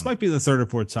this might be the 3rd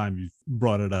or 4th time you've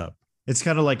brought it up. It's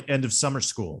kind of like end of summer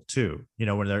school too.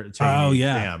 When they're taking the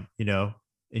exam, and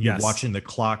you're watching the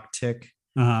clock tick.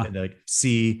 Uh-huh. And like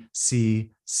C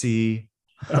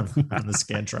on the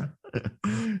Scantron.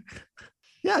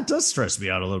 Yeah, it does stress me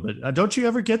out a little bit. Don't you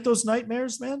ever get those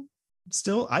nightmares, man?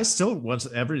 I still once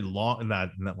every long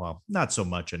not so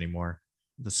much anymore.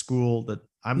 The school that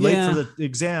I'm late for the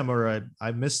exam, or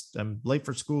I'm late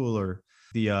for school, or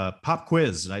the pop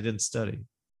quiz and I didn't study.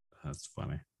 That's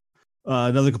funny.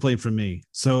 Another complaint from me.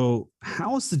 So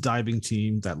how is the diving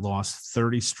team that lost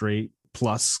 30 straight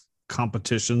plus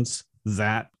competitions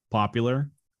that popular?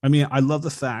 I mean, I love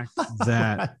the fact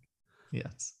that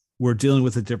yes, we're dealing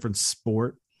with a different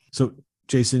sport. So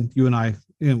Jason, you and I,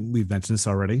 we've mentioned this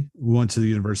already. We went to the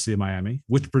University of Miami,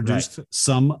 which produced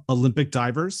some Olympic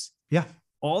divers. Yeah.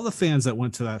 All the fans that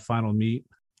went to that final meet,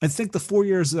 I think the 4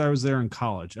 years that I was there in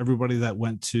college, everybody that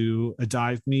went to a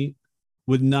dive meet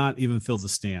would not even fill the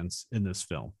stands in this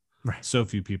film. Right. So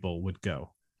few people would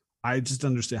go. I just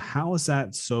understand, how is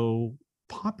that so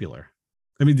popular?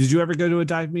 I mean, did you ever go to a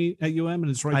dive meet at UM and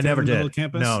it's right there in the middle of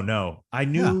campus? No. I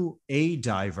knew a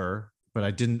diver, but I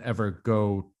didn't ever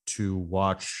go to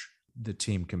watch the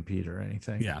team compete or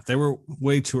anything. Yeah, they were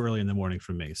way too early in the morning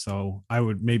for me. So I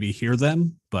would maybe hear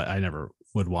them, but I never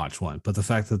would watch one. But the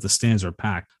fact that the stands are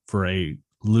packed for a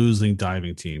losing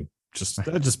diving team,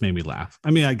 that just made me laugh.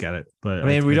 I mean, I get it, but I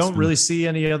mean, we don't really see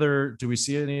any other. Do we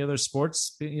see any other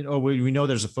sports? We know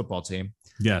there's a football team.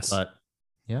 Yes, but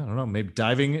yeah, I don't know. Maybe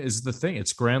diving is the thing.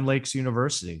 It's Grand Lakes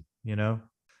University.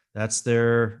 That's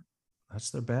their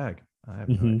bag. I have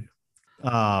no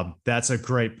idea. That's a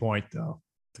great point though,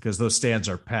 because those stands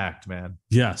are packed, man.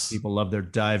 Yes, people love their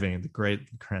diving in the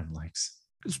Great Grand Lakes.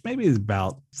 It's maybe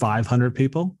about 500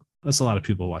 people. That's a lot of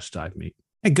people watch dive meet.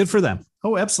 Hey, good for them.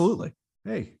 Oh, absolutely.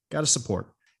 Hey, got to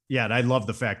support. Yeah, and I love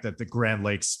the fact that the Grand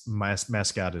Lakes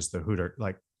mascot is the Hooter.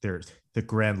 Like they're the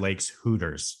Grand Lakes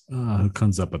Hooters. Who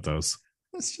comes up with those?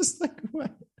 It's just like,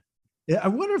 what? Yeah, I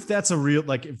wonder if that's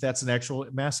if that's an actual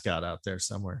mascot out there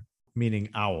somewhere, meaning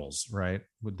owls, right?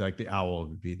 Would like the owl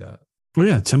would be that. Well,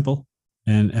 yeah, Temple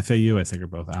and FAU, I think, are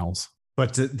both owls.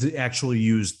 But to actually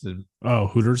use the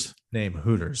Hooters name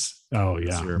Hooters. Oh,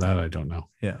 yeah, that I don't know.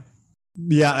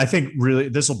 Yeah, I think really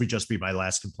this will just be my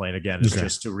last complaint again, is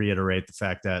just to reiterate the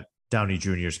fact that Downey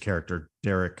Jr.'s character,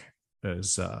 Derek,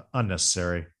 is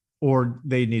unnecessary, or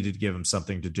they needed to give him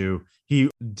something to do. He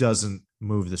doesn't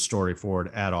move the story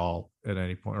forward at all at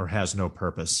any point, or has no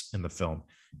purpose in the film,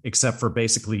 except for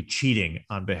basically cheating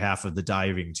on behalf of the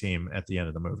diving team at the end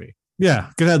of the movie.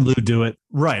 Yeah, go ahead, Lou, do it.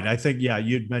 Right. I think,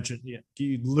 you'd mentioned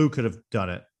Lou could have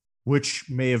done it, which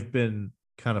may have been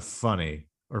kind of funny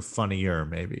or funnier,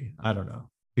 maybe. I don't know.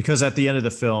 Because at the end of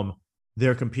the film,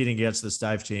 they're competing against this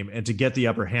dive team. And to get the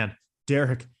upper hand,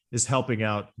 Derek is helping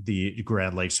out the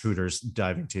Grand Lakes Hooters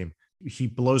diving team. He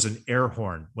blows an air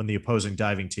horn when the opposing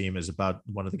diving team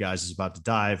one of the guys is about to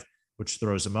dive, which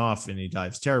throws him off, and he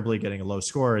dives terribly, getting a low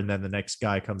score. And then the next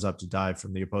guy comes up to dive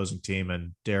from the opposing team,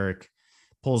 and Derek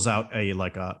pulls out a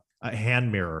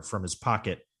hand mirror from his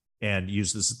pocket and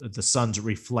uses the sun's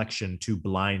reflection to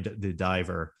blind the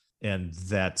diver. And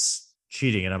that's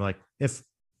cheating. And I'm like, if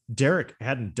Derek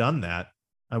hadn't done that,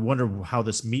 I wonder how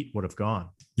this meet would have gone.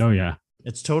 Oh, yeah.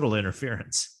 It's total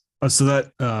interference. So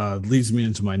that leads me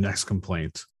into my next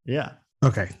complaint. Yeah.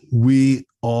 Okay. We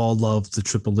all love the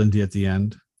triple Lindy at the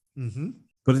end,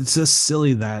 but it's just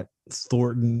silly that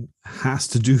Thornton has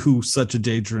to do such a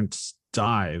dangerous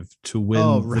dive to win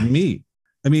the meet.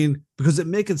 I mean, because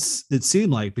it seem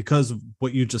like, because of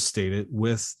what you just stated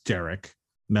with Derek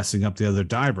messing up the other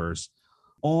divers,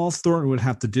 all Thornton would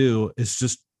have to do is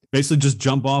just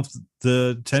jump off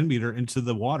the 10 meter into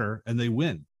the water and they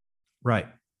win. Right.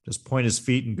 Just point his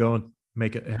feet and go and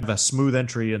have a smooth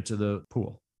entry into the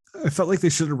pool. I felt like they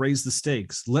should have raised the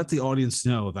stakes. Let the audience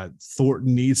know that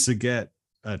Thornton needs to get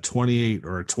a 28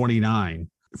 or a 29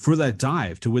 for that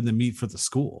dive to win the meet for the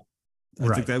school.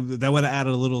 I think that would have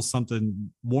added a little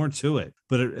something more to it.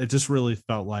 But it just really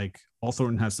felt like all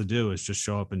Thornton has to do is just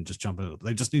show up and just jump in.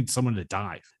 They just need someone to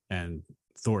dive. And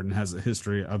Thornton has a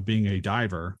history of being a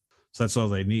diver. So that's all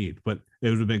they need. But it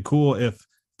would have been cool if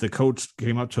the coach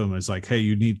came up to him and was like, hey,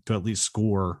 you need to at least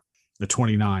score the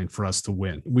 29 for us to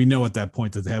win. We know at that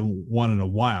point that they haven't won in a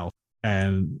while.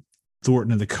 And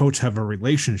Thornton and the coach have a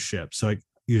relationship. So,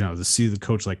 to see the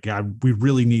coach like, yeah, we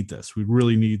really need this. We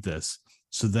really need this.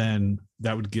 So then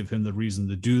that would give him the reason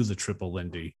to do the triple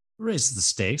Lindy. Raise the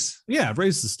stakes. Yeah,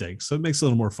 raise the stakes. So it makes it a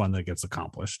little more fun that gets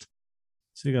accomplished.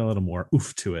 So you got a little more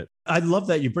oof to it. I love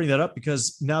that you bring that up,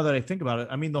 because now that I think about it,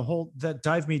 I mean, that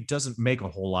dive meet doesn't make a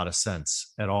whole lot of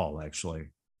sense at all, actually.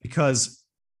 Because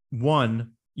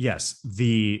one, yes,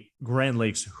 the Grand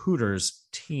Lakes Hooters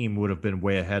team would have been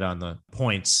way ahead on the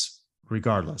points,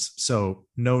 regardless. So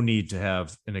no need to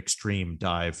have an extreme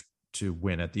dive to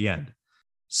win at the end.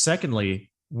 Secondly,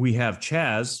 we have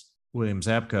Chaz, William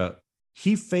Zabka.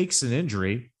 He fakes an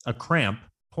injury, a cramp.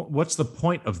 What's the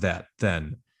point of that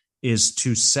then? Is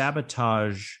to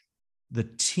sabotage the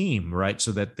team, right?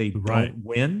 So that they don't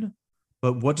win.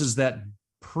 But what does that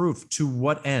prove? To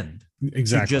what end?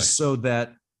 Exactly. Just so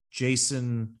that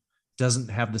Jason doesn't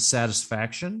have the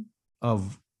satisfaction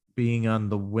of being on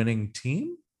the winning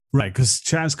team? Right, because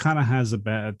Chaz kind of has a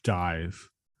bad dive,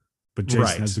 but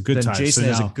Jason has a good dive. Jason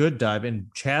has a good dive, and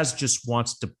Chaz just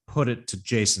wants to put it to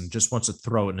Jason, just wants to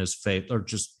throw it in his face, or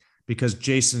just because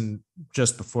Jason,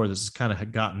 just before this, has kind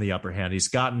of gotten the upper hand. He's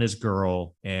gotten his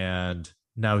girl, and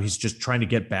now he's just trying to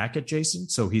get back at Jason,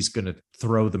 so he's going to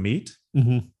throw the meat.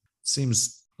 Mm-hmm.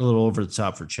 Seems a little over the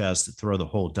top for Chaz to throw the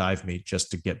whole dive meat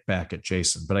just to get back at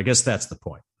Jason, but I guess that's the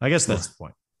point. The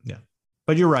point. Yeah.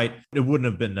 But you're right. It wouldn't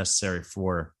have been necessary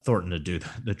for Thornton to do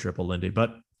the triple Lindy,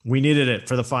 but we needed it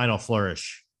for the final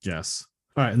flourish. Yes.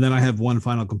 All right. And then I have one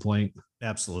final complaint.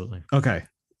 Absolutely. Okay.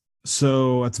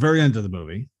 So at the very end of the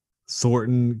movie,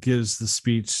 Thornton gives the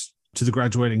speech to the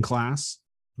graduating class.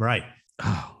 Right.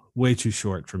 Oh, way too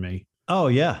short for me. Oh,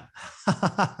 yeah.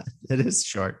 It is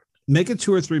short. Make it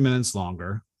 2 or 3 minutes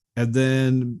longer, and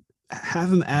then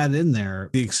have him add in there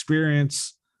the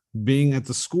experience being at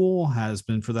the school has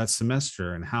been for that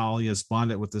semester and how he has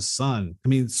bonded with his son. I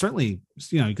mean, certainly,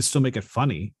 you can still make it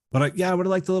funny, but I would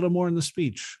have liked a little more in the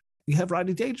speech. You have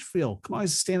Rodney Dangerfield. Come on,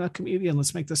 he's a stand-up comedian.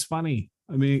 Let's make this funny.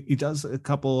 I mean, he does a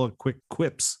couple of quick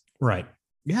quips. Right.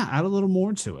 Yeah, add a little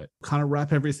more to it. Kind of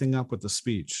wrap everything up with the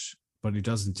speech, but he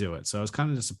doesn't do it. So I was kind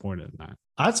of disappointed in that.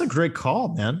 That's a great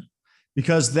call, man,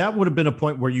 because that would have been a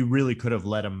point where you really could have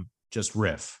let him just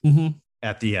riff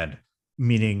at the end,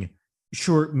 meaning,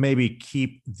 sure, maybe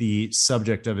keep the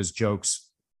subject of his jokes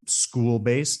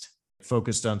school-based,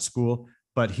 focused on school,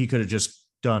 but he could have just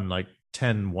done like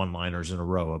 10 one-liners in a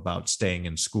row about staying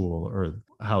in school or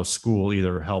how school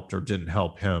either helped or didn't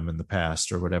help him in the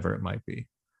past or whatever it might be.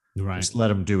 Right. Just let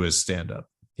him do his stand-up.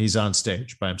 He's on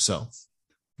stage by himself.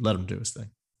 Let him do his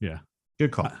thing. Yeah.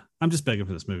 Good call. I'm just begging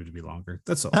for this movie to be longer.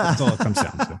 That's all. That's all it comes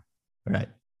down to. Right.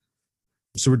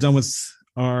 So we're done with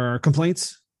our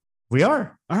complaints. We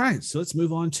are. All right. So let's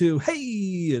move on to, hey,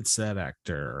 it's that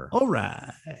actor. All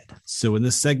right. So in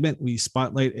this segment, we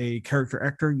spotlight a character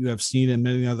actor you have seen in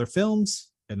many other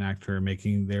films, an actor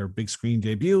making their big screen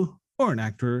debut, or an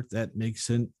actor that makes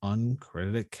an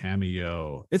uncredited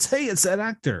cameo. It's that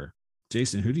actor.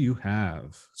 Jason, who do you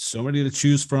have? So many to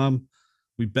choose from.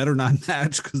 We better not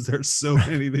match because there's so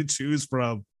many to choose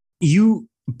from. You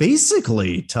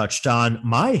basically touched on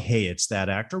my hey, it's that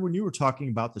actor when you were talking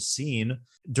about the scene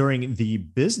during the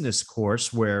business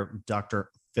course where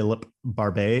Dr. Philip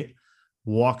Barbet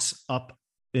walks up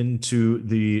into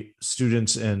the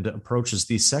students and approaches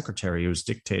the secretary who's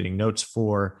dictating notes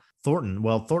for Thornton.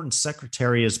 Well, Thornton's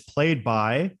secretary is played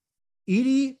by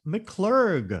Edie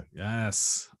McClurg.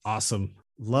 Yes. Awesome.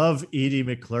 Love Edie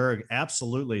McClurg.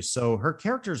 Absolutely. So her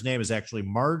character's name is actually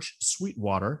Marge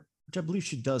Sweetwater, which I believe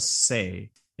she does say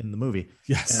in the movie.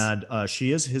 Yes. And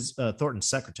she is his Thornton's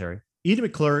secretary. Edie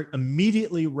McClurg,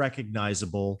 immediately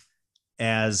recognizable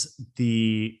as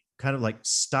the kind of like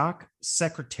stock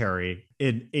secretary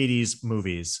in 80s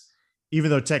movies, even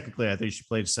though technically I think she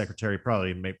played secretary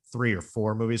probably in maybe 3 or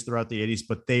 4 movies throughout the 80s,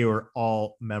 but they were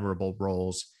all memorable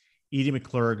roles. Edie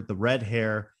McClurg, the red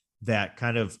hair, that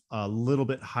kind of a little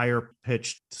bit higher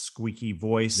pitched squeaky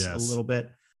voice, yes, a little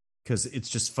bit, because it's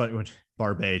just funny when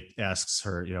Barbet asks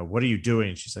her, what are you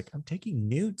doing? She's like, I'm taking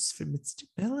notes for Mr.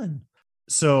 Villain.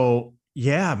 So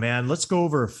yeah, man, let's go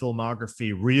over her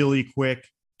filmography really quick.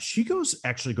 She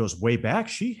actually goes way back.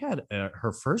 She had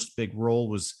her first big role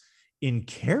was in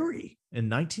Carrie in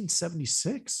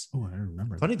 1976. Oh, I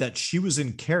remember. Funny that she was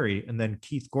in Carrie, and then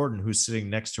Keith Gordon, who's sitting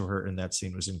next to her in that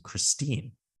scene, was in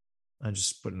Christine. I'm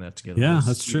just putting that together. Yeah,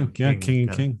 that's true. Yeah, King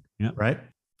and King. Yeah. Right.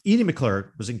 Edie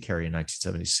McClurg was in Carrie in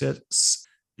 1976.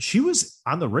 She was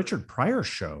on the Richard Pryor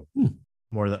show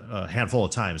more than a handful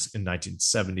of times in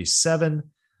 1977.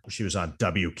 She was on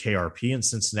WKRP in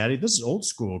Cincinnati. This is old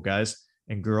school, guys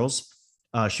and girls.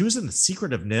 She was in The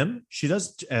Secret of NIMH. She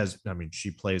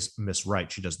she plays Miss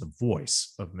Wright. She does the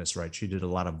voice of Miss Wright. She did a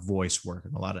lot of voice work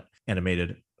and a lot of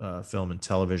animated film and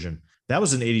television. That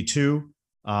was in 82.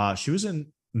 She was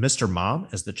in Mr. Mom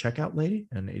as the checkout lady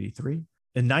in 83.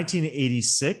 In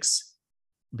 1986,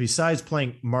 besides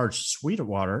playing Marge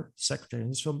Sweetwater, secretary in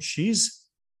this film, she's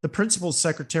the principal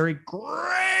secretary,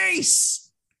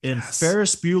 Grace, in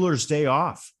Ferris Bueller's Day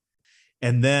Off.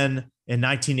 And then in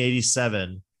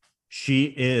 1987, she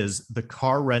is the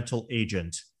car rental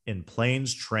agent in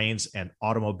Planes, Trains, and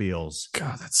Automobiles.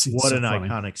 God, that seems What so an funny.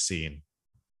 iconic scene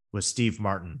with Steve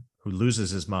Martin, who loses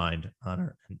his mind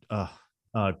on her.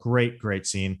 Great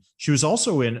scene. She was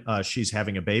also in She's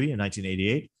Having a Baby in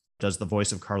 1988, does the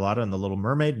voice of Carlotta in The Little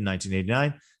Mermaid in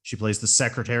 1989. She plays the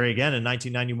secretary again in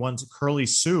 1991's Curly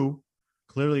Sue.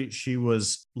 Clearly, she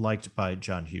was liked by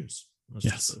John Hughes. Let's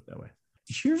just put it that way.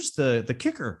 Here's the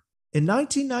kicker. In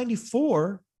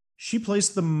 1994, she plays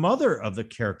the mother of the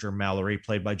character Mallory,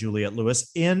 played by Juliette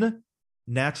Lewis, in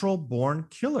Natural Born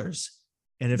Killers.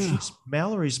 And if she's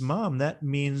Mallory's mom, that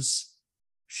means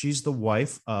she's the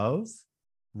wife of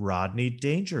Rodney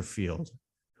Dangerfield,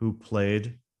 who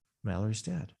played Mallory's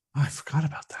dad. I forgot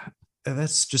about that. And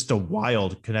that's just a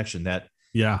wild connection that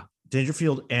Yeah.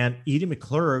 Dangerfield and Edie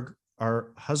McClurg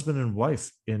are husband and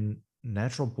wife in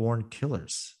Natural Born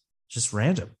Killers. Just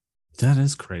random. That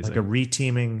is crazy. Like a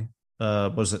reteaming,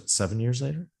 was it 7 years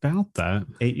later? About that.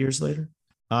 8 years later?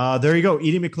 There you go.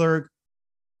 Edie McClurg.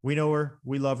 We know her.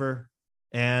 We love her.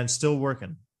 And still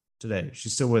working today.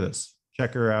 She's still with us.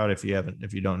 Check her out if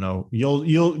you don't know.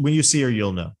 You'll when you see her,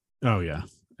 you'll know. Oh, yeah.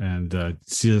 And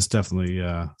she has definitely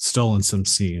stolen some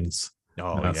scenes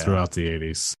throughout the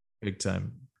 80s. Big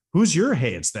time. Who's your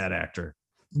Hey, It's That actor?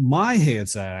 My Hey,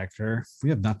 It's That actor, we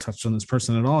have not touched on this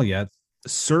person at all yet.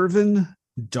 Servin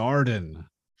Darden.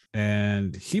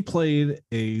 And he played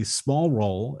a small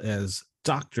role as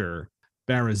Dr.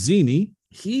 Barazzini.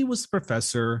 He was the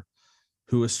professor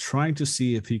who was trying to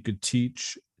see if he could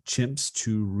teach chimps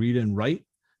to read and write.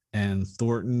 And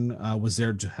Thornton was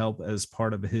there to help as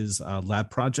part of his lab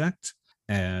project.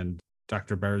 And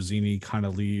Dr. Barazzini kind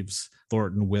of leaves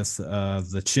Thornton with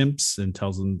the chimps and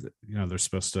tells them that, they're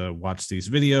supposed to watch these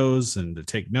videos and to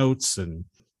take notes. And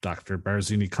Dr.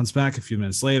 Barazzini comes back a few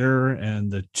minutes later, and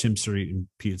the chimps are eating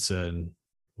pizza and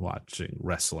watching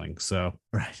wrestling. So,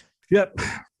 right. Yep.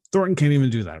 Thornton can't even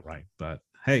do that right. But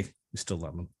hey, we still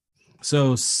love him.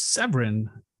 So Severin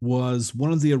was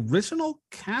one of the original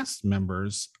cast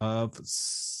members of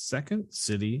Second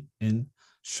City in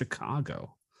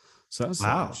Chicago. So that's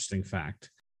an interesting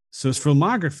fact. So his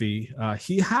filmography,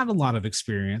 he had a lot of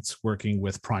experience working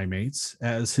with primates,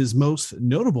 as his most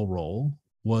notable role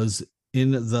was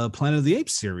in the Planet of the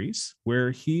Apes series,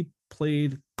 where he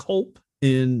played Culp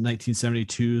in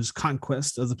 1972's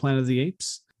Conquest of the Planet of the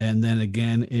Apes, and then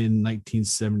again in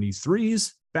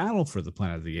 1973's Battle for the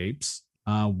Planet of the Apes.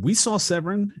 We saw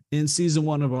Severin in season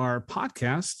 1 of our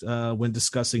podcast when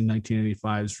discussing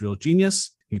 1985's Real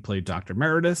Genius. He played Dr.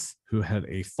 Meredith, who had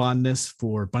a fondness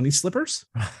for bunny slippers.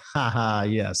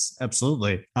 Yes,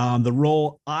 absolutely. The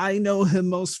role I know him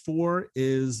most for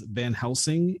is Van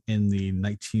Helsing in the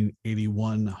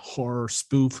 1981 horror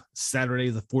spoof Saturday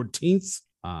the 14th,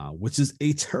 which is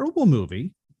a terrible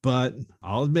movie. But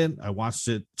I'll admit, I watched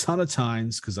it a ton of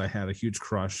times because I had a huge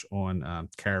crush on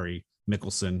Carrie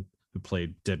Mickelson, who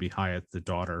played Debbie Hyatt, the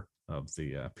daughter of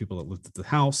the people that lived at the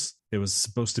house. It was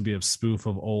supposed to be a spoof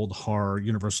of old horror,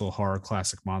 Universal horror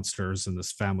classic monsters, and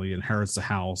this family inherits the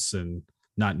house and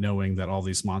not knowing that all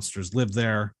these monsters live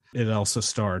there. It also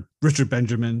starred Richard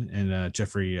Benjamin and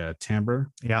Jeffrey Tambor.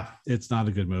 Yeah. It's not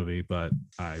a good movie, but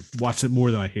I watched it more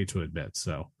than I hate to admit.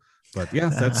 So, but yeah,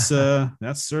 that's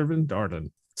Servin Darden.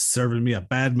 Serving me a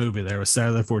bad movie there with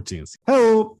Saturday the 14th.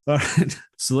 Oh, all right.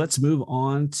 So let's move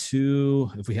on to,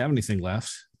 if we have anything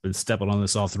left, been stepping on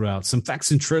this all throughout, some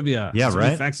facts and trivia. Yeah,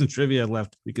 right. Facts and trivia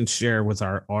left we can share with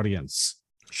our audience.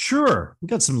 Sure. We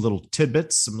got some little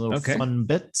tidbits, some little fun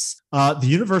bits. The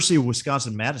University of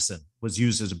Wisconsin-Madison was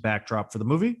used as a backdrop for the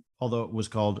movie, although it was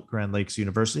called Grand Lakes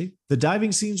University. The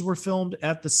diving scenes were filmed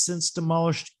at the since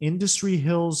demolished Industry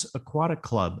Hills Aquatic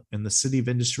Club in the city of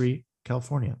Industry,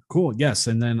 California. Cool. Yes.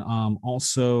 And then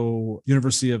also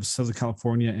University of Southern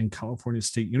California and California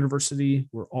State University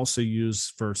were also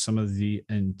used for some of the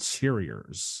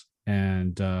interiors.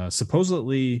 And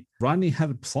supposedly Rodney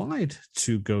had applied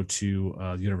to go to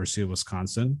the University of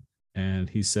Wisconsin. And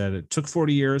he said, it took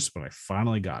 40 years, but I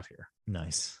finally got here.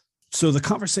 Nice. So the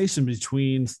conversation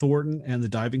between Thornton and the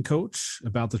diving coach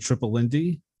about the Triple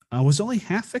Lindy was only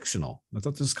half fictional. I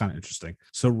thought this was kind of interesting.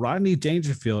 So Rodney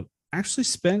Dangerfield actually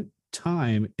spent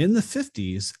time in the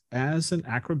 50s as an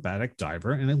acrobatic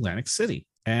diver in Atlantic City.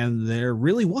 And there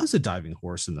really was a diving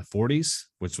horse in the 40s,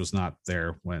 which was not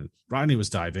there when Rodney was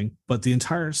diving. But the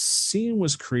entire scene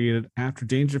was created after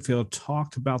Dangerfield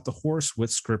talked about the horse with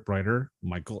scriptwriter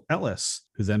Michael Ellis,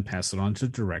 who then passed it on to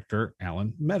director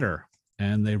Alan Metter,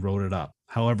 and they wrote it up.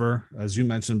 However, as you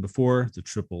mentioned before, the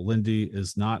Triple Lindy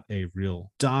is not a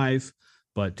real dive,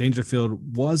 but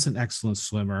Dangerfield was an excellent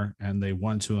swimmer, and they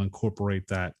wanted to incorporate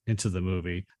that into the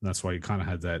movie. And that's why you kind of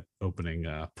had that opening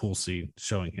pool scene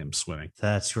showing him swimming.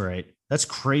 That's right. That's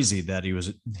crazy that he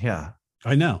was,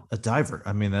 I know. a diver.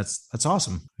 I mean, that's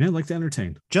awesome. Yeah, I like to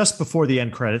entertain. Just before the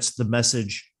end credits, the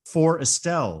message for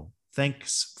Estelle,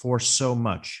 thanks for so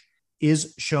much,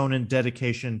 is shown in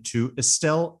dedication to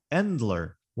Estelle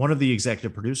Endler, one of the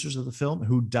executive producers of the film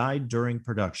who died during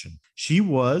production. She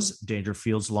was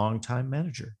Dangerfield's longtime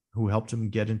manager who helped him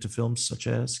get into films such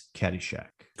as Caddyshack.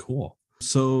 Cool.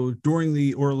 So during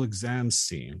the oral exam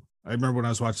scene, I remember when I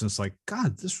was watching this, like,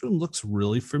 God, this room looks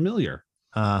really familiar.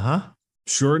 Uh-huh.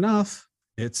 Sure enough,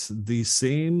 it's the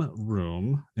same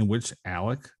room in which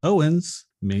Alec Owens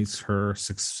makes her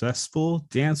successful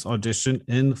dance audition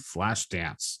in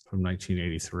Flashdance from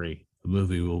 1983. A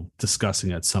movie we'll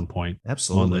discussing at some point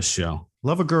Absolutely. on this show.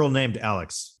 Love a girl named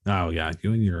Alex. Oh, yeah.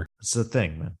 You and your. It's a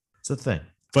thing, man. It's a thing.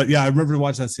 But yeah, I remember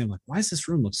watching that scene. I'm like, why does this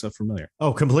room look so familiar?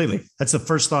 Oh, completely. That's the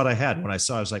first thought I had when I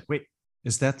saw it. I was like, wait,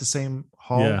 is that the same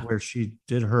hall where she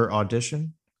did her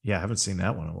audition? Yeah, I haven't seen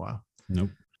that one in a while. Nope.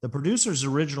 The producers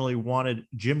originally wanted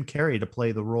Jim Carrey to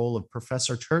play the role of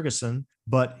Professor Turgeson,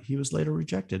 but he was later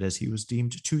rejected as he was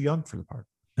deemed too young for the part.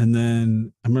 And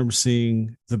then I remember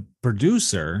seeing the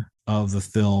producer of the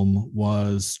film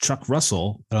was Chuck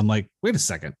Russell. And I'm like, wait a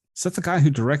second. Is that the guy who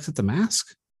directed The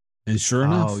Mask? And sure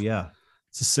enough,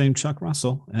 it's the same Chuck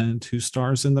Russell and who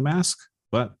stars in The Mask,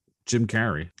 but Jim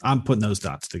Carrey. I'm putting those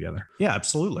dots together. Yeah,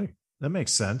 absolutely. That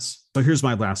makes sense. So here's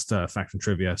my last fact and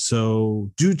trivia.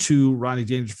 So due to Rodney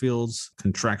Dangerfield's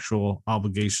contractual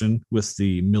obligation with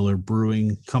the Miller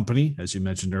Brewing Company, as you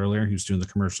mentioned earlier, he was doing the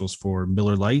commercials for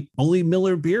Miller Lite. Only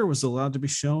Miller beer was allowed to be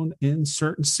shown in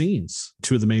certain scenes.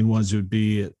 Two of the main ones would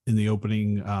be in the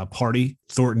opening party.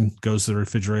 Thornton goes to the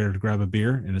refrigerator to grab a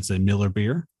beer, and it's a Miller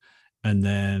beer. And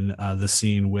then the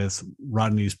scene with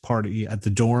Rodney's party at the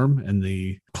dorm, and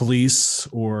the police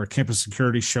or campus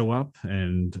security show up,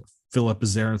 and Philip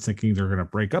is there thinking they're going to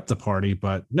break up the party,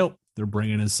 but nope, they're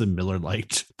bringing in some Miller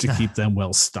Lite to keep them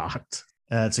well stocked.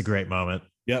 That's a great moment.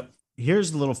 Yep.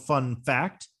 Here's a little fun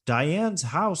fact. Diane's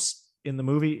house in the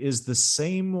movie is the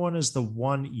same one as the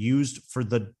one used for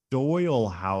the Doyle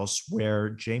house where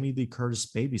Jamie Lee Curtis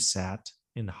babysat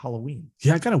in Halloween.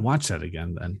 Yeah, I got to watch that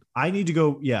again then. I need to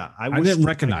go. Yeah, I didn't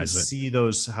recognize it. See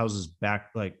those houses back,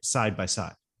 like side by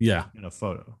side. Yeah. In a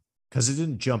photo, because it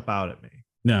didn't jump out at me.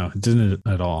 No, it didn't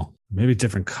at all. Maybe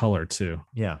different color too.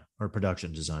 Yeah, or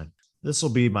production design. This will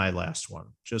be my last one.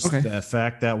 Just the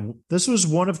fact that this was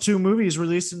one of two movies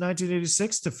released in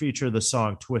 1986 to feature the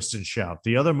song Twist and Shout.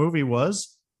 The other movie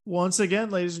was, once again,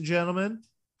 ladies and gentlemen,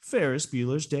 Ferris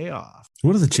Bueller's Day Off.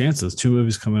 What are the chances two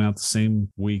movies coming out the same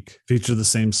week feature the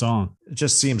same song? It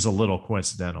just seems a little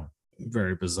coincidental.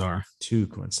 Very bizarre. Too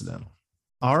coincidental.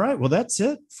 All right. Well, that's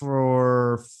it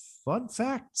for fun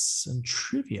facts and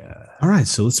trivia. All right,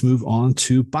 so let's move on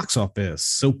to box office.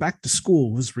 So Back to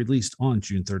School was released on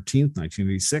June 13th,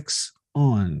 1986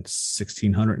 on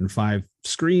 1,605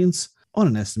 screens. On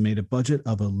an estimated budget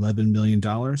of $11 million,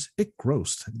 it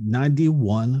grossed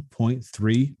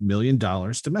 $91.3 million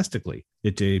domestically.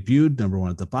 It debuted number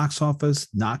one at the box office,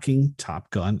 knocking Top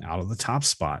Gun out of the top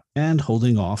spot and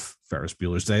holding off Ferris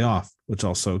Bueller's Day Off, which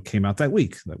also came out that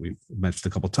week that we've mentioned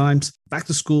a couple times. Back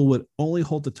to School would only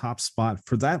hold the top spot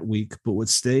for that week, but would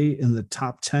stay in the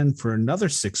top 10 for another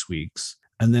 6 weeks,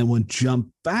 and then would jump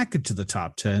back into the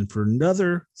top 10 for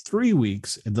another 3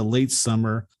 weeks in the late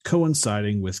summer,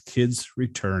 coinciding with kids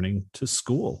returning to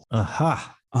school.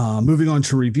 Moving on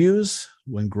to reviews.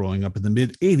 When growing up in the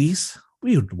mid-'80s,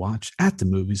 we would watch At the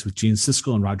Movies with Gene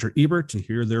Siskel and Roger Ebert to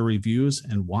hear their reviews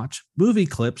and watch movie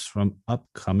clips from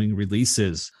upcoming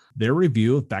releases. Their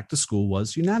review of Back to School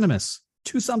was unanimous.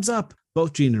 2 thumbs up.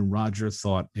 Both Gene and Roger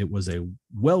thought it was a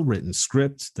well-written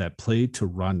script that played to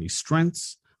Rodney's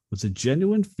strengths with a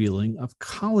genuine feeling of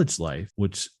college life,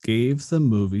 which gave the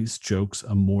movie's jokes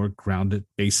a more grounded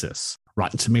basis.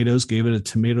 Rotten Tomatoes gave it a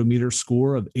tomato meter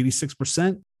score of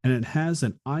 86%, and it has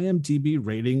an IMDb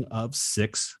rating of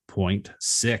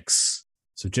 6.6.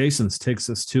 So Jason takes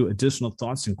us to additional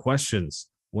thoughts and questions.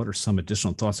 What are some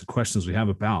additional thoughts and questions we have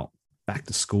about Back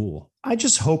to School? I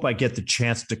just hope I get the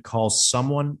chance to call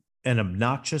someone an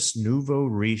obnoxious nouveau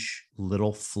riche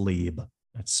little phlebe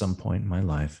at some point in my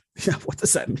life. Yeah, what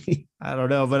does that mean? I don't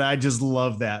know, but I just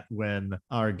love that when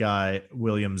our guy,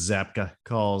 William Zabka,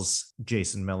 calls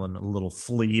Jason Mellon a little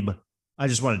phlebe. I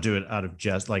just want to do it out of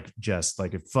jest, like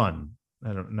fun.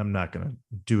 I'm not going to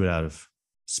do it out of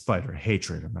spite or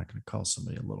hatred. I'm not going to call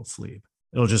somebody a little phlebe.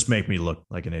 It'll just make me look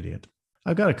like an idiot.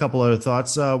 I've got a couple other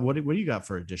thoughts. What do you got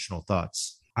for additional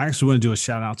thoughts? I actually want to do a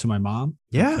shout out to my mom.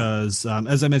 Yeah. Because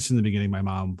as I mentioned in the beginning, my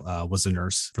mom was a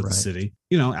nurse for the city.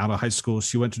 You know, out of high school,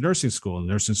 she went to nursing school. And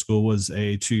nursing school was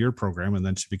a 2-year program, and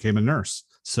then she became a nurse.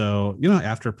 So,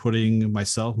 after putting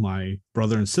myself, my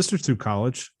brother and sister through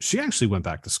college, she actually went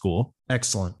back to school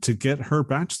Excellent. to get her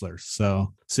bachelor's.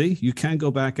 So, see, you can go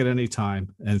back at any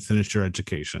time and finish your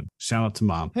education. Shout out to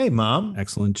mom. Hey, Mom.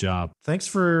 Excellent job. Thanks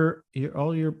for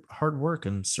all your hard work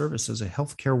and service as a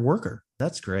healthcare worker.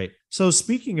 That's great. So,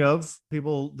 speaking of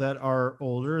people that are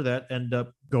older that end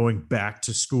up going back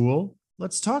to school,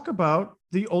 let's talk about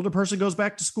the older person goes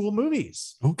back to school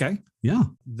movies. Okay. Yeah.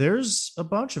 There's a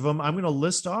bunch of them. I'm going to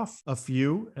list off a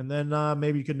few, and then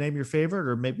maybe you can name your favorite,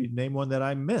 or maybe name one that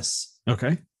I miss.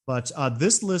 Okay. But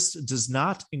this list does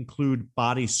not include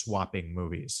body swapping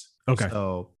movies. Okay.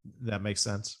 So that makes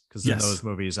sense, because Yes. in those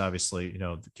movies, obviously,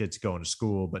 the kid's going to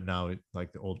school, but now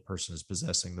like the old person is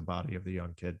possessing the body of the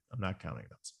young kid. I'm not counting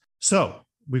those. So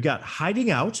we've got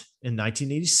Hiding Out in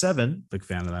 1987. Big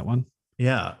fan of that one.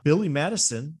 Yeah. Billy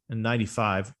Madison in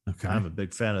 95. Okay. I'm a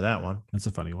big fan of that one. That's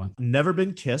a funny one. Never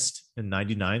Been Kissed in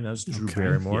 99. That was Drew Okay,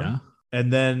 Barrymore. yeah.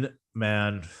 And then,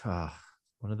 man,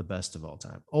 one of the best of all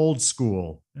time. Old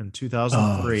School in Oh,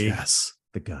 2003. yes.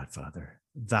 The Godfather.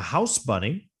 The House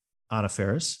Bunny, Anna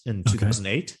Faris in Okay.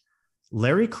 2008.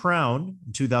 Larry Crown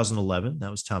in 2011.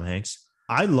 That was Tom Hanks.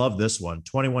 I love this one.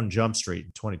 21 Jump Street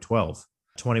in 2012.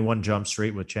 21 Jump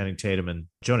Street with Channing Tatum and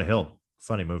Jonah Hill.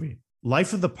 Funny movie.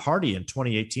 Life of the Party in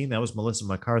 2018. That was Melissa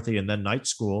McCarthy. And then Night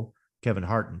School, Kevin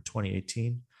Hart in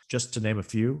 2018. Just to name a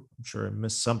few. I'm sure I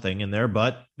missed something in there,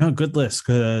 but No, good list.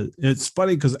 It's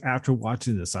funny because after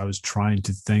watching this, I was trying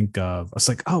to think of, I was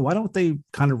like, oh, why don't they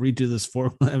kind of redo this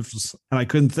formula? And I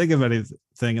couldn't think of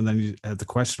anything. And then you had the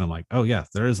question. I'm like, oh, yeah,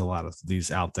 there is a lot of these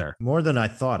out there. more than I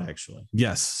thought, actually.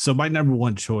 Yes. So my number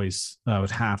one choice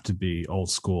would have to be Old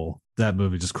School. That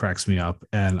movie just cracks me up.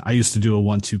 And I used to do a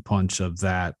 1-2 punch of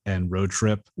that and Road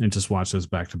Trip and just watch those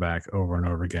back to back over and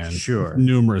over again. Sure.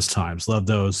 Numerous times. Love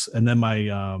those. And then my,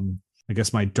 I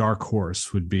guess my dark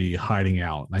horse would be Hiding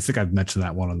Out. I think I've mentioned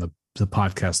that one on the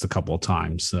podcast a couple of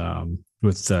times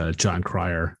with John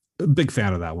Cryer. A big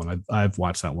fan of that one. I've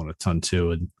watched that one a ton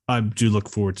too. And I do look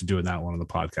forward to doing that one on the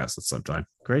podcast at some time.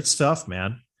 Great stuff,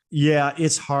 man. Yeah,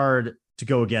 it's hard to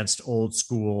go against Old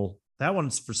School. That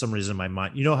one's for some reason in my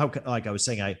mind. You know how, like I was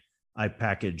saying, I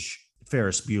package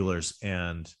Ferris Bueller's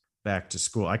and Back to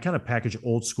School. I kind of package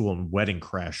Old School and Wedding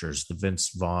Crashers, the Vince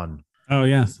Vaughn. Oh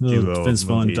yeah, Duo Vince of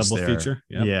Vaughn movies double there. feature.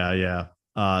 Yep.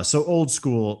 Yeah. So Old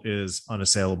School is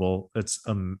unassailable. It's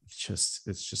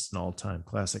just an all-time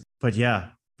classic. But yeah,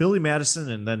 Billy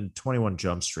Madison and then 21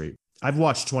 Jump Street. I've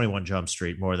watched 21 Jump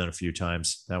Street more than a few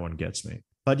times. That one gets me.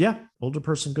 But yeah, older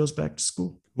person goes back to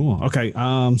school. Cool. Okay.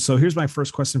 So here's my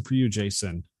first question for you,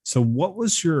 Jason. So what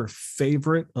was your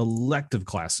favorite elective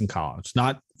class in college?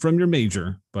 Not from your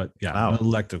major, but yeah, Wow. an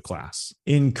elective class.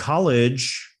 In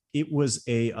college, it was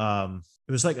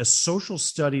like a social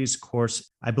studies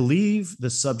course. I believe the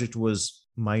subject was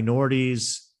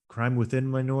minorities, crime within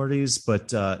minorities,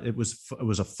 but it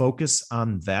was a focus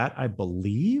on that, I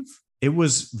believe. It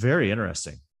was very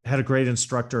interesting. Had a great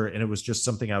instructor, and it was just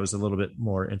something I was a little bit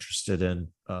more interested in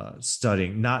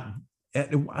studying.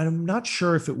 I'm not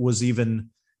sure if it was even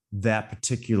that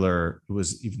particular, it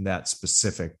was even that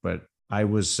specific, but I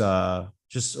was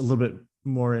just a little bit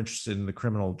more interested in the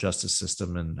criminal justice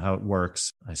system and how it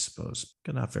works, I suppose.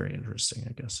 Not very interesting,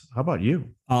 I guess. How about you?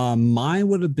 Mine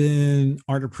would have been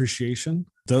art appreciation.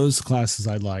 Those classes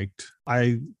I liked.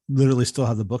 I literally still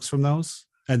have the books from those,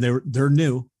 and they're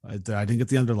new. I didn't get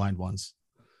the underlined ones.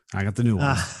 I got the new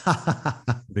ones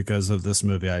because of this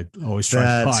movie. I always try to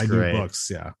That's buy great. new books.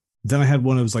 Yeah. Then I had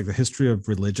one that was like the history of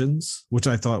religions, which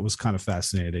I thought was kind of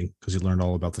fascinating because you learned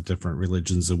all about the different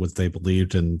religions and what they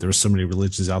believed. And there's so many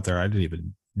religions out there I didn't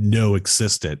even know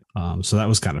existed. So that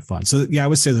was kind of fun. So yeah, I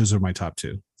would say those are my top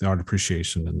two: the art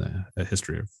appreciation and the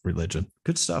history of religion.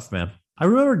 Good stuff, man. I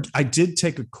remember I did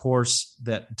take a course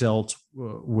that dealt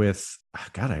with,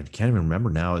 God, I can't even remember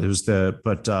now. It was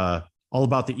all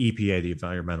about the EPA, the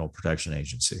Environmental Protection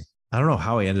Agency. I don't know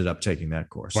how I ended up taking that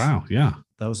course. Wow. Yeah.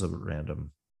 That was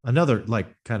another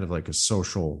kind of like a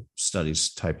social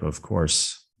studies type of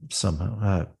course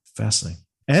somehow. Fascinating.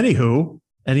 Anywho,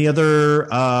 any other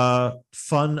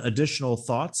fun additional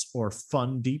thoughts or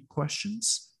fun deep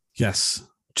questions? Yes.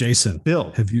 Jason,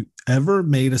 Bill, have you ever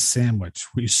made a sandwich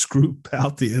where you scoop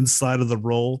out the inside of the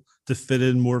roll to fit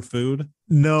in more food?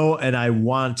 no, and I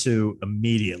want to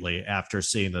immediately after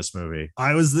seeing this movie.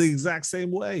 I was the exact same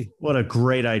way. What a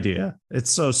great idea. It's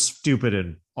so stupid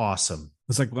and awesome.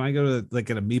 It's like when I go to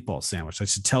get a meatball sandwich, I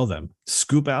should tell them,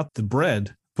 scoop out the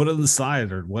bread, put it on the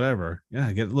side or whatever. Yeah,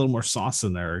 get a little more sauce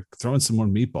in there, throw in some more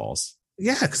meatballs.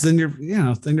 Yeah, because then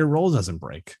your roll doesn't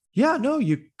break. Yeah, no,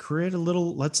 you create a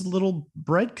little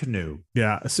bread canoe.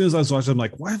 Yeah. As soon as I was watching, I'm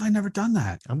like, why have I never done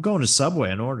that? I'm going to Subway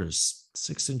and orders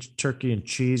 6-inch turkey and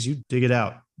cheese. You dig it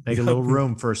out. Make a little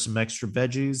room for some extra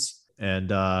veggies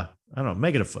and I don't know,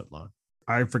 make it a foot long.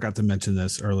 I forgot to mention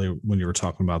this earlier when you were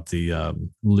talking about the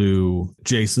Lou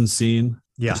Jason scene.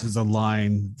 Yeah. This is a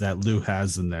line that Lou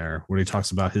has in there where he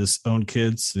talks about his own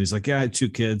kids. And he's like, yeah, I had 2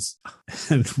 kids.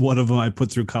 And one of them I put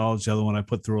through college. The other one I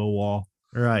put through a wall.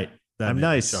 Right. I'm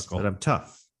nice, but I'm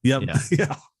tough. Yep. Yeah.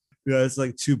 Yeah. It's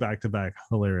like 2 back-to-back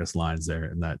hilarious lines there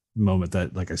in that moment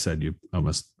that, like I said, you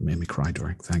almost made me cry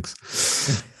during.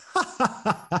 Thanks.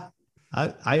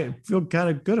 I feel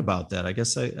kind of good about that. I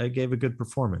guess I gave a good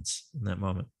performance in that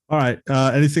moment. All right.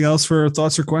 Anything else for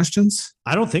thoughts or questions?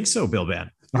 I don't think so, Bill Van.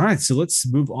 All right. So let's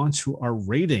move on to our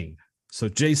rating. So,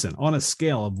 Jason, on a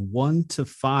scale of 1 to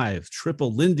 5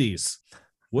 triple Lindy's,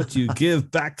 what do you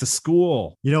give Back to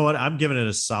School? You know what? I'm giving it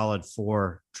a solid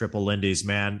 4 triple Lindy's,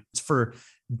 man. It's for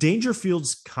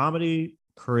Dangerfield's comedy,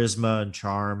 charisma, and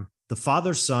charm. The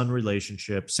father-son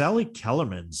relationship. Sally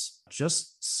Kellerman's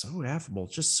just so affable,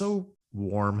 just so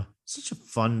warm. Such a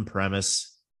fun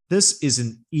premise. This is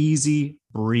an easy,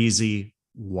 breezy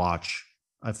watch.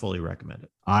 I fully recommend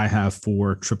it. I have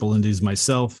 4 triple Lindy's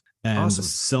myself. And Awesome. The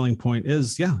selling point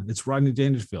is, it's Rodney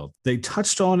Dangerfield. They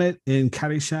touched on it in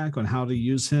Caddyshack on how to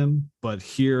use him, but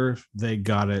here they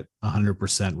got it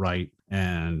 100% right.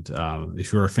 And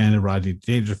if you're a fan of Rodney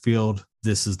Dangerfield,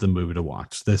 this is the movie to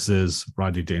watch. This is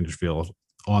Rodney Dangerfield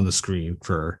on the screen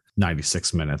for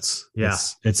 96 minutes. Yeah.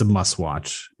 It's a must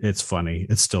watch. It's funny.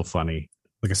 It's still funny.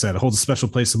 Like I said, it holds a special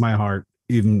place in my heart.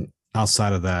 Even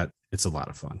outside of that, it's a lot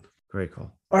of fun. Great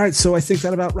call. All right, so I think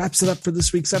that about wraps it up for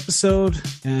this week's episode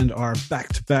and our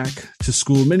back-to-back to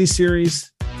school miniseries.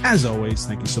 As always,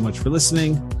 thank you so much for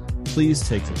listening. Please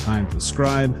take the time to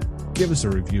subscribe, give us a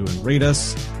review, and rate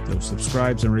us. Those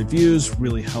subscribes and reviews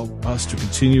really help us to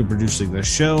continue producing this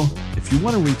show. If you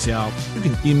want to reach out, you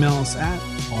can email us at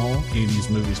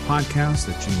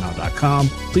all80smoviespodcast@gmail.com.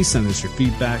 Please send us your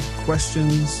feedback,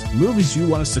 questions, movies you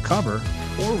want us to cover,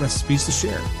 or recipes to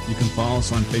share. You can follow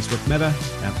us on Facebook Meta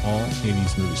at All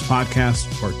 80s Movies Podcast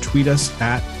or tweet us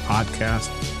at Podcast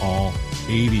All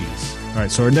 80s. All right,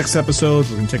 so our next episode,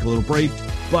 we're going to take a little break,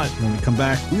 but when we come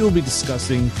back, we will be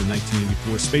discussing the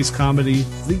 1984 space comedy,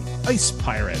 The Ice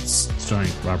Pirates, starring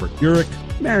Robert Urich,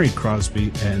 Mary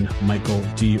Crosby, and Michael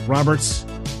D. Roberts.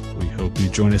 We hope you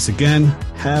join us again.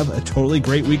 Have a totally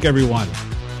great week, everyone.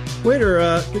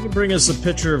 Waiter, can you bring us a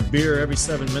pitcher of beer every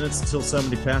 7 minutes until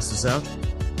somebody passes out?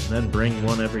 And then bring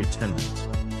one every 10 minutes.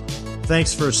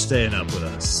 Thanks for staying up with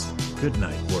us. Good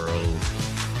night, world.